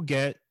 People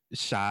get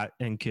shot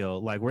and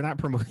killed. Like, we're not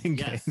promoting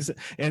gangs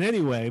in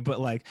any way,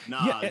 but like,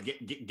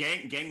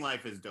 gang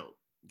life is dope.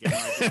 Gang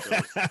life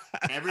is dope.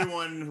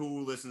 Everyone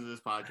who listens to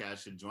this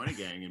podcast should join a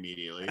gang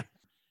immediately.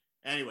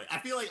 Anyway, I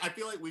feel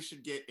like we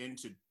should get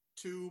into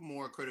two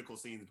more critical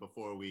scenes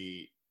before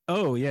we.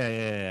 Oh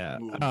yeah.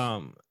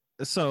 Move.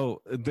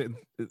 So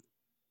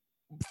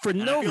for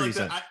no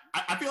reason,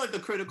 I feel like the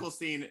critical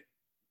scene.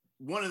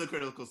 One of the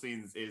critical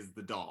scenes is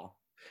the doll.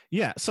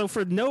 Yeah, so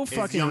for no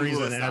fucking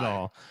reason at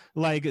all.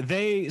 Like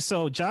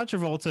so John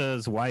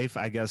Travolta's wife,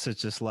 I guess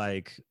it's just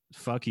like,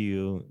 fuck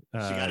you. She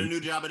got a new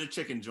job at a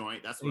chicken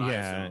joint. That's what I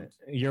assumed.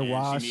 You're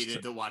washed. She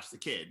needed to watch the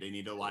kid. They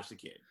need to watch the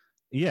kid.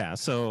 Yeah,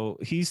 so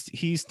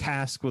he's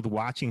tasked with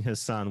watching his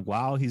son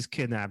while he's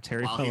kidnapped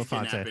Harry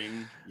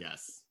Belafonte.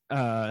 Yes.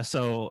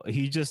 So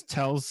he just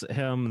tells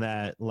him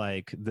that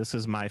like, this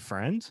is my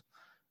friend.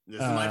 This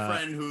is my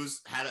friend who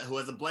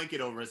has a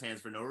blanket over his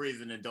hands for no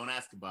reason, and don't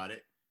ask about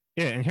it.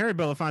 Yeah, and Harry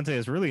Belafonte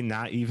is really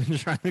not even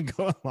trying to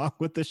go along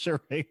with the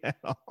charade at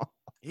all.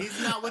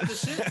 He's not with the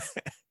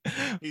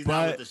shits. He's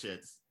not with the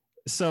shits.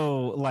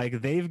 So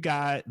like, they've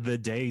got the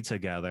day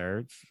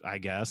together, I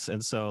guess,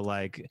 and so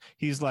like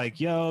he's like,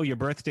 yo, your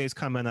birthday's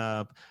coming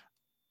up.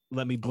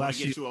 let me bless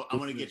you. I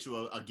want to get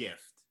you a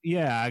gift.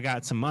 Yeah, I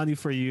got some money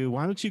for you.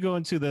 Why don't you go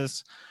into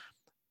this?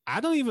 I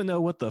don't even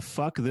know what the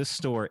fuck this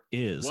store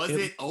is. Was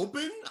it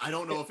open? I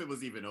don't know if it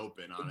was even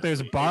open, honestly.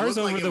 There's bars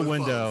over the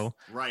window.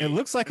 Closed. Right. It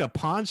looks like a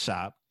pawn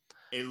shop.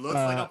 It looks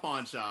like a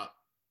pawn shop.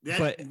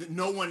 But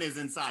no one is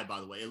inside, by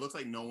the way. It looks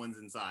like no one's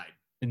inside.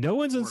 No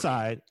one's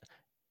inside.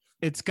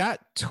 It's got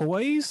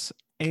toys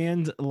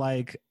and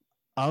like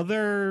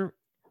other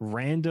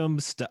random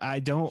stuff. I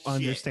don't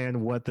understand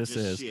what this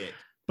is. Shit.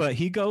 But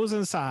he goes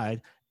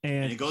inside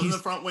and he goes in the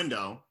front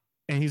window.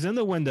 And he's in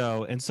the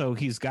window. And so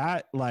he's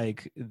got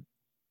like,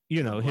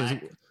 you know,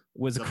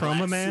 was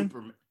Chroma Man?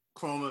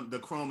 The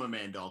Chroma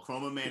Man doll.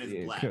 Chroma Man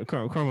is black.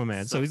 Chroma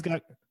Man. So he's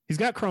got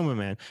Chroma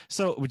Man.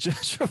 So John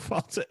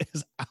Travolta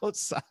is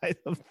outside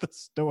of the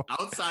store.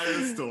 Outside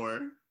of the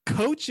store.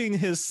 Coaching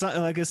his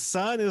son, like his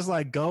son is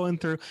like going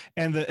through,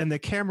 and the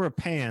camera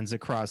pans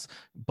across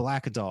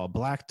black doll,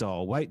 white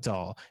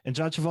doll, and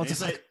John Travolta's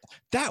like,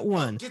 that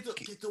one. Get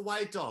the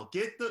white doll.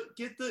 Get the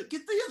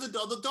other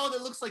doll, the doll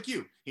that looks like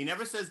you. He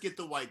never says get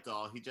the white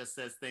doll. He just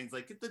says things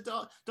like get the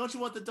doll. Don't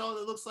you want the doll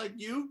that looks like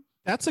you?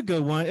 That's a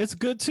good one. It's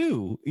good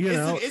too. You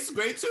know, it's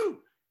great too.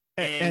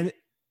 And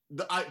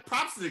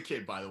props to the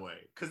kid, by the way,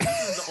 because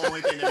this is the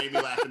only thing that made me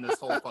laugh in this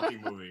whole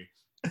fucking movie.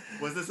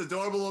 Was this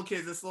adorable little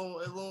kid, this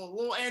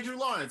little Andrew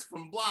Lawrence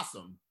from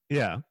Blossom?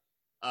 Yeah.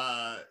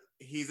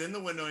 He's in the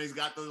window and he's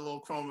got the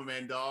little Chroma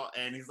Man doll,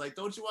 and he's like,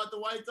 "Don't you want the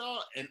white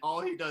doll?" And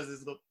all he does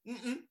is go,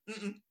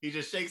 He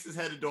just shakes his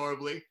head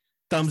adorably.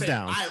 Thumbs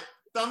down.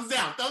 Thumbs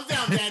down,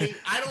 Daddy.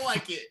 I don't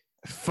like it.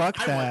 Fuck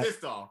that.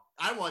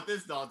 I want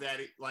this doll,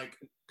 Daddy. Like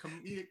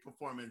comedic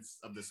performance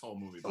of this whole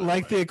movie.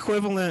 Like the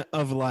equivalent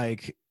of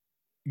like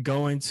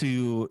going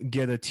to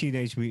get a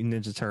Teenage Mutant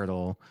Ninja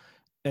Turtle,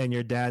 and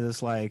your dad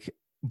is like,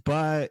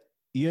 but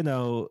you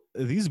know,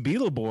 these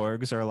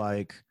Beetleborgs are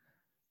like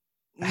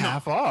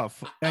half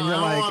off, and you're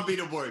like, I don't want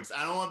Beetleborgs.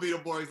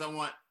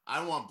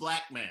 I want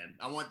Black Man.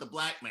 I want the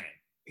Black Man.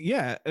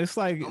 Yeah, it's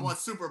like I want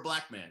Super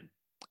Black Man.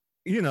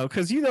 You know,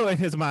 because you know, in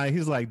his mind,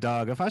 he's like,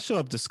 dog, if I show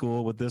up to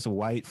school with this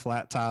white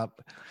flat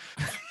top,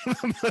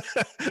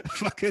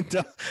 fucking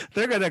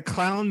they're gonna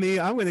clown me.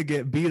 I'm gonna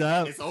get beat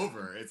up. It's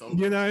over.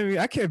 You know what I mean?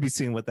 I can't be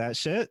seen with that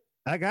shit.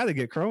 I gotta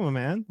get Chroma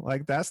Man.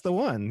 Like that's the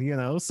one, you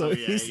know. So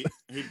yeah,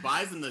 he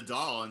buys him the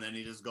doll and then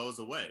he just goes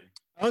away.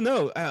 Oh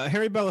no,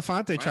 Harry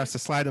Belafonte tries to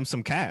slide him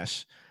some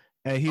cash,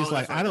 and he's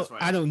like, I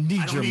don't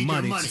need your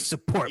money to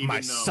support my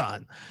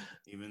son.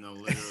 Even though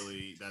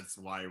literally that's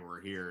why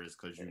we're here is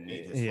because you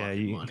need his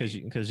fucking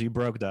money. Because you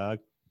broke, dog.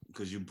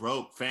 Because you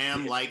broke,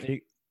 fam.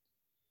 Like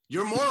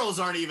your morals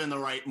aren't even the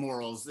right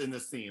morals in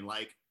this scene.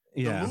 Like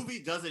the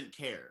movie doesn't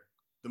care.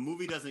 The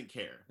movie doesn't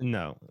care.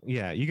 No,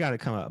 yeah, you got to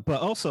come up.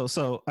 But also,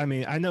 so I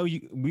mean, I know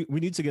we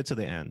need to get to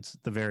the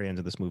very end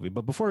of this movie.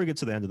 But before we get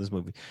to the end of this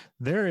movie,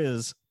 there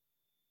is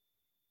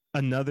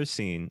another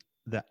scene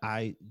that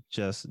I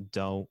just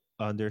don't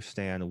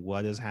understand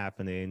what is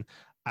happening.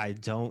 I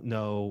don't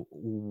know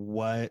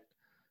what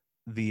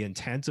the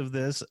intent of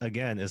this.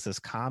 Again, is this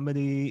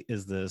comedy?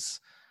 Is this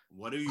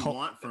what do you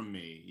want from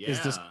me? Yeah.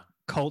 Is this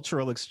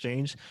cultural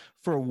exchange?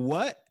 For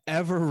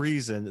whatever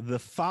reason, the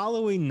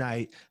following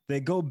night they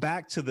go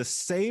back to the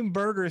same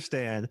burger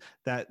stand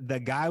that the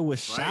guy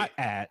was shot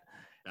at.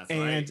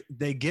 That's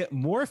they get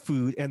more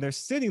food and they're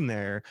sitting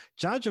there.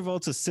 John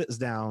Travolta sits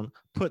down,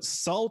 puts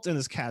salt in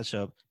his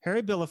ketchup.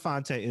 Harry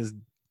Belafonte is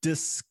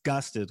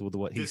disgusted with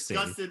what he's seeing.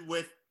 Disgusted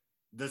with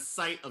the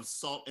sight of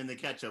salt in the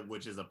ketchup,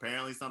 which is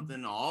apparently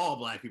something all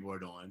black people are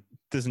doing.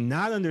 Does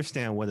not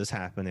understand what is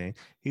happening.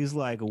 He's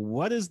like,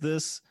 what is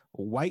this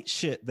white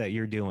shit that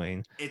you're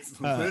doing?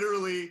 It's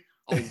literally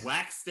a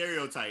whack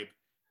stereotype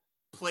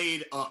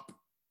played up.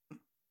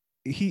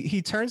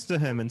 He turns to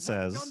him and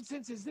says, what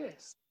nonsense is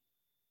this?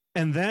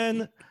 And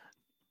then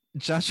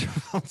Josh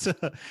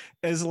Travolta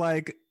is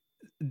like,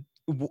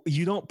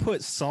 you don't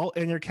put salt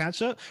in your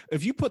ketchup.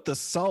 If you put the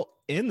salt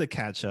in the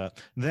ketchup,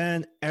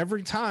 then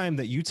every time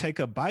that you take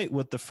a bite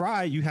with the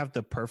fry, you have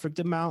the perfect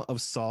amount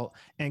of salt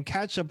and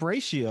ketchup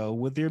ratio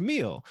with your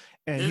meal.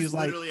 And There's he's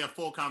like, literally a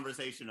full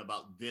conversation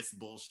about this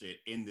bullshit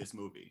in this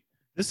movie.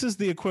 This is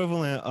the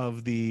equivalent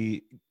of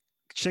the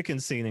chicken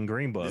scene in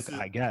Green Book,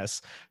 I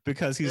guess,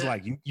 because he's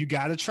like, you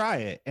got to try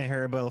it. And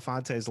Harry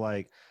Belafonte is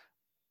like,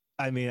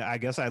 I mean, I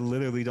guess I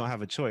literally don't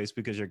have a choice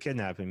because you're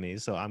kidnapping me.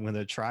 So I'm going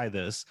to try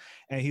this.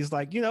 And he's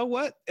like, you know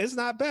what? It's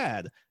not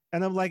bad.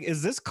 And I'm like,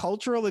 is this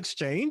cultural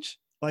exchange?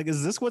 Like,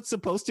 is this what's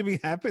supposed to be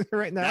happening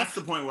right now? That's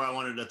the point where I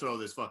wanted to throw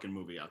this fucking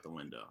movie out the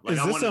window. Like,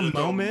 is this a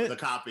moment? The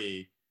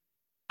copy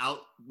out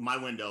my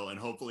window and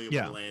hopefully it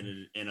will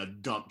land in a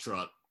dump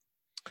truck.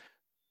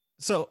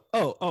 So,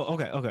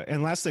 okay.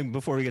 And last thing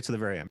before we get to the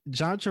very end,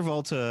 John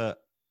Travolta,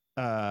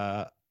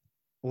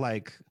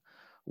 like,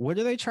 what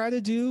do they try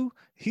to do?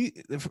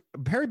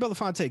 Harry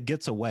Belafonte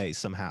gets away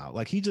somehow.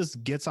 Like he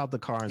just gets out the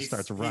car and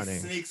starts running. He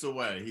sneaks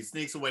away. He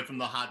sneaks away from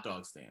the hot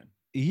dog stand.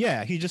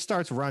 Yeah, he just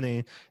starts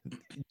running.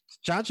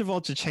 John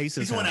Travolta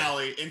chases him.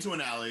 Into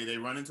an alley. They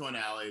run into an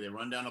alley. They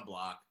run down a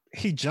block.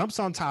 He jumps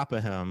on top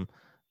of him.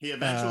 He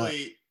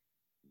eventually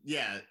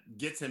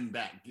gets him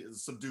back,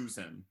 subdues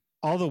him.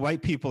 All the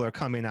white people are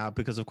coming out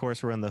because, of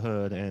course, we're in the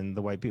hood, and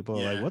the white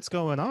people are like, "What's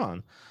going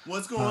on?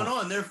 What's going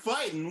on? They're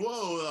fighting.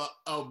 Whoa,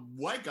 a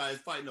white guy is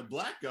fighting a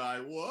black guy.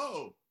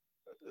 Whoa."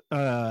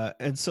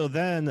 And so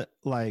then,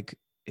 like,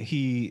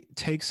 he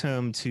takes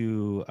him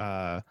to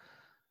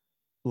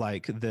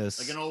like this,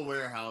 like an old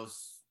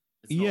warehouse.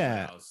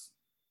 Warehouse.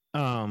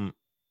 And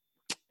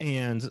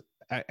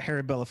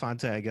Harry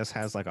Belafonte, I guess,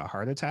 has like a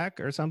heart attack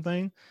or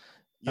something.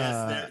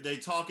 Yes, they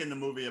talk in the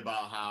movie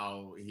about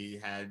how he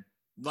had,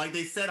 like,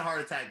 they said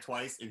heart attack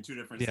twice in two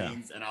different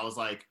scenes, and I was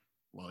like,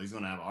 well, he's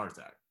gonna have a heart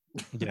attack.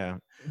 Yeah,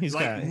 he's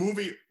like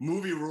movie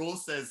rule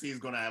says he's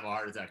gonna have a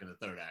heart attack in the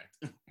third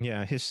act.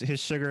 Yeah, his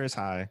sugar is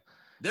high.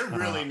 They're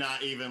really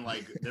not even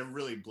like, they're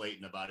really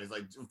blatant about it. It's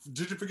like,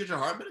 did you forget your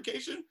heart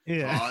medication?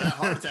 Yeah. Oh, that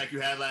heart attack you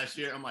had last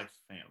year. I'm like,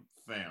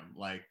 fam,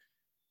 like,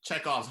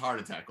 Chekhov's heart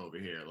attack over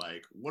here.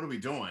 Like, what are we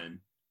doing?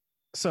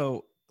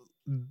 So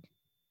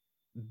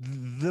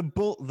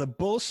the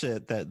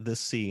bullshit that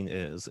this scene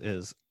is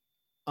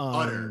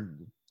utterly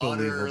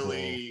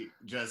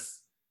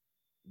just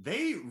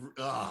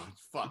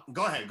fuck.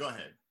 Go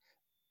ahead.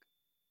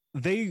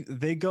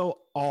 They go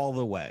all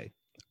the way,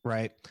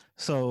 right?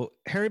 So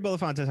Harry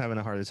Belafonte's having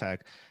a heart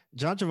attack.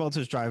 John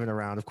Travolta's driving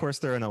around. Of course,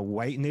 they're in a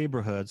white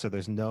neighborhood, so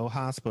there's no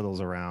hospitals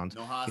around.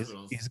 No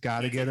hospitals. He's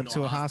got to get him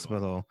to a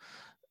hospital.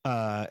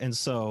 And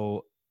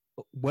so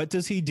what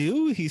does he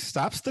do? He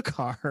stops the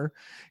car.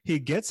 He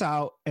gets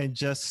out and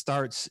just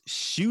starts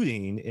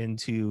shooting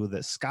into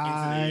the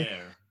sky,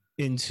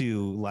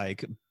 into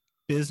like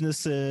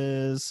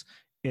businesses.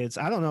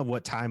 I don't know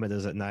what time it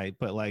is at night,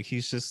 but like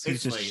he's just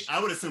late.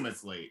 I would assume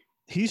it's late.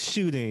 He's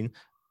shooting.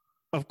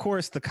 Of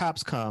course, the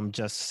cops come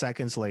just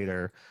seconds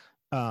later.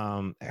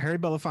 Harry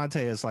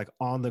Belafonte is like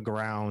on the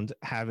ground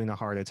having a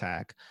heart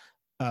attack.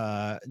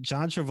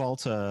 John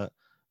Travolta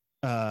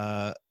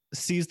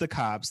sees the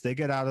cops. They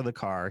get out of the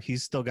car.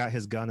 He's still got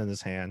his gun in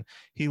his hand.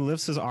 He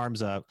lifts his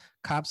arms up.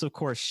 Cops, of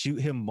course, shoot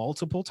him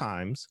multiple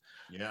times.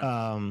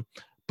 Yeah.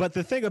 But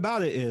the thing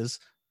about it is,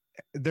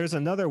 there's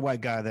another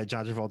white guy that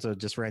John Travolta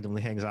just randomly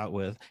hangs out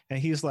with, and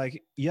he's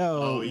like, "Yo."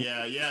 Oh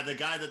yeah, the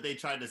guy that they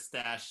tried to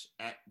stash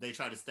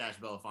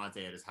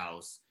Belafonte at his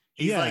house.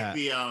 He's like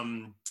the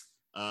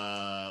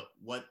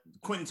what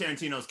Quentin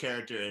Tarantino's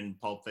character in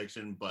Pulp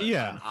Fiction, but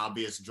an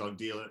obvious drug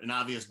dealer, an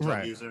obvious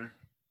drug user.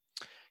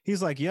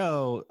 He's like,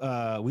 "Yo,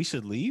 we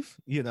should leave."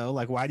 You know,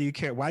 like, why do you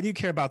care? Why do you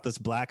care about this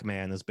black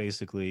man? Is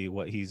basically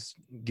what he's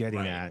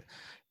getting at.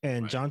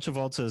 And John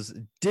Travolta's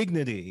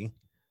dignity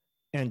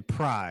and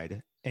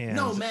pride. And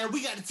no, man,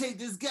 we got to take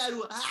this guy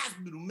to a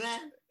hospital,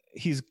 man.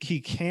 He's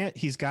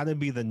got to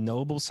be the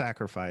noble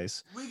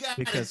sacrifice. We got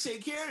to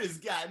take care of this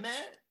guy,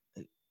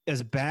 man.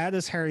 As bad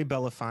as Harry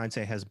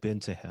Belafonte has been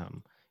to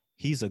him,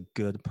 he's a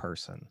good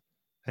person,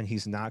 and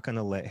he's not going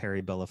to let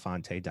Harry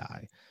Belafonte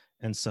die.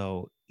 And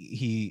so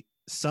he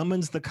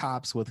summons the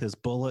cops with his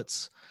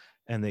bullets,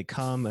 and they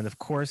come, and of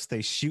course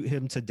they shoot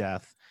him to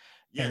death.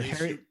 Yeah,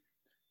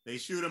 they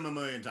shoot him a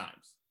million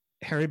times.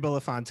 Harry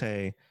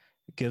Belafonte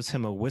gives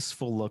him a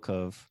wistful look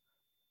of,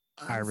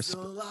 I'm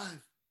still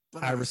alive,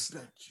 but I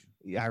respect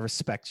you. I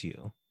respect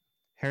you.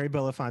 Harry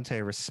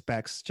Belafonte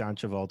respects John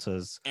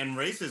Travolta's, and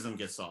racism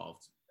gets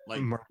solved,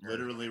 like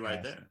literally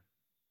right there.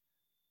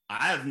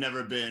 I've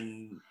never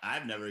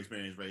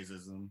experienced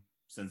racism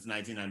since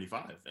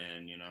 1995,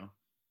 and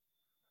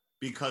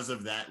because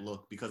of that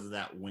look, because of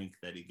that wink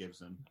that he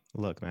gives him.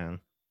 Look, man.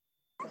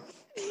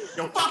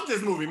 Yo, fuck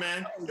this movie,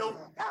 man. Yo,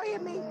 don't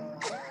hit me.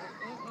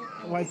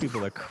 White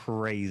people are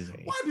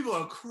crazy. White people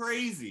are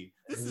crazy.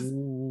 This is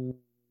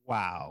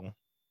wow.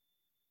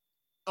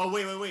 Oh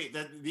wait.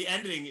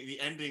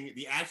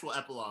 The actual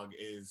epilogue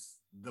is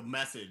the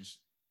message.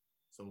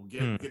 So we'll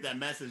get that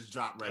message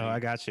drop ready. Oh, I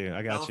got you.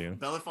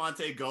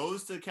 Belafonte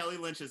goes to Kelly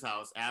Lynch's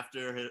house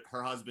after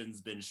her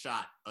husband's been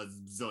shot a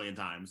zillion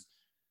times.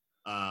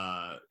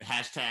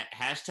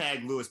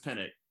 Hashtag Lewis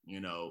Pinnock,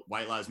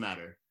 White Lives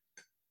Matter.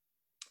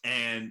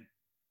 And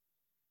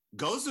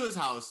goes to his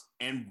house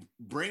and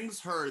brings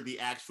her the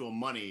actual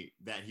money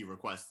that he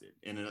requested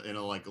in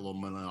a little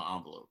manila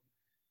envelope.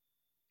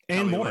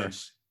 And Kelly more.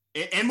 Lynch,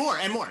 and more.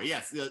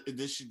 Yes,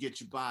 this should get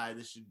you by.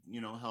 This should,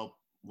 help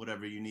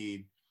whatever you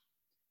need.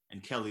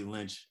 And Kelly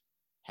Lynch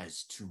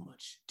has too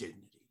much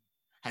dignity,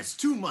 has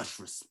too much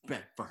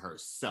respect for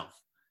herself.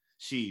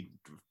 She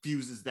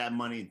refuses that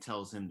money and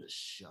tells him to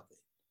shove it.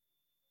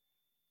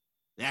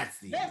 That's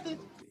the end of the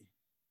movie.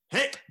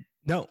 Hey!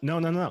 No.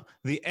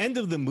 The end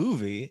of the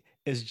movie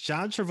is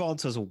John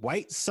Travolta's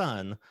white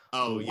son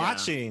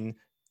watching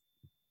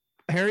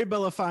Harry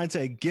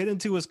Belafonte get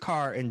into his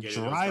car and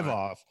drive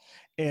off.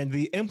 And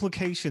the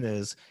implication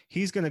is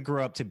he's going to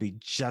grow up to be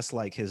just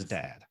like his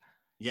dad.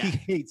 Yeah.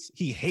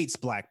 He hates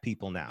black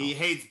people now. He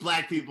hates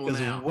black people now.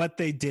 Because of what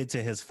they did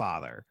to his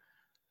father.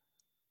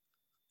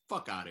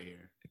 Fuck out of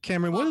here.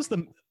 Cameron, what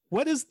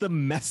is the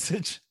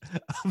message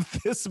of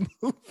this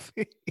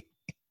movie?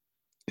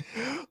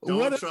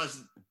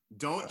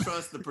 Don't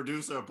trust the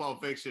producer of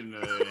Pulp Fiction to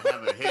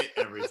have a hit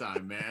every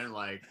time, man.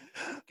 Like,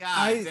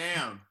 God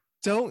damn.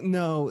 don't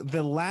know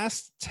the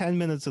last 10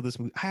 minutes of this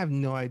movie. I have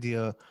no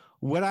idea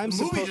what I'm The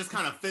movie supposed. just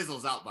kind of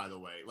fizzles out, by the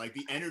way. Like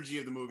the energy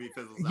of the movie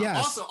fizzles out.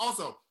 Yes.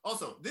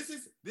 Also, this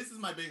is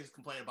my biggest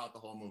complaint about the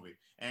whole movie,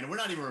 and we're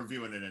not even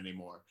reviewing it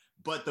anymore.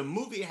 But the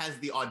movie has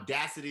the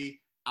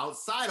audacity,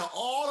 outside of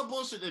all the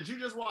bullshit that you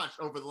just watched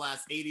over the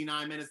last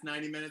 89 minutes,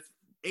 90 minutes,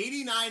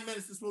 89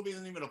 minutes. This movie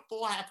isn't even a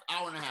full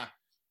hour and a half.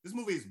 This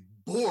movie is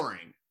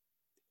boring.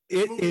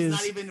 This movie is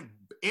not even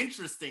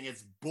interesting.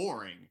 It's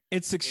boring.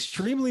 It's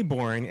extremely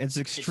boring. It's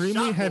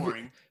extremely heavy.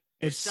 Boring.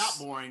 It's shot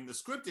boring. The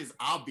script is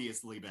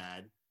obviously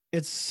bad.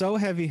 It's so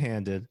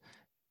heavy-handed.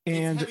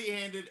 And it's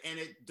heavy-handed, and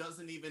it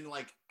doesn't even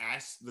like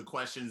ask the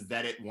questions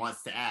that it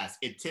wants to ask.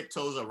 It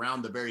tiptoes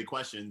around the very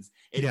questions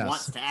it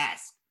wants to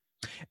ask.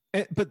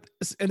 But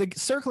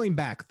circling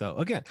back though,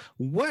 again,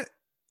 what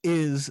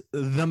is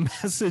the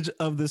message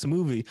of this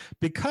movie?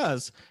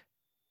 Because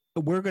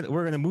we're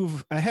gonna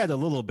move ahead a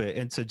little bit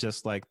into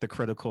just like the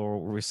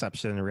critical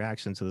reception and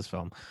reaction to this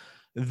film.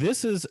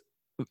 This is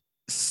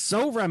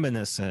so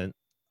reminiscent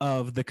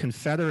of the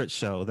Confederate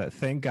show that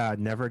thank God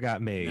never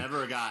got made.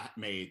 Never got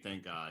made,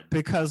 thank God.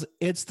 Because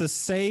it's the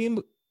same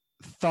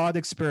thought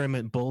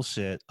experiment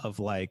bullshit of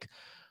like,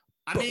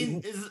 I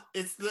mean,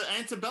 it's the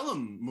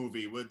Antebellum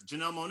movie with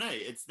Janelle Monáe.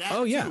 It's that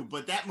too,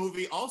 but that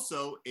movie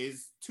also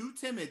is too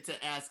timid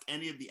to ask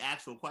any of the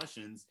actual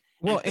questions.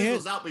 Well, and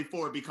fizzles out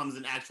before it becomes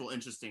an actual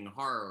interesting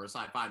horror or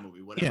sci-fi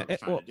movie, whatever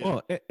it's trying to do.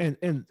 Well,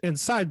 and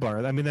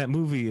sidebar, I mean, that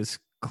movie is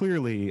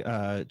clearly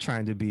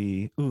trying to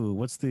be,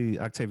 what's the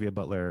Octavia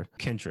Butler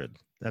Kindred?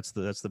 That's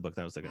the book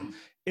that I was thinking of.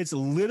 It's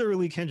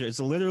literally Kindred. It's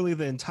literally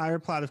the entire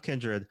plot of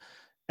Kindred,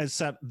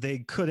 except they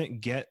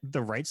couldn't get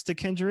the rights to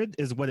Kindred,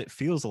 is what it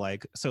feels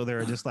like. So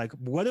they're just like,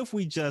 what if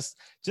we just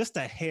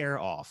a hair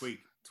off?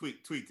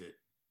 Tweaked it.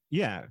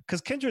 Yeah,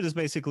 because Kindred is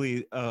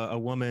basically a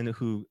woman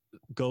who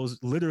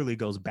literally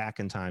goes back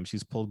in time.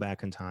 She's pulled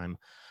back in time,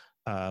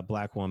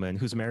 Black woman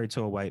who's married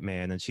to a white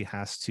man, and she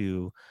has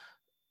to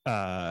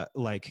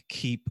like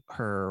keep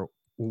her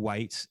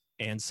white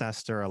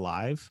ancestor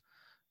alive,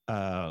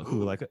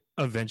 who like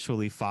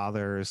eventually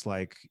fathers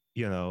like,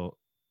 you know,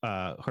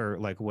 her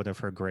like one of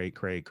her great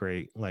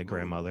like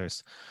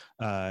grandmothers,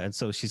 and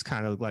so she's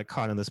kind of like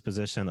caught in this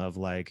position of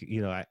like,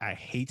 you know, I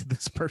hate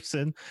this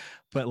person,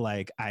 but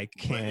like I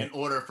can't, in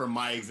order for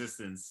my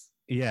existence,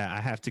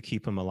 I have to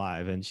keep him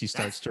alive. And she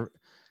starts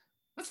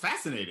that's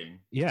fascinating.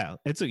 Yeah,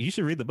 you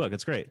should read the book.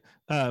 It's great.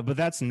 But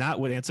that's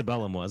not what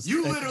Antebellum was.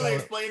 You literally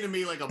explained to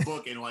me like a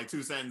book in like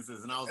 2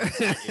 sentences, and I was like,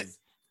 that is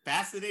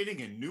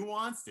fascinating and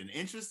nuanced and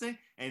interesting.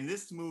 And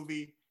this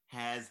movie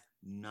has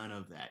none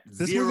of that.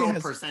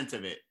 0%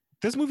 of it.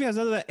 This movie has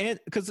none of that. And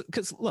because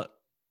look,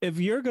 if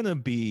you're gonna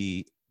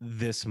be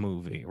this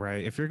movie,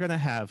 right? If you're gonna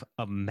have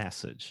a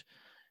message,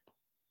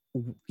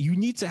 you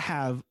need to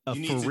have a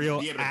for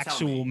real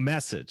actual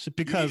message,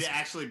 because you need to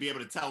actually be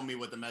able to tell me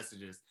what the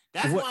message is.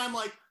 That's why I'm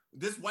like,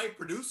 this white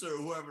producer,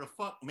 whoever the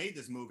fuck made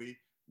this movie,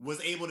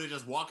 was able to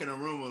just walk in a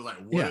room and was like,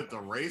 what if the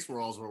race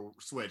roles were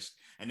switched?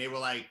 And they were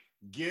like,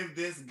 give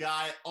this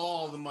guy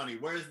all the money.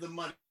 Where's the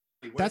money?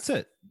 That's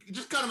it.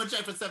 Just cut him a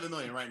check for $7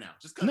 million right now.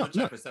 Just cut him a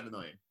check for $7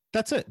 million.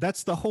 That's it.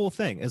 That's the whole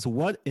thing, is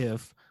what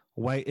if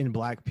white and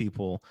Black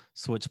people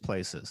switch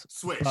places?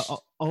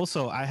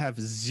 Also, I have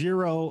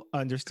zero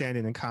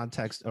understanding and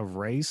context of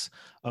race,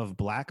 of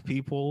Black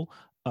people,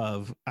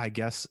 of, I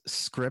guess,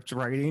 script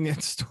writing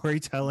and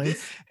storytelling,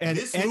 and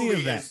any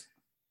of that.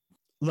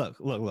 Look.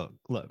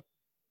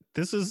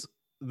 This is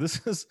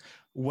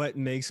what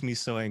makes me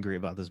so angry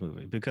about this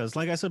movie, because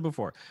like I said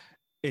before,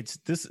 it's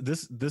this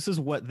is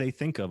what they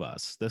think of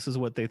us. This is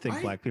what they think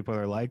Black people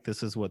are like.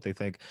 This is what they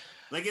think.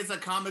 Like, it's a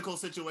comical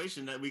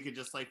situation that we could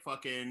just like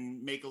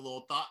fucking make a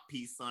little thought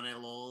piece on it, a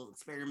little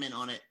experiment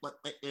on it.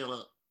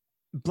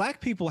 Black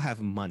people have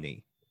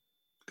money.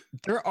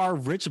 There are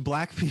rich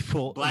Black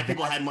people. Black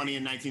people had money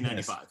in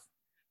 1995. Yes.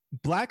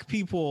 Black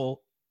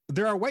people,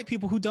 there are white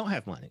people who don't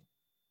have money,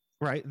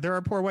 right? There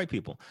are poor white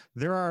people.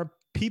 There are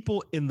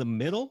people in the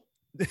middle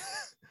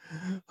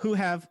who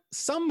have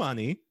some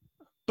money,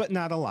 but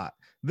not a lot.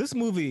 This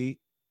movie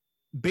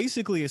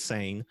basically is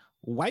saying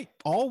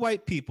all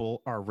white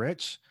people are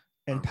rich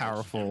and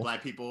powerful. And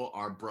Black people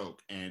are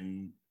broke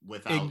and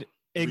without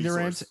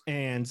ignorant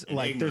and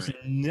like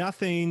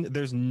ignorant.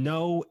 There's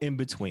no in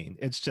between.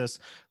 It's just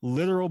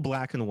literal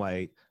black and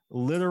white,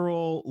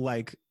 literal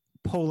like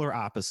polar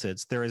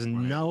opposites. There is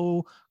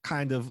no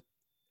kind of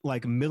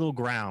like middle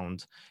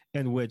ground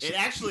in which it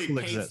actually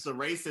paints the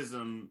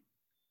racism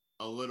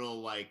a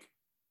little like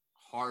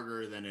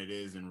harder than it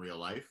is in real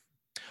life.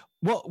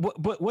 Well,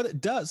 but what it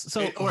does,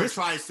 it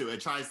tries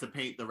to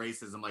paint the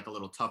racism like a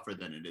little tougher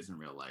than it is in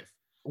real life.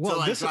 Well, to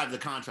like drive the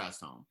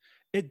contrast home.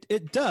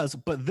 It does,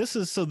 but this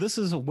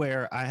is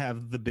where I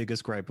have the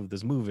biggest gripe of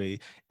this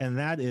movie, and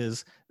that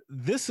is,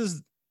 this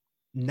is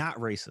not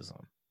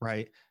racism,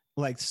 right?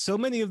 Like, so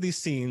many of these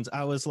scenes,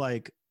 I was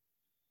like,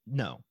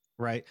 no,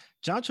 right?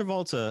 John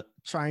Travolta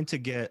trying to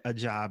get a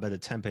job at a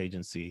temp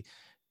agency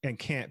and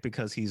can't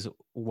because he's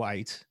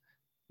white,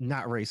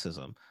 not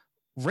racism.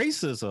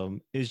 Racism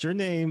is your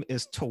name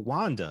is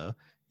Tawanda,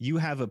 you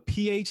have a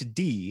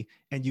PhD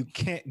and you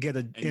can't get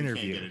an And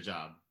interview. you can't get a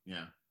job.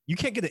 Yeah. You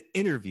can't get an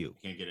interview.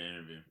 You can't get an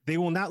interview. They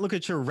will not look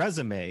at your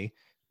resume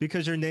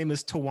because your name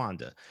is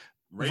Tawanda.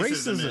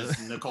 Racism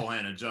is Nicole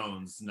Hannah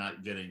Jones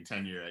not getting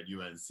tenure at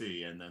UNC,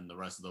 and then the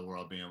rest of the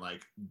world being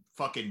like,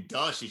 fucking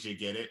duh, she should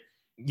get it.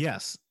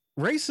 Yes.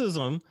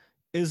 Racism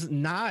is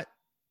not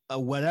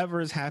whatever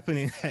is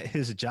happening at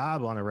his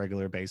job on a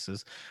regular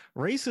basis.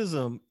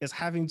 Racism is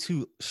having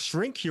to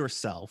shrink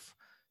yourself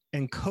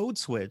and code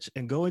switch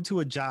and go into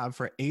a job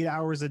for 8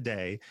 hours a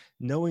day,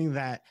 knowing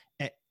that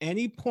at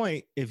any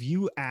point, if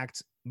you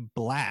act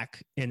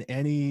black in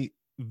any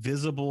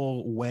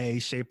visible way,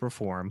 shape, or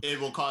form, it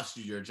will cost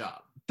you your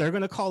job. They're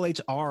going to call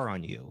HR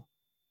on you.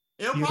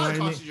 It'll probably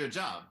cost you your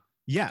job.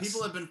 Yes.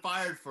 People have been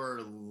fired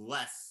for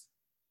less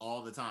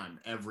all the time,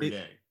 every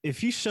day.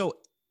 If you show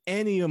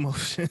any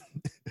emotion,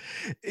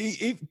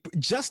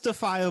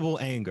 justifiable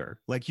anger,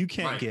 like you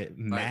can't get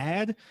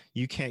mad,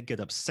 you can't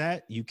get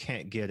upset, you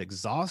can't get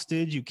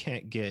exhausted, you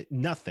can't get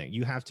nothing.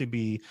 You have to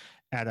be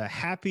at a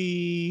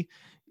happy,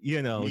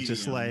 medium.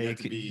 Just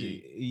like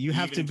you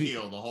have to be the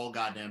whole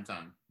goddamn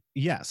time.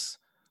 Yes.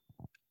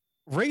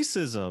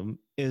 Racism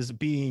is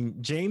being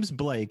James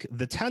Blake,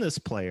 the tennis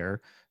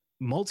player,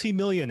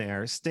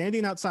 multimillionaire,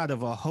 standing outside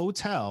of a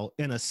hotel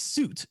in a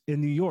suit in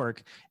New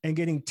York and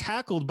getting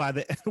tackled by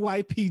the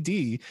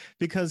NYPD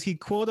because he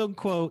quote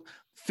unquote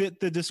fit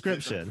the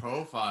description. The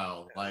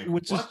profile, like,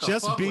 which is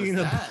just being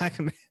a black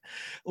man.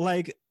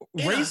 Like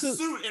racism, a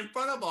suit in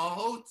front of a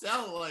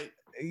hotel, like,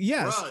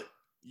 yes, bro,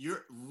 you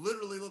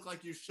literally look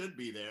like you should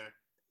be there.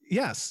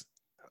 Yes.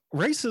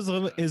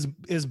 Racism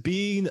is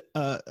being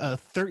a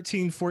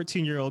 13,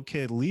 14-year-old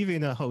kid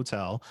leaving a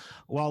hotel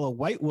while a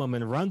white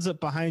woman runs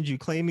up behind you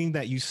claiming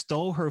that you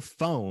stole her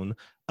phone,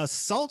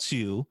 assaults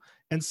you,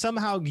 and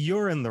somehow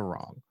you're in the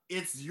wrong.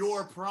 It's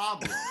your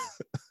problem.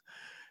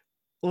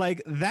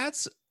 Like,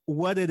 that's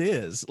what it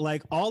is.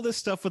 Like, all this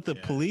stuff with the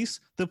police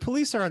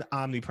are an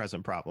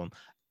omnipresent problem.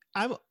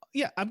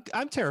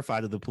 I'm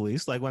terrified of the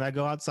police. Like, when I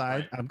go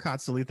outside, I'm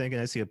constantly thinking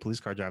I see a police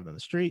car driving down the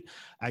street.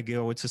 I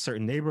go into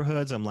certain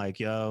neighborhoods. I'm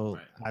like,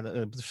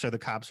 I'm sure the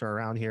cops are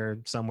around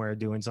here somewhere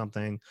doing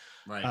something.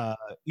 Right.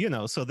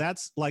 So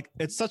that's like,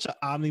 it's such an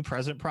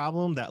omnipresent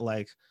problem that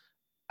like,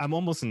 I'm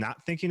almost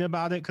not thinking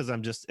about it because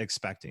I'm just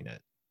expecting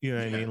it. You know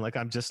what I mean? Like,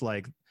 I'm just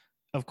like,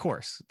 of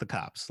course, the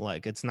cops,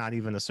 like, it's not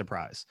even a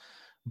surprise.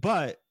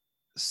 But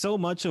so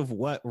much of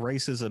what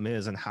racism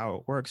is and how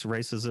it works,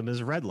 racism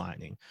is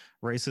redlining.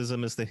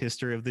 Racism is the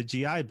history of the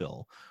GI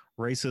Bill.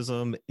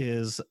 Racism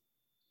is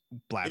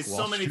Black Wall Street.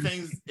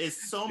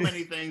 It's so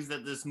many things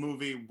that this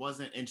movie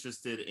wasn't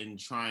interested in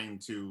trying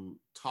to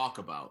talk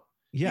about.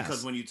 Yes.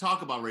 Because when you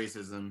talk about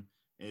racism,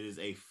 it is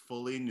a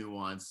fully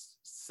nuanced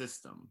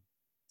system.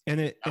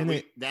 And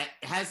that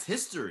has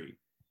history.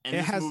 And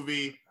this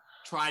movie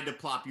tried to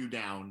plop you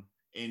down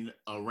in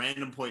a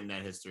random point in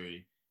that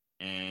history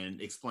and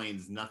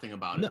explains nothing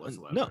about it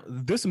whatsoever. No,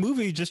 this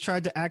movie just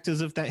tried to act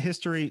as if that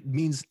history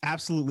means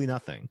absolutely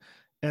nothing,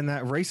 and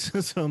that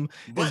racism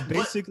is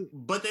basically.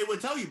 But they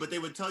would tell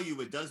you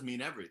it does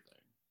mean everything.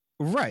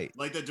 Right.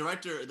 Like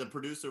the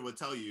producer would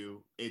tell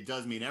you it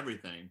does mean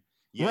everything.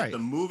 Yet the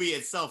movie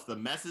itself, the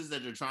message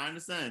that you're trying to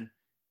send,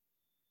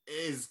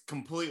 is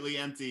completely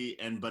empty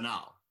and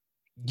banal.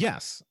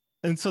 Yes.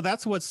 And so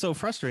that's what's so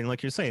frustrating.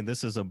 Like you're saying,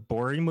 this is a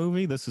boring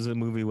movie. This is a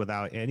movie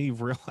without any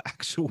real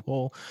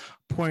actual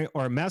point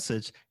or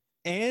message.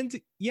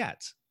 And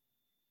yet,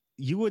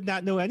 you would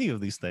not know any of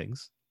these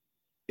things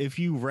if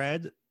you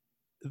read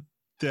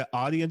the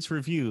audience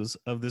reviews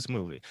of this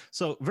movie.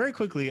 So very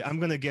quickly, I'm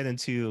going to get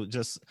into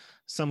just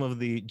some of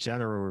the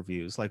general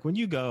reviews. Like when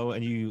you go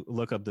and you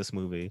look up this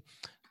movie,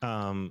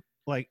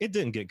 like it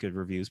didn't get good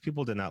reviews.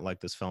 People did not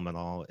like this film at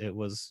all. It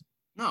was...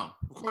 No,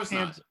 of course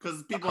not.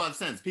 Because people have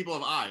sense. People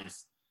have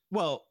eyes.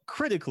 Well,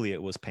 critically,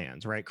 it was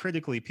panned, right?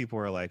 Critically, people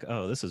were like,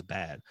 "Oh, this is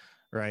bad,"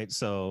 right?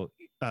 So,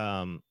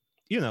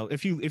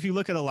 if you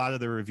look at a lot of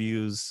the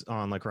reviews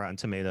on like Rotten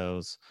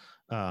Tomatoes,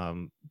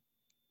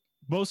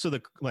 most of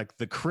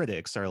the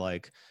critics are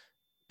like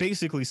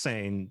basically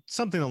saying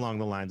something along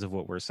the lines of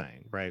what we're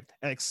saying, right?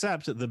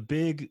 Except the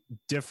big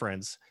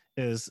difference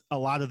is a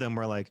lot of them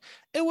were like,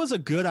 "It was a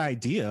good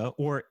idea,"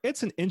 or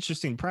 "It's an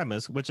interesting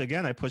premise," which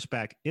again, I push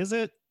back. Is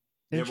it?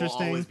 There will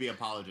always be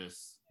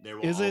apologists.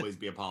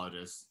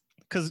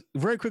 Because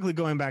very quickly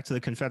going back to the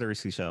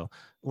Confederacy show,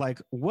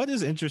 like what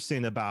is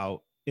interesting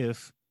about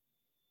if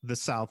the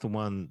South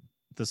won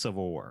the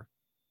Civil War?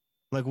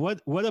 Like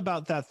what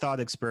about that thought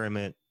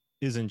experiment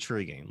is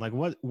intriguing? Like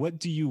what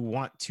do you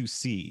want to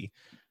see?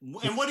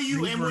 And what do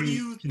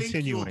you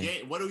think you'll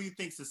gain? What do you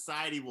think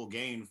society will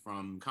gain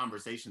from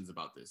conversations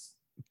about this?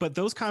 But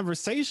those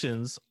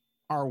conversations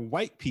are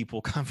white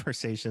people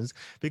conversations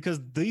because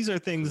these are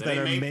things that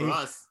are made for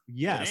us.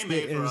 Yes,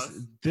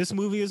 this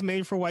movie is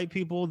made for white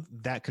people.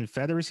 That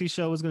Confederacy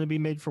show is going to be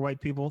made for white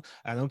people.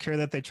 I don't care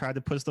that they tried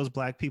to push those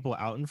black people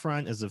out in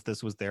front as if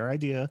this was their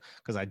idea,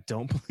 because I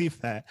don't believe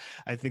that.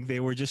 I think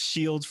they were just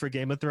shields for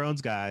Game of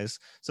Thrones guys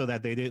so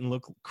that they didn't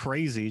look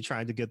crazy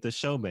trying to get this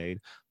show made.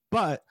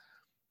 But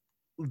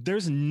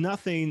there's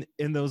nothing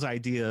in those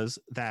ideas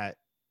that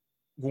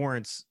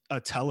warrants a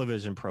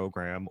television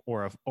program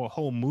or a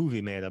whole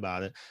movie made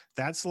about it.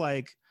 That's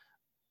like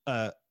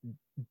a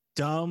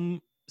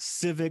dumb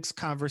civics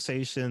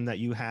conversation that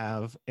you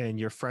have in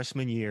your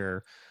freshman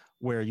year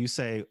where you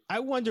say, I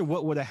wonder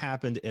what would have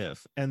happened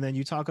if, and then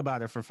you talk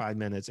about it for 5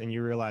 minutes and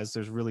you realize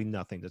there's really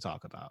nothing to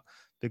talk about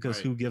because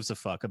Right. who gives a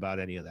fuck about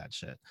any of that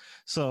shit?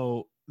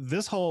 So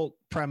this whole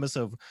premise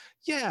of,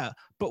 yeah,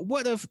 but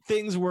what if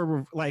things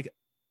were like,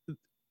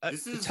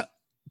 This is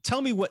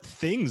tell me what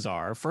things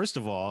are, first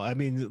of all. I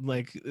mean,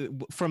 like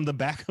from the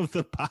back of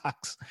the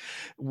box,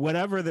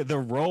 whatever the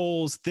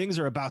roles, things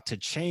are about to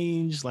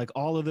change, like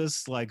all of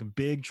this like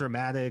big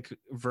dramatic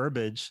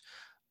verbiage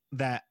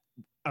that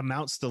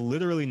amounts to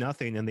literally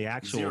nothing in the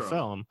actual Zero.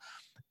 film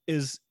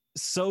is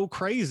so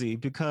crazy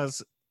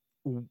because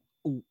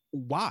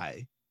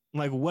why?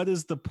 Like, what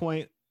is the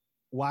point?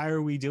 Why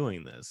are we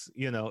doing this?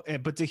 You know,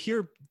 but to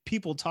hear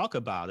people talk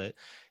about it,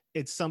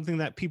 it's something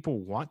that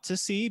people want to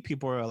see.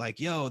 People are like,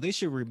 yo, they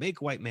should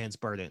remake White Man's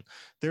Burden.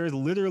 There are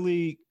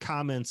literally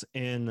comments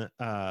in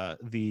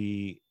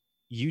the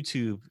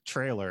YouTube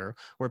trailer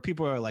where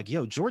people are like,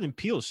 yo, Jordan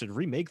Peele should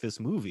remake this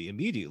movie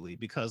immediately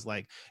because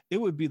like it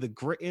would be the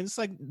great. And it's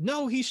like,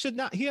 no, he should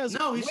not. He has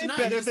no, he way should not.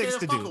 He better should stay things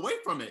the to fuck do. away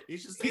from it. He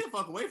should stay the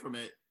fuck away from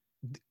it.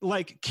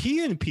 Like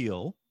Key and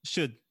Peele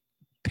should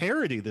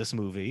parody this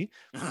movie,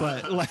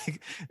 but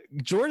like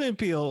Jordan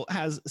Peele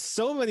has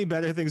so many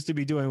better things to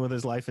be doing with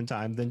his life and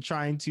time than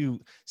trying to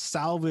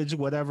salvage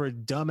whatever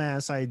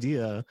dumbass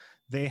idea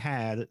they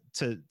had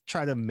to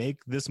try to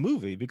make this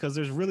movie, because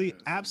there's really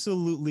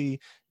absolutely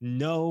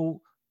no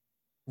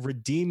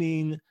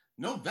redeeming,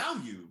 no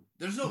value.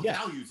 There's no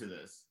value to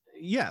this.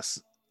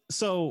 Yes.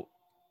 So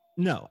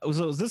no.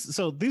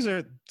 So these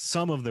are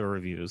some of the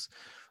reviews.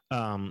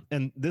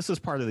 And this is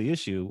part of the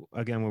issue,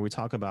 again, when we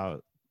talk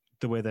about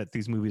the way that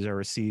these movies are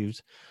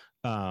received,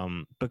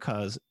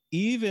 because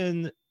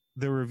even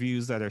the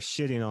reviews that are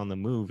shitting on the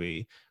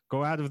movie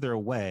go out of their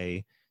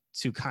way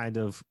to kind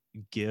of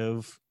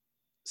give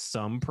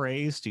some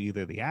praise to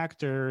either the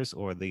actors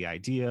or the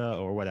idea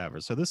or whatever.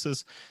 So this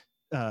is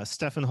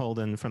Stephen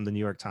Holden from the New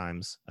York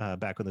Times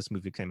back when this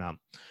movie came out.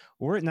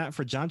 Were it not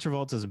for John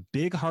Travolta's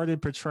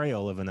big-hearted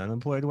portrayal of an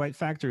unemployed white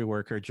factory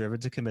worker driven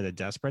to commit a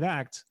desperate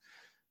act,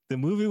 the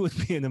movie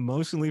would be an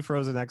emotionally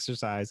frozen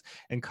exercise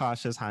and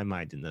cautious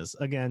high-mindedness.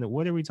 Again,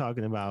 what are we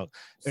talking about?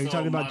 Are you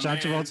talking about John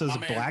Travolta's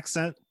black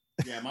scent?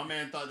 Yeah, my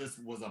man thought this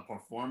was a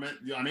performance.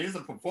 I mean, it's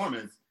a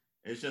performance.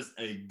 It's just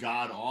a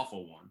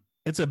god-awful one.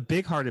 It's a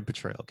big-hearted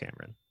portrayal,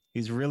 Cameron.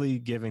 He's really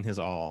giving his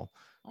all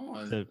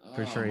to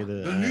portray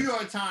the New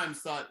York Times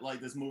thought like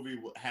this movie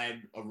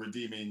had a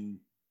redeeming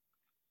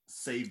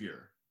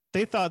savior.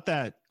 They thought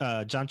that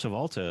John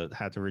Travolta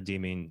had the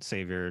redeeming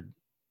savior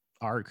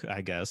arc,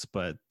 I guess,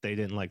 but they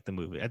didn't like the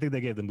movie. I think they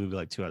gave the movie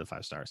like 2 out of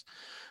 5 stars.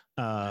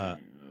 Mark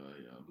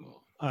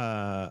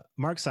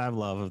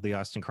Savlov of the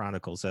Austin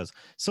Chronicle says,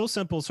 so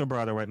simple, so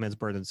broad are White Man's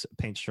Burden's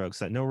paint strokes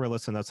that no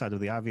realism outside of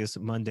the obvious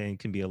mundane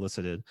can be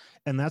elicited,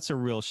 and that's a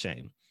real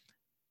shame.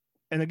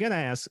 And again,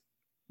 I ask,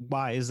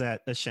 why is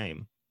that a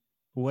shame?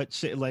 What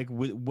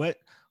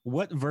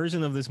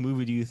version of this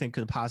movie do you think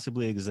could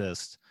possibly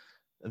exist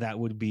that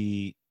would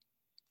be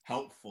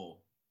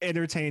helpful,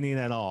 entertaining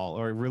at all,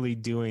 or really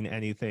doing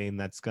anything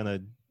that's gonna,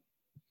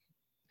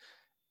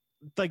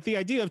 like, the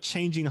idea of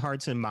changing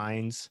hearts and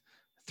minds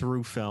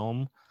through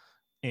film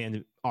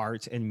and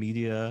art and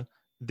media?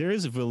 There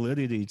is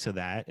validity to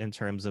that in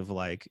terms of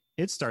like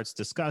it starts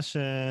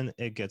discussion,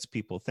 it gets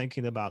people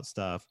thinking about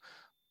stuff,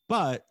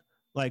 but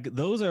like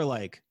those are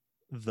like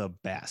the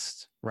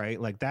best, right?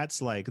 Like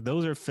that's like,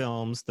 those are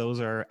films, those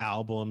are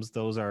albums,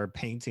 those are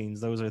paintings,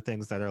 those are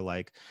things that are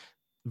like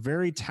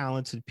very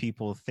talented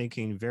people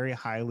thinking very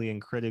highly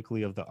and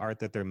critically of the art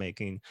that they're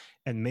making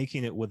and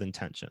making it with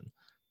intention.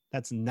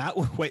 That's not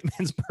what White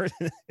Man's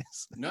Burden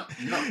is. No.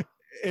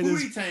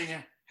 Pootie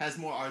Tang has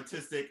more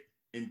artistic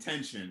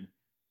intention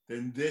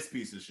than this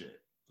piece of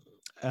shit.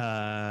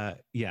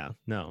 Yeah,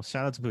 no.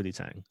 Shout out to Pootie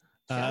Tang.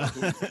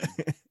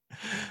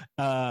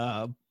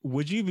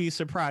 Would you be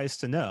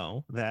surprised to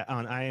know that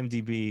on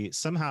IMDb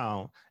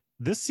somehow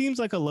this seems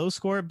like a low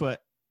score,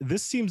 but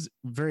this seems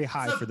very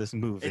high for this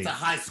movie? It's a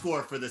high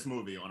score for this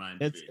movie on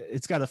IMDb.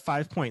 It's got a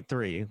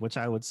 5.3, which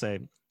I would say,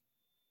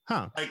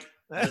 huh? Like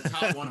the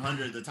top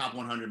 100, the top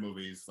 100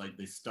 movies, like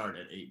they start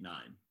at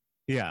 8.9.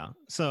 Yeah,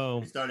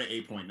 so they start at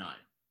 8.9.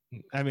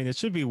 I mean, it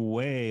should be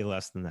way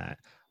less than that.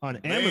 On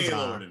way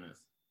lower than this.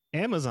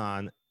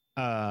 Amazon,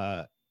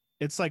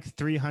 it's like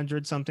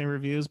 300 something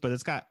reviews, but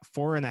it's got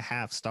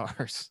 4.5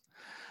 stars.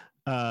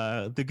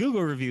 The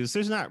Google reviews,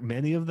 there's not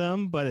many of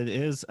them, but it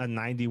is a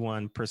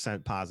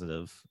 91%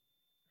 positive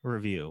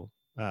review.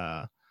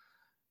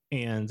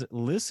 And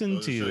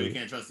listen to, you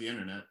can't trust the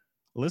internet.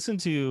 Listen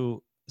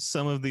to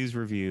some of these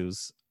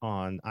reviews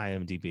on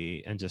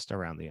IMDb and just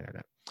around the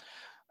internet.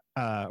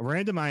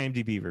 Random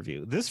IMDb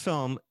review. This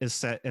film is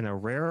set in a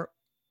rare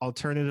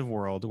alternative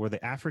world where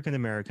the African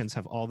Americans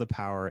have all the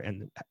power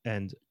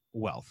and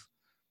wealth.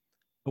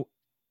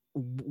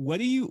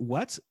 What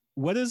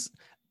is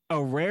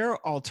a rare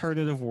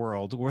alternative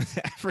world where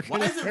the African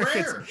Why is it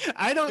Americans. rare?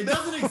 I don't It know.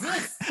 doesn't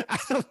exist. I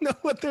don't know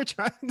what they're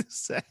trying to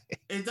say.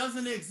 It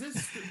doesn't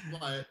exist.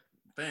 But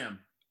bam.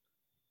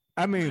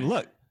 I mean,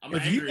 look. I'm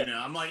if angry you-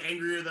 now. I'm like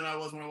angrier than I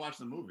was when I watched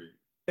the movie.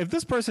 If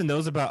this person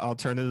knows about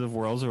alternative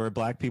worlds where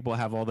black people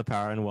have all the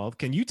power and wealth,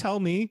 can you tell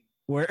me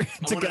where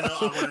to wanna go? know-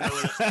 I wanna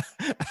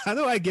know How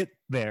do I get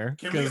there?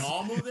 Can we 'Cause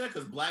all move there?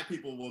 Because black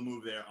people will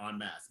move there en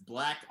masse.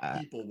 Black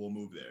people will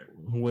move there.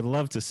 would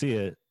love to see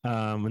it.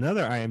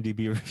 Another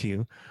IMDb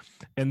review,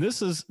 and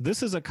this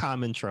is a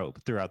common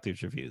trope throughout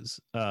these reviews.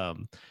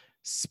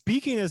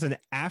 Speaking as an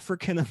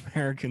African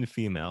American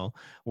female,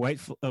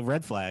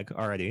 red flag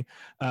already.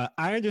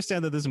 I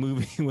understand that this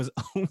movie was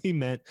only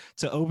meant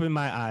to open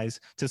my eyes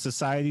to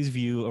society's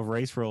view of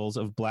race roles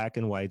of black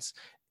and whites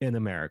in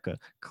America.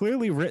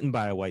 Clearly written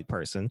by a white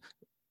person.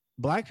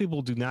 Black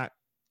people do not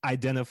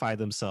identify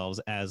themselves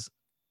as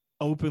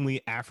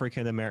openly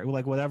African American,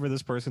 like whatever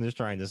this person is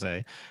trying to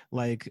say.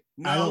 Like,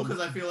 No,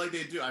 because I feel like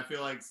they do. I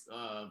feel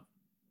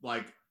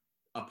like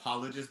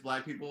apologist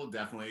black people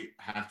definitely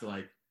have to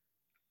like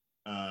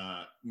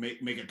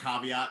make a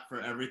caveat for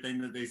everything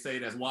that they say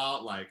that's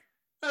wild. Like,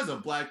 as a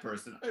black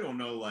person, I don't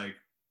know like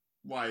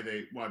why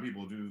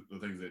people do the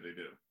things that they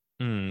do.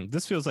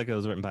 This feels like it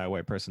was written by a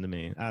white person to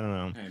me. I don't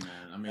know. Hey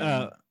man, I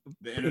mean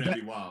the internet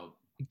be wild.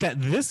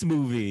 That this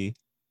movie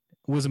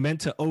was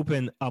meant to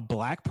open a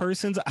black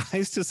person's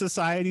eyes to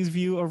society's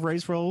view of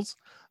race roles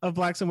of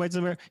blacks and whites in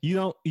America.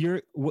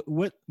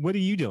 What are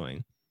you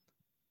doing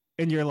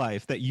in your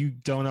life that you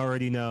don't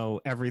already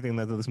know everything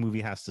that this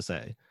movie has to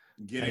say?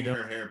 Getting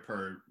her hair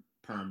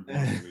permed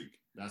once a week.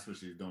 That's what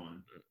she's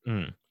doing.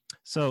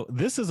 So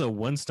this is a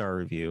 1-star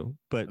review,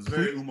 but it's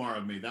very Umar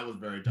of me. That was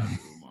very Dr.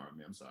 Umar of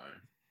me. I'm sorry.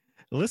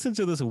 Listen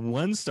to this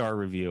 1-star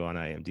review on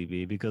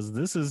IMDb because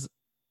this is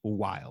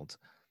wild.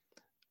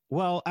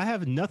 Well, I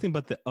have nothing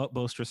but the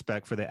utmost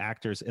respect for the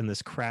actors in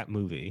this crap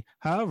movie.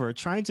 However,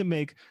 trying to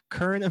make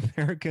current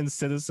American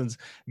citizens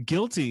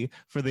guilty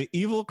for the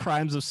evil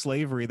crimes of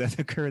slavery that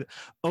occurred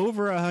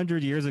over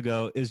 100 years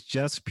ago is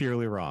just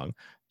purely wrong.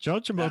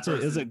 John Travolta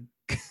is a...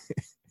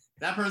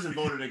 That person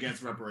voted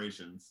against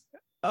reparations.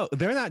 Oh,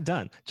 they're not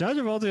done. John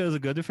Travolta is a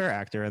good to fair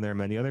actor, and there are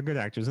many other good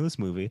actors in this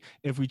movie.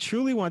 If we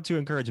truly want to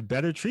encourage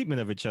better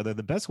treatment of each other,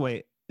 the best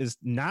way is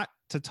not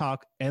to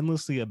talk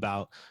endlessly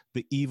about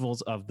the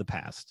evils of the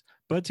past,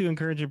 but to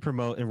encourage and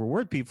promote and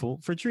reward people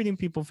for treating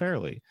people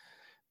fairly.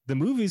 The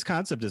movie's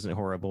concept isn't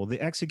horrible. The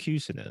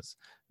execution is.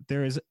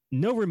 There is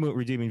no remote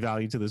redeeming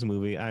value to this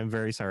movie. I'm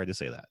very sorry to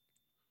say that.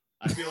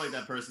 I feel like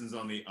that person's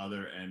on the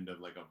other end of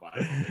like a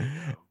viral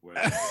video where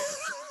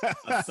they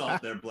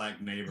assault their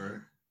black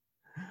neighbor.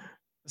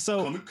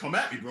 So come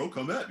at me, bro.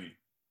 Come at me.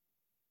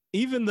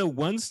 Even the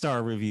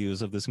 1-star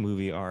reviews of this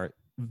movie are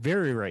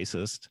very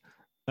racist.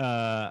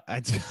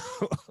 I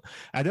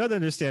don't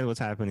understand what's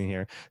happening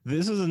here.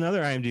 This is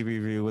another IMDb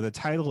review where the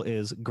title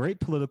is "Great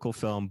Political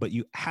Film," but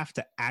you have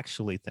to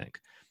actually think.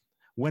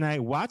 When I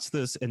watched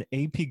this in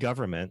AP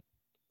Government,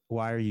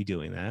 why are you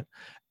doing that?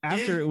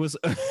 After it was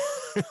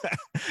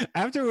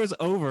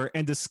over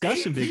and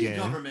discussion began.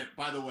 Government,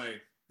 by the way.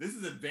 This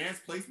is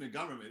advanced placement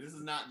government. This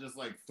is not just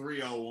like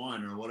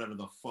 301 or whatever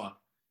the fuck.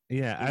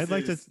 Yeah, I'd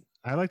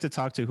like to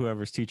talk to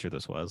whoever's teacher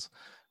this was.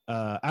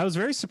 I was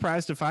very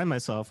surprised to find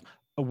myself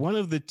one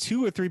of the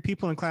 2 or 3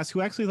 people in class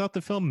who actually thought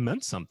the film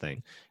meant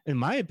something. In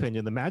my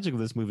opinion, the magic of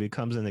this movie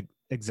comes in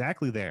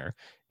exactly there.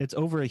 It's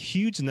over a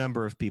huge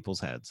number of people's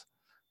heads.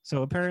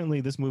 So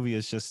apparently this movie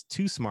is just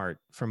too smart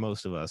for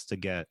most of us to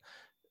get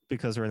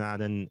because we're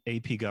not in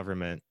AP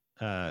Government.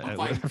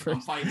 I'm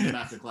fighting him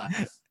after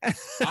class.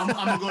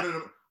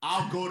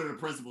 I'll go to the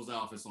principal's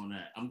office on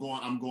that. I'm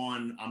going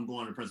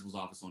to the principal's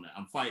office on that.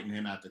 I'm fighting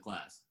him after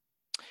class.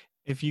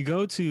 If you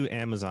go to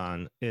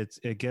Amazon,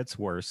 it gets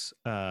worse.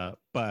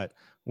 But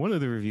one of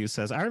the reviews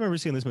says, I remember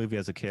seeing this movie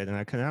as a kid, and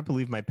I cannot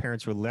believe my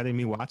parents were letting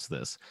me watch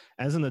this.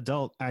 As an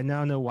adult, I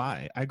now know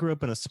why. I grew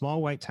up in a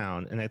small white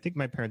town, and I think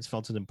my parents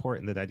felt it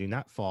important that I do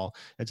not fall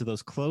into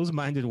those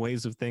closed-minded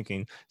ways of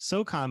thinking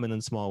so common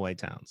in small white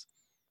towns.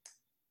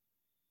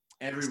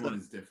 Everyone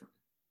is different.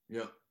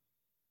 Yep.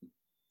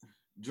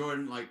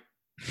 Jordan, like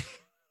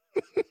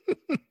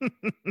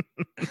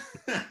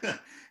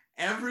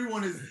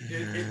everyone is.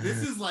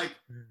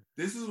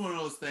 This is one of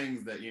those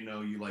things that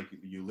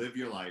you live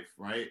your life,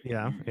 right?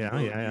 Yeah.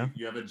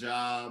 You have a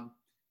job.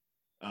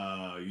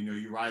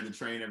 You ride the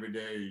train every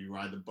day, or you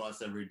ride the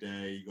bus every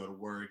day. You go to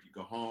work, you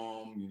go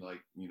home, you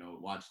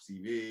watch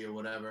TV or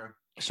whatever.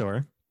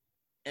 Sure.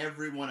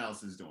 Everyone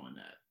else is doing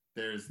that.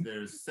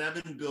 There's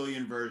 7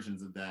 billion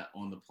versions of that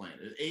on the planet.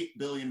 There's 8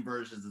 billion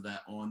versions of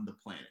that on the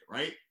planet,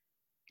 right?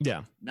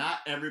 Yeah. Not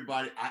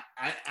everybody.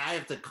 I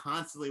have to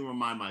constantly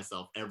remind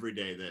myself every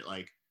day that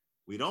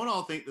we don't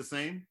all think the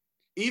same,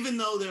 even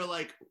though they're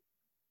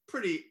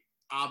pretty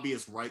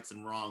obvious rights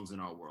and wrongs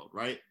in our world,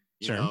 right?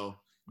 Sure.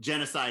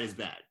 Genocide is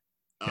bad.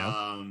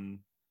 Yeah.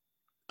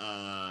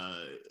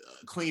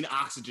 Clean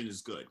oxygen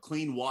is good.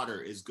 Clean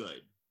water is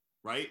good,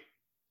 right?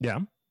 Yeah.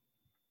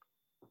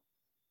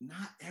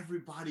 not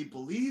everybody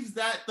believes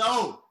that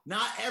though.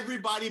 Not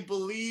everybody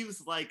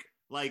believes like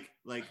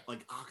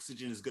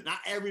oxygen is good. Not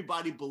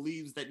everybody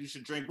believes that you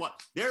should drink water.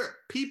 There are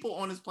people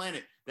on this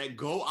planet that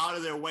go out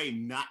of their way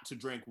not to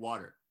drink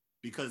water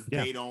because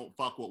they don't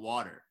fuck with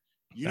water.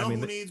 You know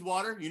who needs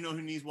water? You know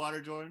who needs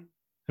water, Jordan?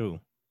 Who?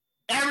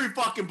 Every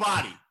fucking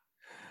body.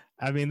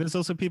 I mean, there's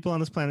also people on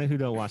this planet who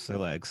don't wash their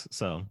legs.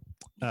 So,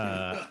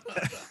 and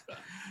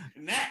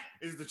that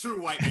is the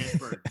true white man's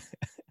burden.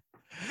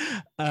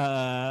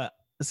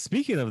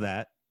 Speaking of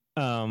that,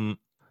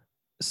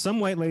 some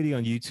white lady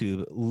on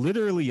YouTube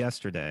literally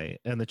yesterday,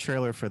 and the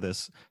trailer for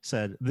this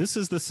said, "This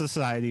is the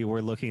society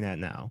we're looking at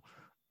now."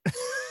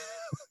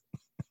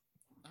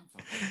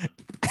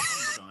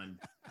 I'm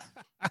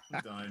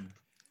done.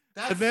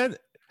 And then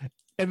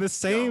in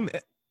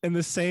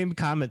the same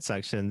comment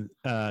section,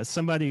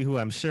 somebody who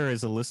I'm sure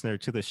is a listener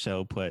to the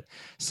show put,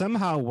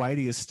 "Somehow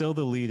Whitey is still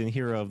the lead and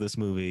hero of this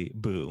movie.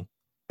 Boo."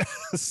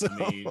 So,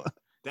 I mean,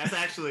 that's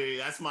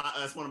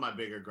one of my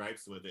bigger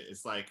gripes with it.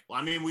 It's like,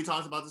 I mean, we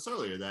talked about this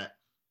earlier, that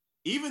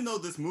even though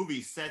this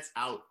movie sets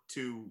out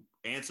to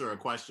answer a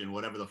question,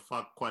 whatever the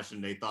fuck question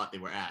they thought they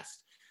were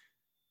asked,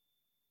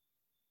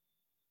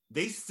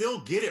 they still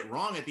get it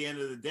wrong at the end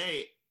of the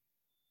day.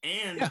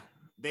 And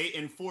they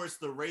enforce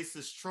the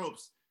racist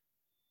tropes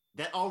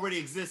that already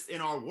exist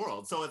in our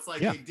world. So it's like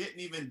they didn't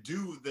even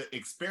do the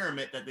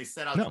experiment that they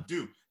set out to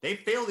do. They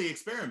failed the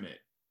experiment.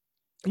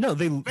 No,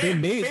 they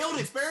made failed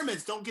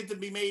experiments don't get to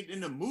be made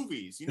into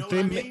movies. You know what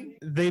I mean?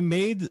 They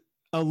made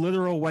a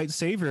literal white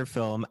savior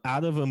film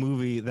out of a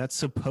movie that's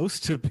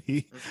supposed to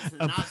be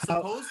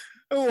about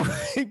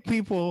white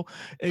people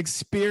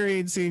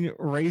experiencing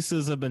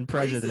racism and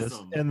prejudice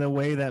in the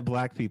way that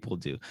black people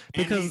do.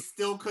 Because and he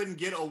still couldn't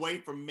get away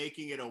from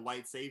making it a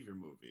white savior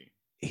movie.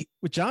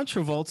 John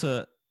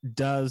Travolta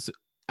does,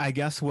 I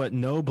guess, what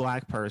no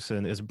black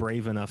person is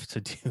brave enough to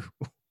do,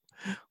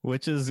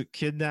 which is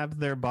kidnap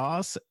their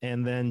boss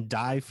and then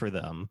die for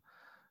them.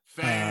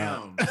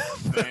 Fam.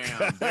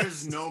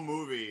 There's no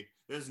movie.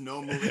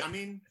 I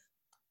mean,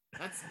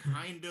 that's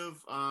kind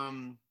of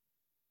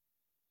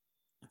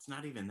it's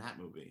not even that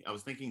movie. I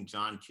was thinking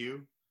John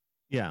Q.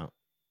 Yeah.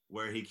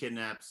 Where he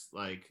kidnaps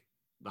like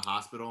the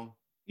hospital.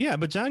 Yeah,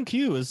 but John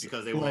Q is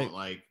because they won't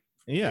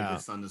give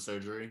his son the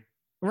surgery.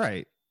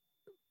 Right.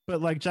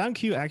 But like John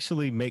Q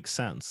actually makes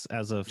sense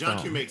as a John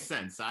film. Q makes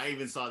sense. I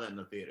even saw that in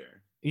the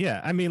theater.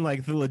 Yeah, I mean,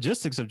 like the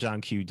logistics of John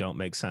Q don't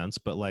make sense,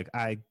 but like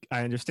I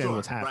understand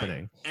what's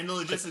happening. Right. And the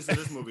logistics of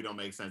this movie don't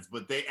make sense,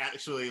 but they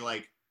actually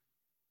like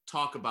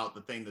talk about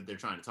the thing that they're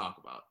trying to talk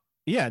about.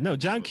 Yeah, no,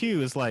 John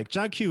Q is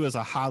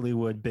a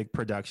Hollywood big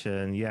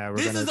production. Yeah,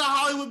 this is a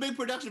Hollywood big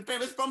production,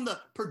 fam. It's from the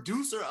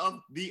producer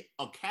of the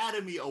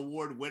Academy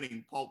Award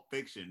winning Pulp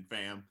Fiction,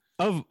 fam.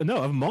 Of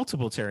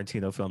multiple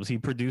Tarantino films. He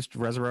produced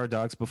Reservoir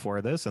Dogs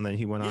before this, and then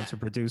he went on to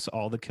produce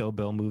all the Kill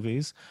Bill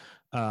movies.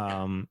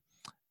 So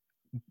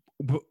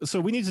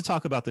we need to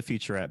talk about the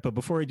featurette, but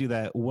before we do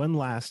that, one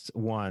last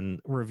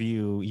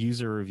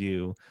user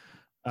review,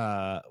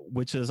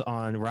 which is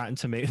on Rotten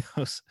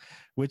Tomatoes,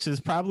 which is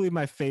probably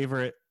my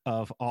favorite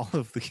of all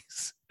of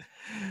these.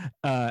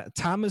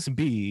 Thomas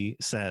B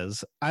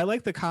says, "I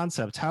like the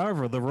concept.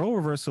 However, the role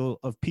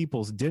reversal of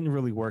Peoples didn't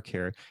really work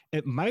here.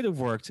 It might have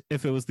worked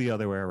if it was the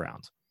other way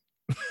around."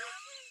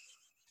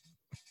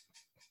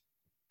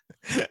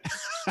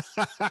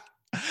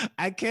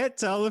 I can't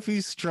tell if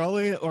he's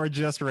trolling or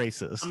just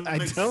racist. I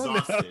don't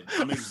know.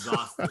 I'm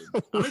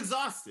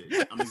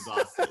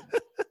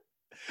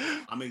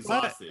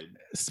exhausted.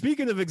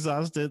 Speaking of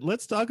exhausted,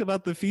 let's talk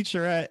about the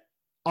featurette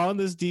on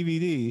this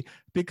DVD,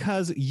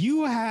 because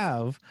you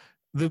have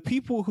the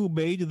people who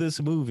made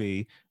this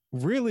movie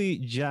really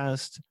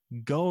just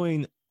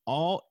going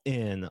all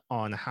in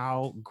on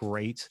how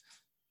great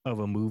of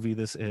a movie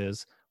this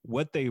is,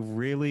 what they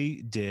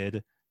really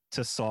did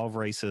to solve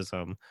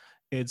racism.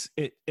 It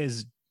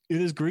is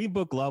Green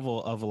Book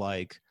level of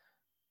like,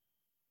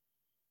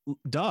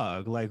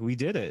 dog, like we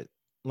did it.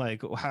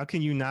 Like, how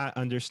can you not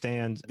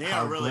understand? They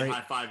are really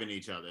high-fiving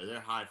each other. They're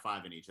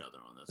high-fiving each other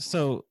on this.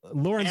 So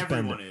Lawrence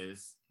Everyone Bender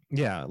is.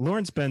 Yeah,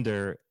 Lawrence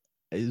Bender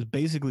is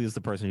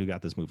the person who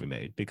got this movie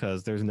made,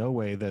 because there's no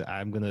way that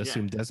I'm going to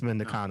assume Desmond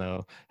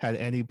Nakano had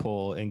any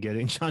pull in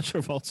getting John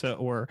Travolta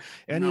or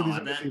any of these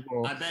other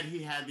people. I bet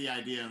he had the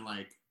idea and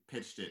like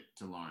pitched it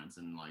to Lawrence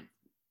and like.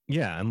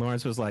 Yeah, and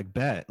Lawrence was like,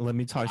 "Bet, let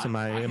me talk to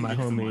my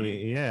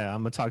homie. Yeah,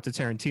 I'm gonna talk to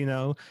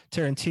Tarantino.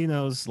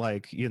 Tarantino's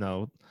like, you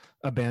know,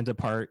 a band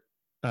apart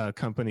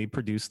company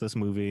produced this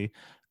movie,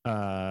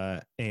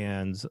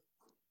 and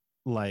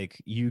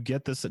like you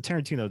get this.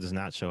 Tarantino does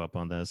not show up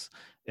on this.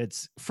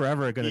 It's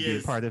forever going to be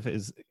a part of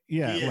his.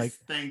 Yeah, he is like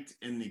thanked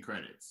in the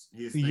credits.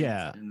 He is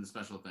thanked in the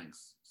special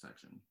thanks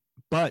section.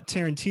 But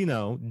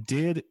Tarantino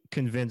did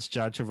convince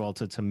John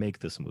Travolta to make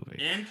this movie,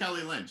 and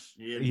Kelly Lynch.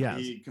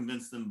 He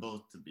convinced them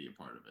both to be a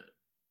part of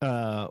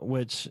it.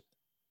 Which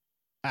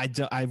I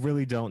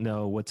really don't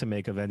know what to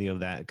make of any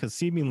of that, because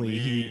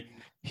seemingly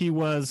he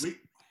was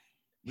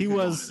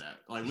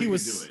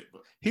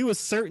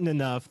certain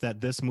enough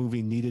that this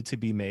movie needed to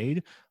be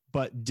made,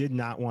 but did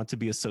not want to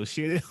be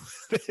associated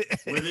with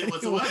it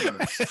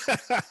whatsoever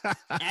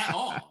at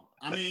all.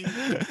 I mean,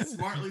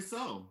 smartly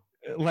so.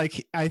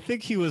 Like, I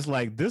think he was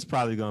like, this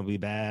probably gonna be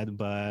bad,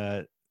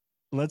 but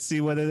let's see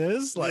what it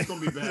is. Like, It's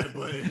gonna be bad,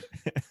 but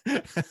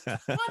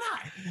why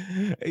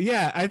not?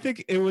 Yeah, I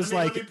think it was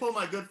let me pull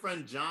my good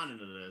friend John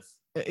into this.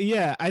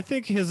 Yeah, I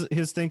think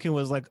his thinking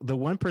was like the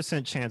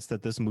 1% chance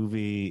that this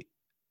movie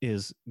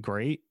is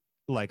great,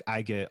 like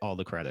I get all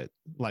the credit.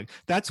 Like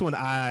that's when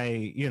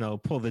I,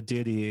 pull the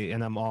Diddy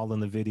and I'm all in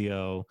the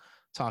video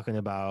talking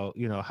about,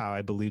 how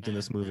I believed in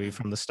this movie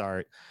from the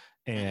start.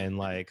 And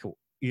like,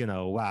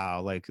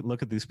 wow, like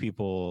look at these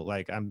people.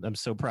 Like I'm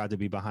so proud to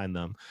be behind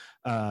them.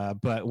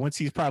 But once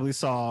he probably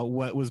saw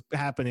what was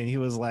happening, he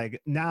was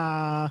like,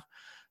 nah,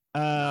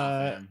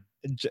 oh,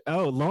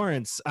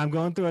 Lawrence, I'm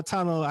going through a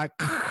tunnel. I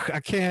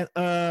can't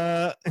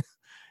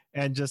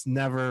and just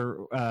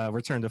never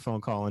returned a phone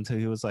call until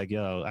he was like,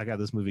 yo, I got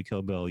this movie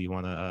Kill Bill. You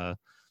want to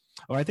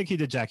or I think he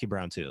did Jackie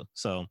Brown too.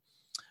 So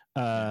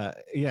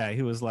yeah,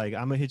 he was like,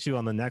 I'm gonna hit you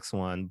on the next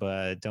one,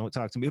 but don't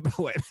talk to me about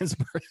White Man's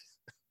Birth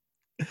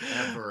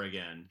ever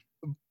again.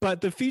 But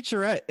the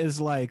featurette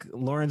is like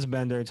Lawrence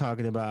Bender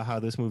talking about how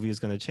this movie is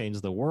going to change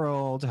the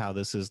world, how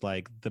this is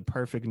like the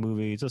perfect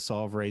movie to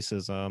solve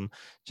racism.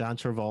 John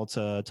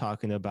Travolta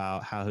talking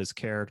about how his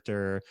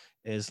character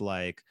is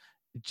like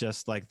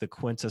just like the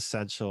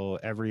quintessential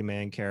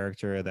everyman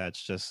character that's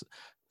just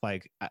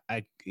like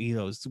I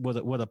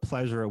what a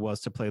pleasure it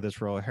was to play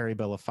this role. Harry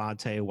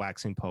Belafonte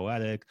waxing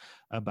poetic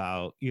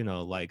about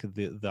like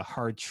the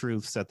hard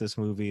truths that this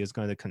movie is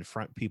going to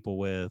confront people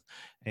with,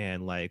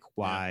 and like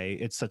why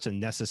it's such a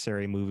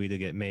necessary movie to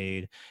get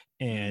made.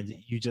 And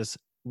you just,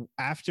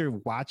 after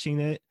watching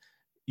it,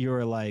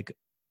 you're like,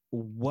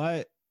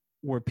 what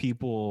were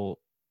people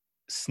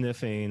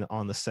sniffing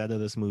on the set of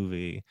this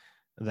movie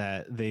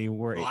that they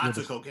were lots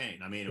of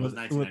cocaine? I mean, it was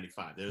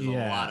 1995. There's a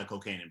lot of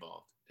cocaine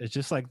involved. It's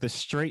just like the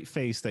straight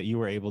face that you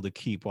were able to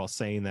keep while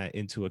saying that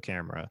into a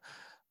camera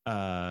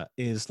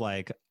is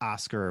like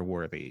Oscar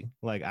worthy.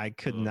 Like I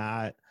could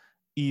not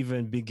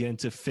even begin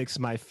to fix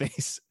my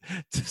face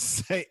to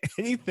say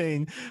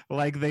anything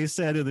like they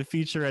said in the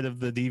featurette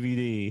of the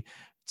DVD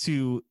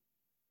to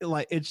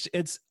like,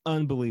 it's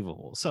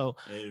unbelievable. So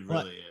it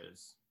really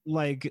is.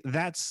 Like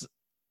that's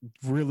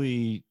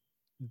really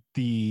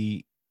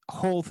the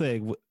whole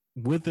thing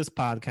with this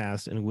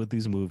podcast and with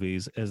these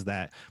movies, is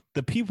that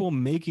the people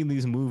making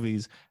these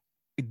movies,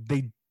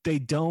 they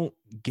don't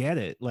get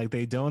it. Like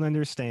they don't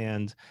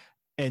understand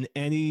in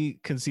any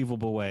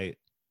conceivable way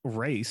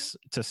race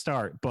to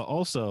start, but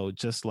also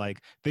just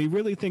like they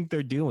really think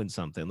they're doing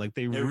something. Like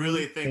they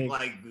really think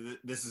like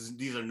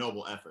these are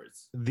noble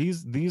efforts.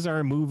 These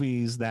are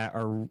movies that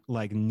are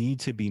like need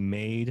to be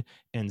made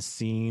and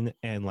seen,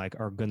 and like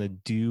are gonna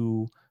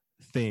do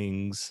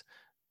things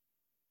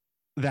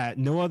that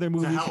no other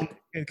movie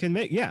can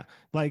make. Yeah,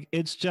 like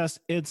it's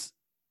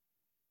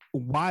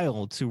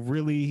wild to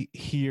really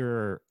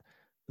hear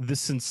the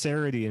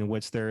sincerity in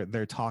which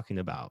they're talking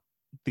about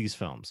these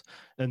films.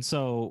 And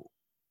so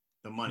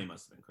the money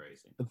must have been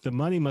crazy. The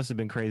money must have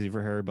been crazy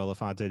for Harry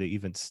Belafonte to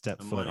even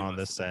step foot on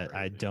this set.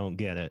 I don't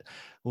get it.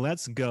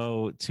 Let's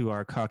go to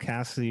our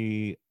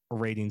Caucasity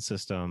rating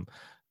system.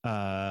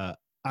 I'm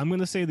going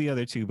to say the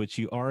other two, but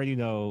you already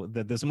know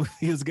that this movie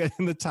is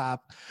getting the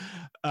top.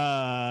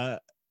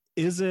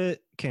 Is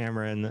it,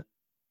 Cameron,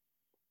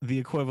 the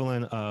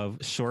equivalent of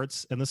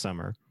Shorts in the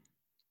summer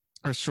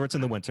or Shorts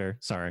in the winter?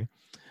 Sorry.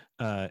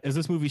 Is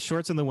this movie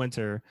Shorts in the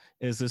winter?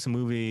 Is this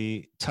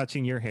movie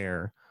Touching Your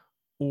Hair?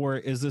 Or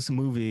is this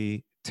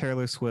movie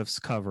Taylor Swift's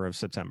cover of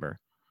September?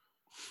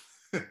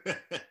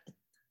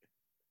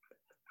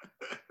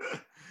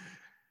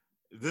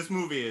 This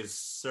movie is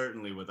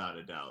certainly, without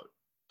a doubt,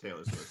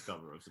 Taylor Swift's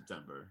cover of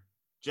September.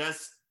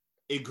 Just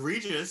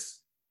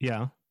egregious.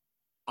 Yeah.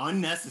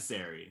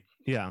 Unnecessary.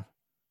 Yeah.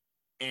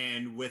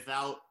 And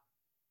without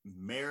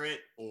merit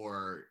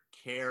or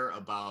care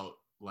about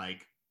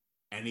like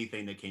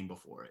anything that came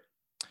before it.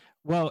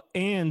 Well,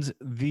 and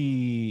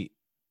the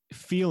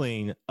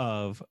feeling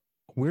of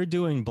we're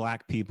doing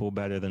black people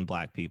better than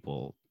black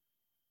people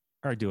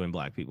are doing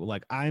black people.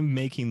 Like I'm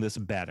making this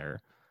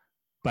better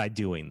by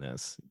doing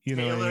this. You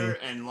know, Taylor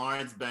and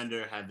Lawrence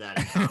Bender have that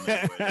in common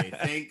where they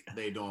think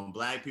they're doing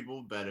black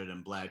people better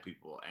than black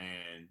people.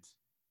 And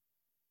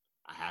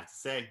I have to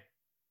say,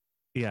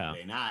 yeah,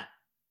 they're not.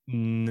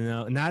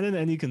 No, not in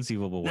any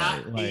conceivable way.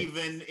 Not like,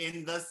 even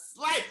in the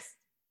slightest.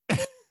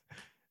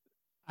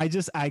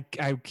 I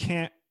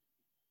can't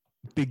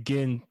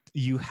begin.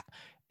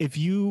 If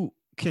you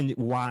can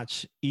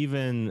watch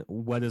even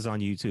what is on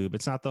YouTube,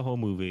 it's not the whole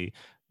movie.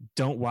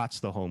 Don't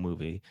watch the whole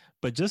movie,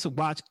 but just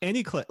watch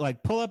any clip.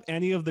 Like pull up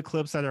any of the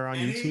clips that are on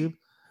YouTube.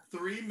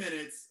 3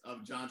 minutes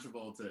of John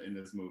Travolta in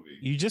this movie.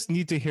 You just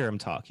need to hear him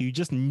talk. You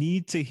just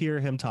need to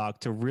hear him talk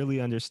to really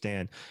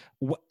understand.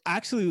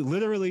 Actually,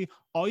 literally,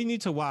 all you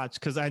need to watch,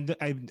 because I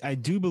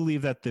do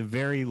believe that the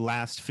very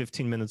last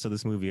 15 minutes of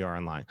this movie are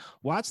online.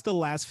 Watch the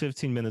last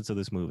 15 minutes of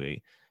this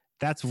movie.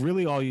 That's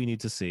really all you need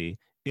to see.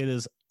 It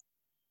is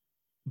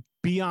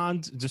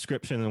beyond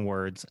description and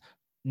words.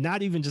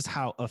 not even just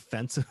how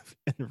offensive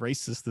and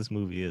racist this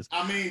movie is.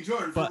 I mean,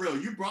 Jordan, But- for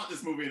real, you brought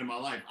this movie into my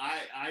life.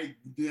 I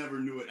never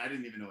knew it. I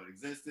didn't even know it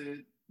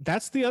existed.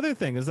 That's the other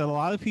thing, is that a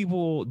lot of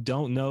people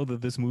don't know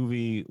that this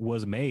movie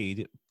was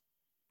made.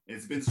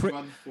 It's been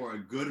scrubbed for a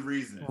good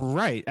reason.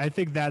 Right. I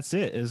think that's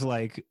it. Is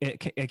like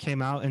it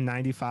came out in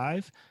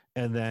 95,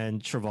 and then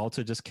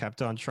Travolta just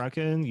kept on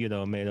trucking, you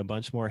know, made a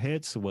bunch more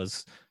hits,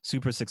 was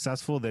super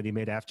successful. That he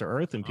made After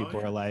Earth, and people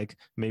yeah. are like,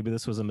 maybe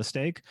this was a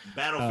mistake.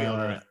 Battlefield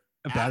Earth.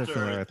 Battlefield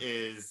After Earth.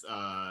 is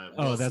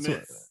Oh, that's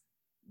what- Smith's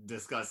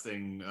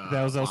disgusting.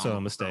 That was also a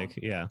bomb mistake.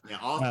 film. Yeah. Yeah,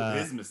 also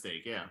his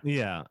mistake. Yeah.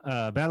 Yeah.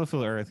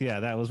 Battlefield Earth. Yeah.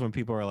 That was when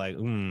people were like, I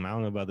don't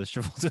know about this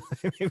Travolta.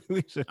 Maybe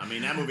we should. I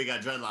mean, that movie got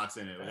dreadlocks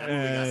in it. That movie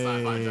got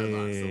sci-fi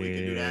dreadlocks, so we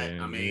can do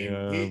that. I mean,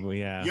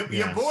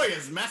 your boy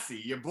is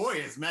messy. Your boy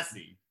is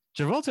messy.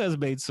 Travolta has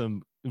made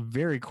some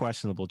very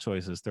questionable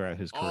choices throughout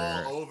his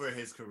career. All over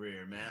his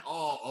career, man.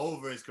 All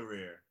over his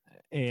career.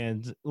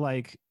 And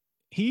like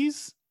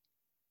he's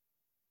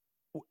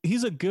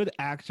a good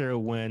actor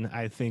when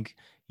I think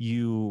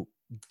you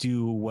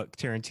do what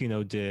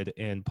Tarantino did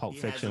in Pulp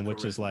He has Fiction, a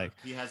which is charisma. like,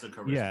 he has a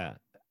charisma. yeah,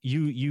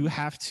 you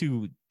have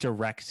to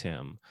direct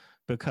him,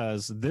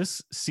 because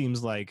this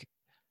seems like,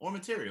 Or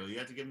material. You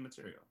have to give him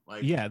material.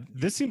 Like, yeah,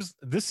 this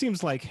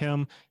seems like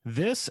him.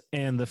 This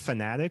and The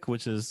Fanatic,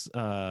 which is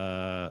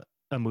a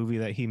movie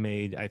that he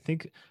made, I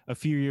think, a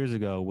few years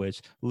ago,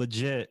 which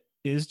legit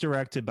is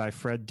directed by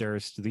Fred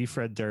Durst, the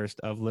Fred Durst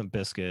of Limp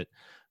Bizkit.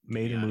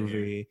 Made a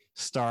movie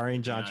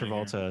starring John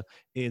Travolta.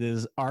 It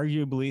is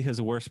arguably his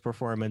worst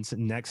performance,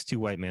 next to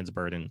White Man's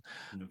Burden.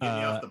 Get me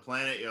off the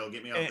planet, yo.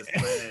 Get me off this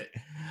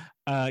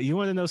planet. You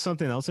want to know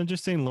something else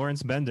interesting?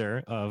 Lawrence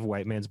Bender of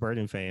White Man's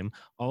Burden fame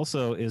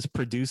also is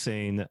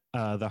producing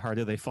The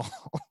Harder They Fall.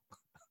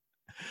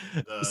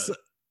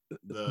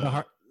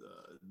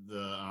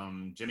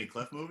 The Jimmy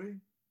Cliff movie?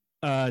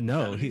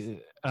 No, the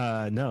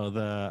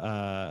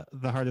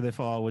Harder They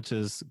Fall, which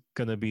is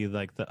gonna be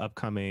like the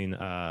upcoming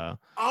Oh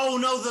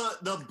no,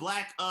 the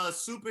black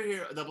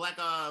superhero, the black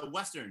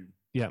western.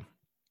 Yeah,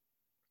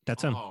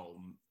 that's him. Oh,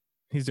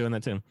 He's doing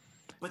that too.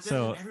 but then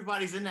So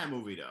everybody's in that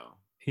movie though.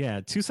 yeah,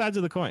 two sides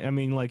of the coin. I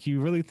mean, like,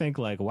 you really think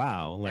like,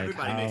 wow, like,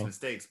 Everybody makes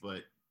mistakes,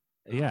 but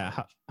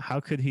yeah, how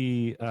could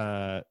he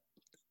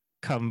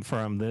come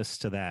from this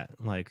to that?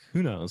 Like,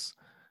 who knows?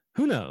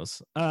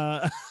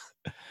 oh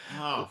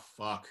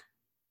fuck.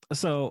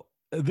 So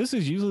this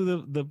is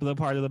usually the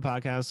part of the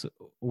podcast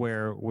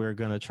where we're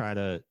gonna try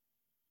to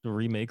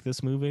remake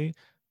this movie,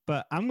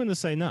 but I'm gonna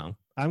say no.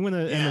 I'm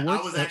gonna. Yeah,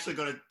 I was actually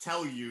gonna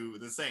tell you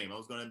the same. I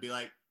was gonna be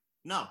like,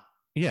 no.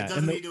 Yeah, it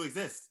doesn't need to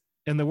exist.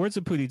 In the words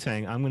of Pootie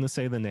Tang, I'm gonna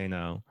say the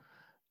no.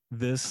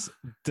 This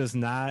does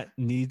not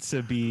need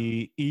to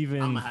be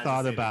even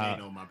thought about.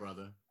 No, my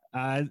brother.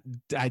 I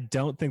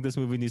don't think this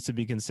movie needs to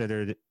be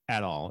considered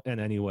at all in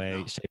any way,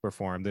 No. shape, or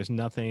form. There's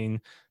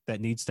nothing that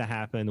needs to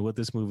happen with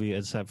this movie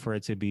except for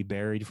it to be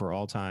buried for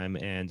all time,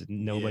 and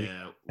nobody.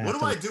 Yeah. What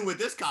do I do with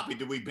this copy?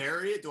 Do we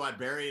bury it? Do I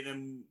bury it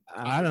in?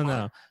 I don't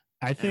know.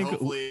 I think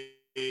hopefully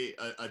a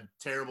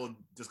terrible,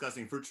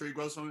 disgusting fruit tree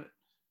grows from it.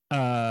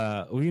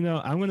 well, you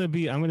know, I'm gonna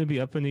be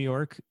up in New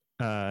York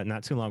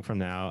not too long from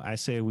now. I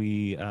say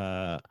we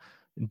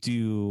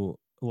do,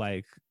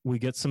 like, we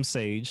get some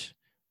sage,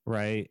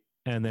 right?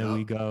 And then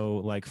we go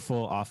like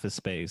full Office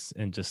Space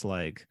and just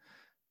like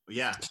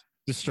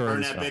destroy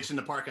burn that bitch in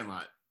the parking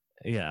lot.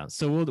 Yeah,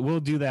 so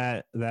we'll do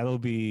that. That'll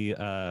be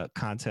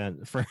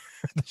content for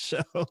the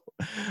show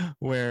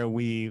where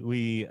we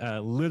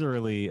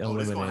literally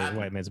eliminate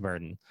White Man's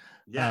Burden.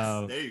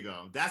 Yes, there you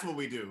go. That's what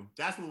we do.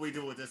 That's what we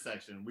do with this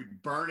section. We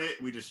burn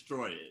it. We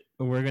destroy it.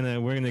 We're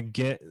gonna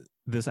get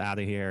this out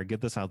of here.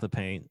 Get this out the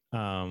paint.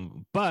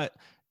 But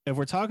if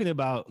we're talking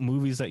about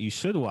movies that you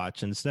should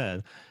watch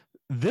instead,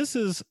 this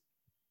is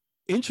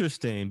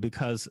interesting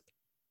because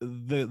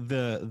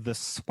the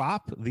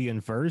swap, the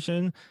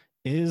inversion,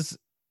 is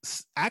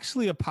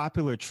actually a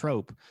popular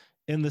trope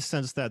in the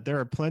sense that there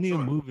are plenty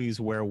of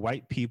movies where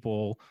white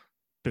people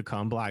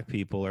become black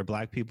people or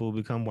black people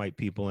become white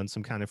people in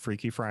some kind of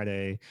Freaky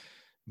Friday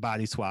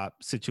body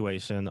swap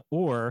situation.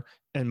 Or,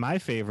 and my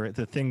favorite,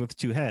 The Thing with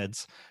Two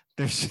Heads,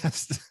 there's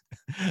just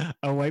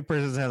a white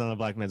person's head on a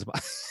black man's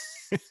body.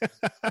 Oh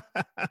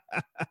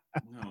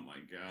my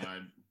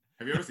god.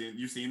 Have you ever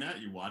seen that?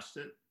 You watched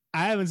it?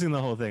 I haven't seen the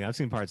whole thing. I've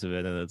seen parts of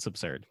it and it's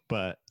absurd.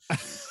 But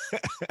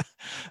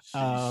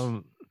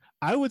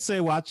I would say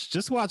watch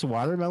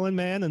Watermelon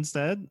Man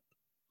instead.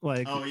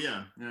 Like, oh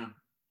yeah.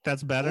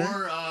 That's better.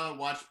 Or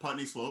watch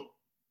Putney Swope.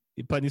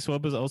 Putney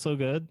Swope is also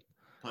good.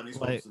 Putney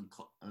Swope is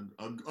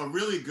a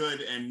really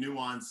good and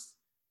nuanced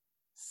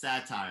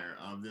satire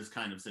of this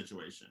kind of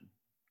situation.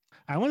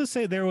 I want to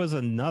say there was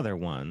another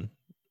one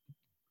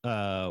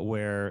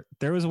where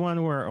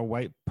a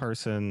white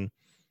person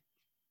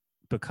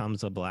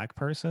becomes a black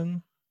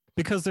person,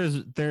 because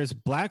there's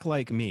Black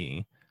Like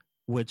Me,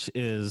 which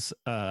is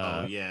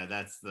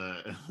that's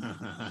the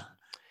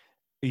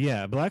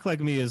yeah, Black Like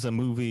Me is a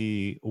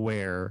movie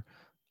where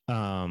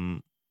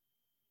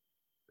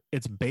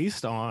it's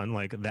based on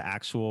like the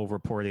actual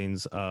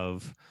reportings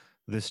of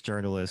this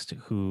journalist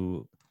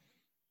who,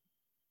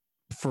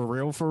 for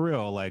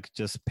real, like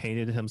just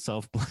painted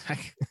himself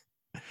black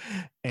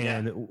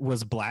and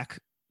was black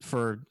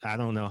for I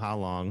don't know how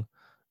long.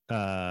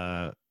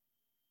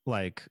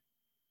 Like,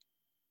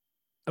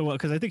 well,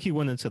 because I think he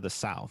went into the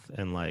South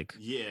and like,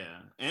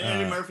 and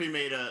Eddie Murphy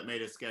made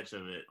a sketch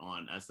of it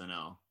on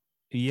SNL.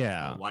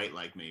 White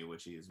Like Me,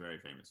 which he is very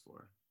famous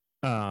for.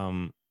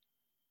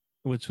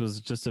 Which was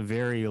just a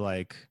very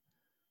like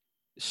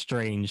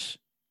strange.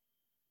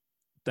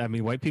 I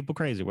mean, white people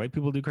crazy. White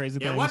people do crazy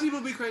things. Yeah, white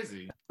people be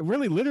crazy.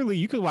 Really, literally,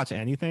 you could watch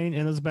anything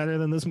and it's better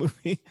than this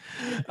movie.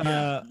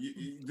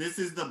 This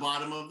is the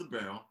bottom of the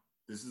barrel.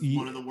 This is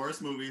one of the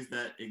worst movies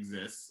that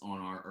exists on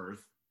our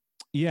earth.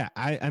 Yeah,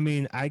 I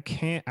mean, I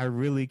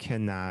really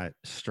cannot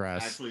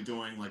stress. Actually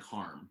doing like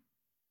harm.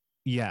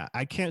 Yeah,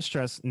 I can't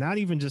stress not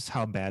even just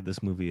how bad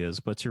this movie is,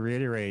 but to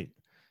reiterate,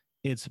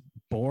 it's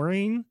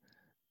boring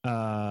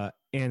and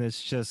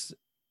it's just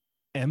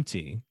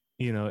empty,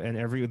 you know, and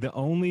the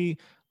only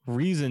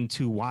reason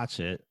to watch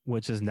it,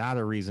 which is not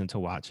a reason to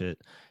watch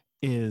it,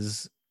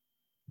 is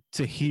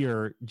to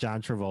hear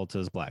John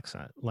Travolta's Black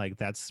Scent. Like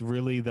that's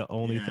really the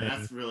only thing.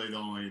 That's really the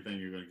only thing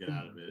you're gonna get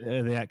out of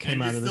it. That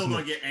came out of this. You're still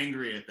gonna get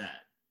angry at that.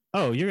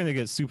 Oh, you're gonna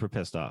get super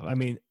pissed off. I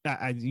mean,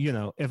 I you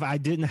know, if I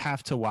didn't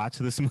have to watch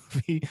this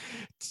movie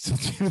to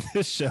do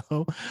this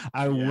show,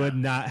 I would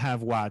not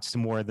have watched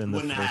more than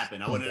wouldn't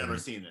happen. I would have never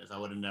seen this. I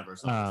would have never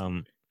saw this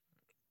movie.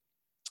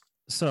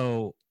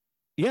 So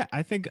yeah,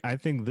 I think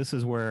this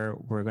is where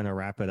we're gonna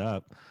wrap it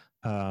up.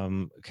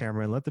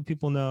 Cameron, let the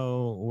people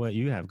know what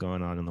you have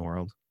going on in the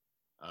world.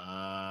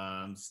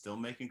 I'm still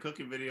making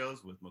cooking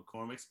videos with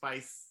McCormick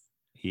Spice.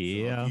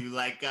 Yeah. So if you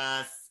like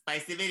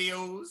spicy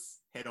videos,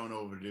 head on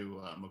over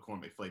to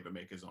McCormick Flavor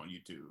Makers on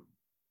YouTube.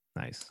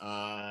 Nice.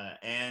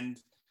 And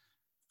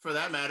for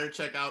that matter,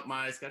 check out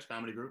my sketch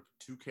comedy group,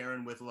 To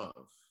Karen With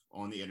Love,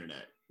 on the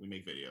internet. We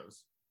make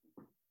videos.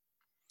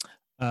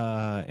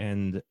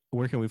 And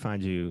where can we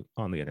find you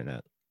on the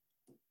internet?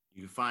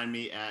 You can find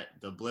me at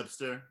The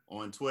Blipster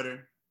on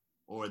Twitter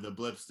or The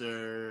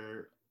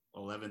Blipster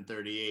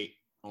 1138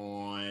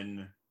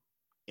 on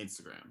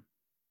Instagram.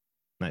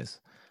 Nice.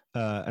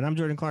 And I'm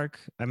Jordan Clark.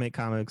 I make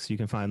comics. You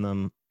can find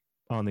them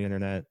on the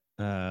internet.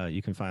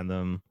 You can find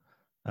them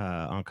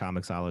on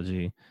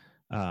Comixology.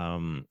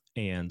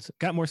 And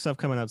got more stuff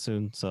coming out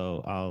soon,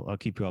 so I'll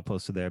keep you all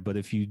posted there. But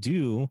if you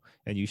do,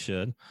 and you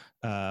should,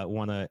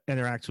 want to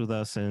interact with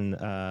us and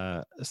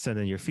send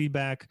in your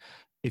feedback,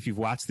 if you've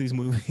watched these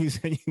movies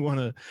and you want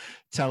to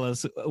tell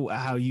us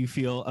how you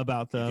feel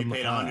about them, if you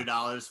paid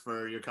 $100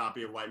 for your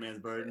copy of White Man's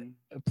Burden,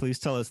 please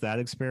tell us that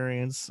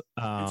experience.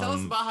 And tell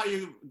us about how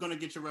you're going to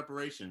get your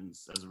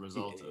reparations as a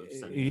result of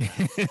sending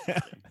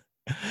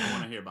I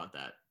want to hear about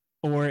that.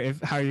 Or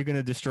how you're going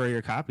to destroy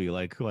your copy,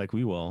 like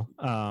we will.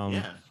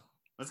 Yeah.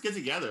 Let's get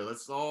together.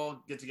 Let's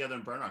all get together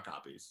and burn our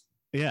copies.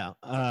 Yeah.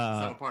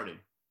 Let's have a party.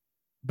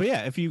 But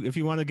yeah, if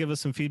you want to give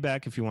us some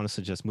feedback, if you want to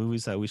suggest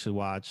movies that we should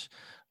watch,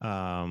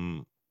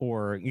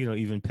 or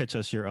even pitch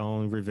us your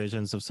own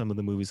revisions of some of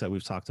the movies that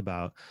we've talked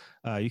about,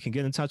 you can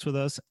get in touch with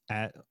us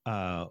at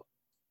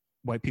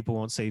White People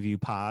Won't Save You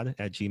Pod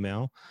at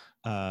Gmail,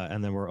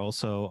 and then we're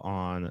also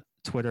on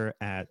Twitter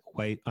at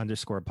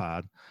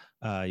White_pod.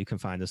 You can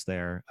find us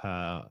there,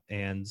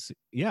 and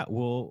yeah,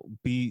 we'll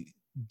be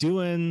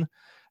doing.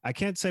 I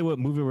can't say what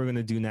movie we're going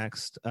to do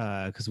next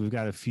because we've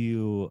got a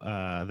few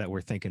that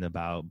we're thinking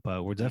about,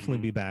 but we'll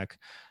definitely be back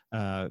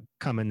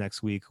coming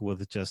next week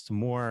with just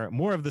more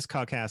of this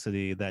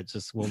caucasity that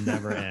just will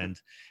never end.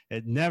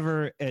 It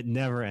never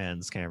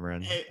ends,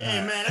 Cameron. Hey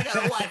man, I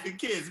got a wife and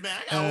kids, man.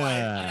 I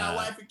got a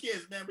wife and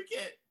kids, man. We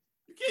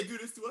can't do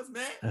this to us,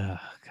 man. Oh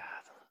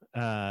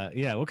God.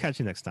 Yeah, we'll catch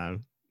you next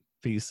time.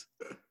 Peace.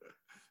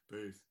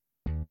 Peace.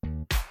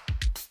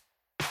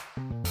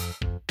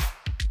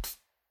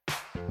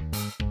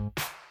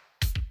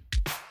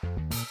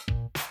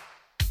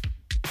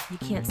 You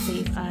can't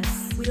save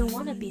us. We don't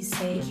want to be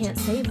saved. You can't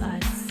save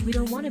us. We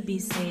don't want to be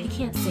saved. You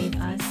can't save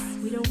us.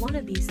 We don't want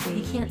to be saved.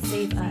 You can't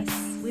save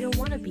us. We don't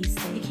want to be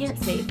saved. You can't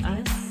save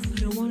us. We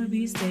don't want to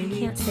be saved. You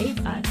can't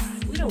save us.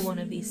 We don't want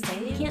to be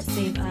saved. You can't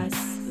save us.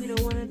 We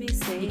don't want to be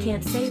saved. You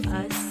can't save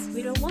us.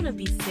 We don't want to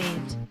be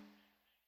saved.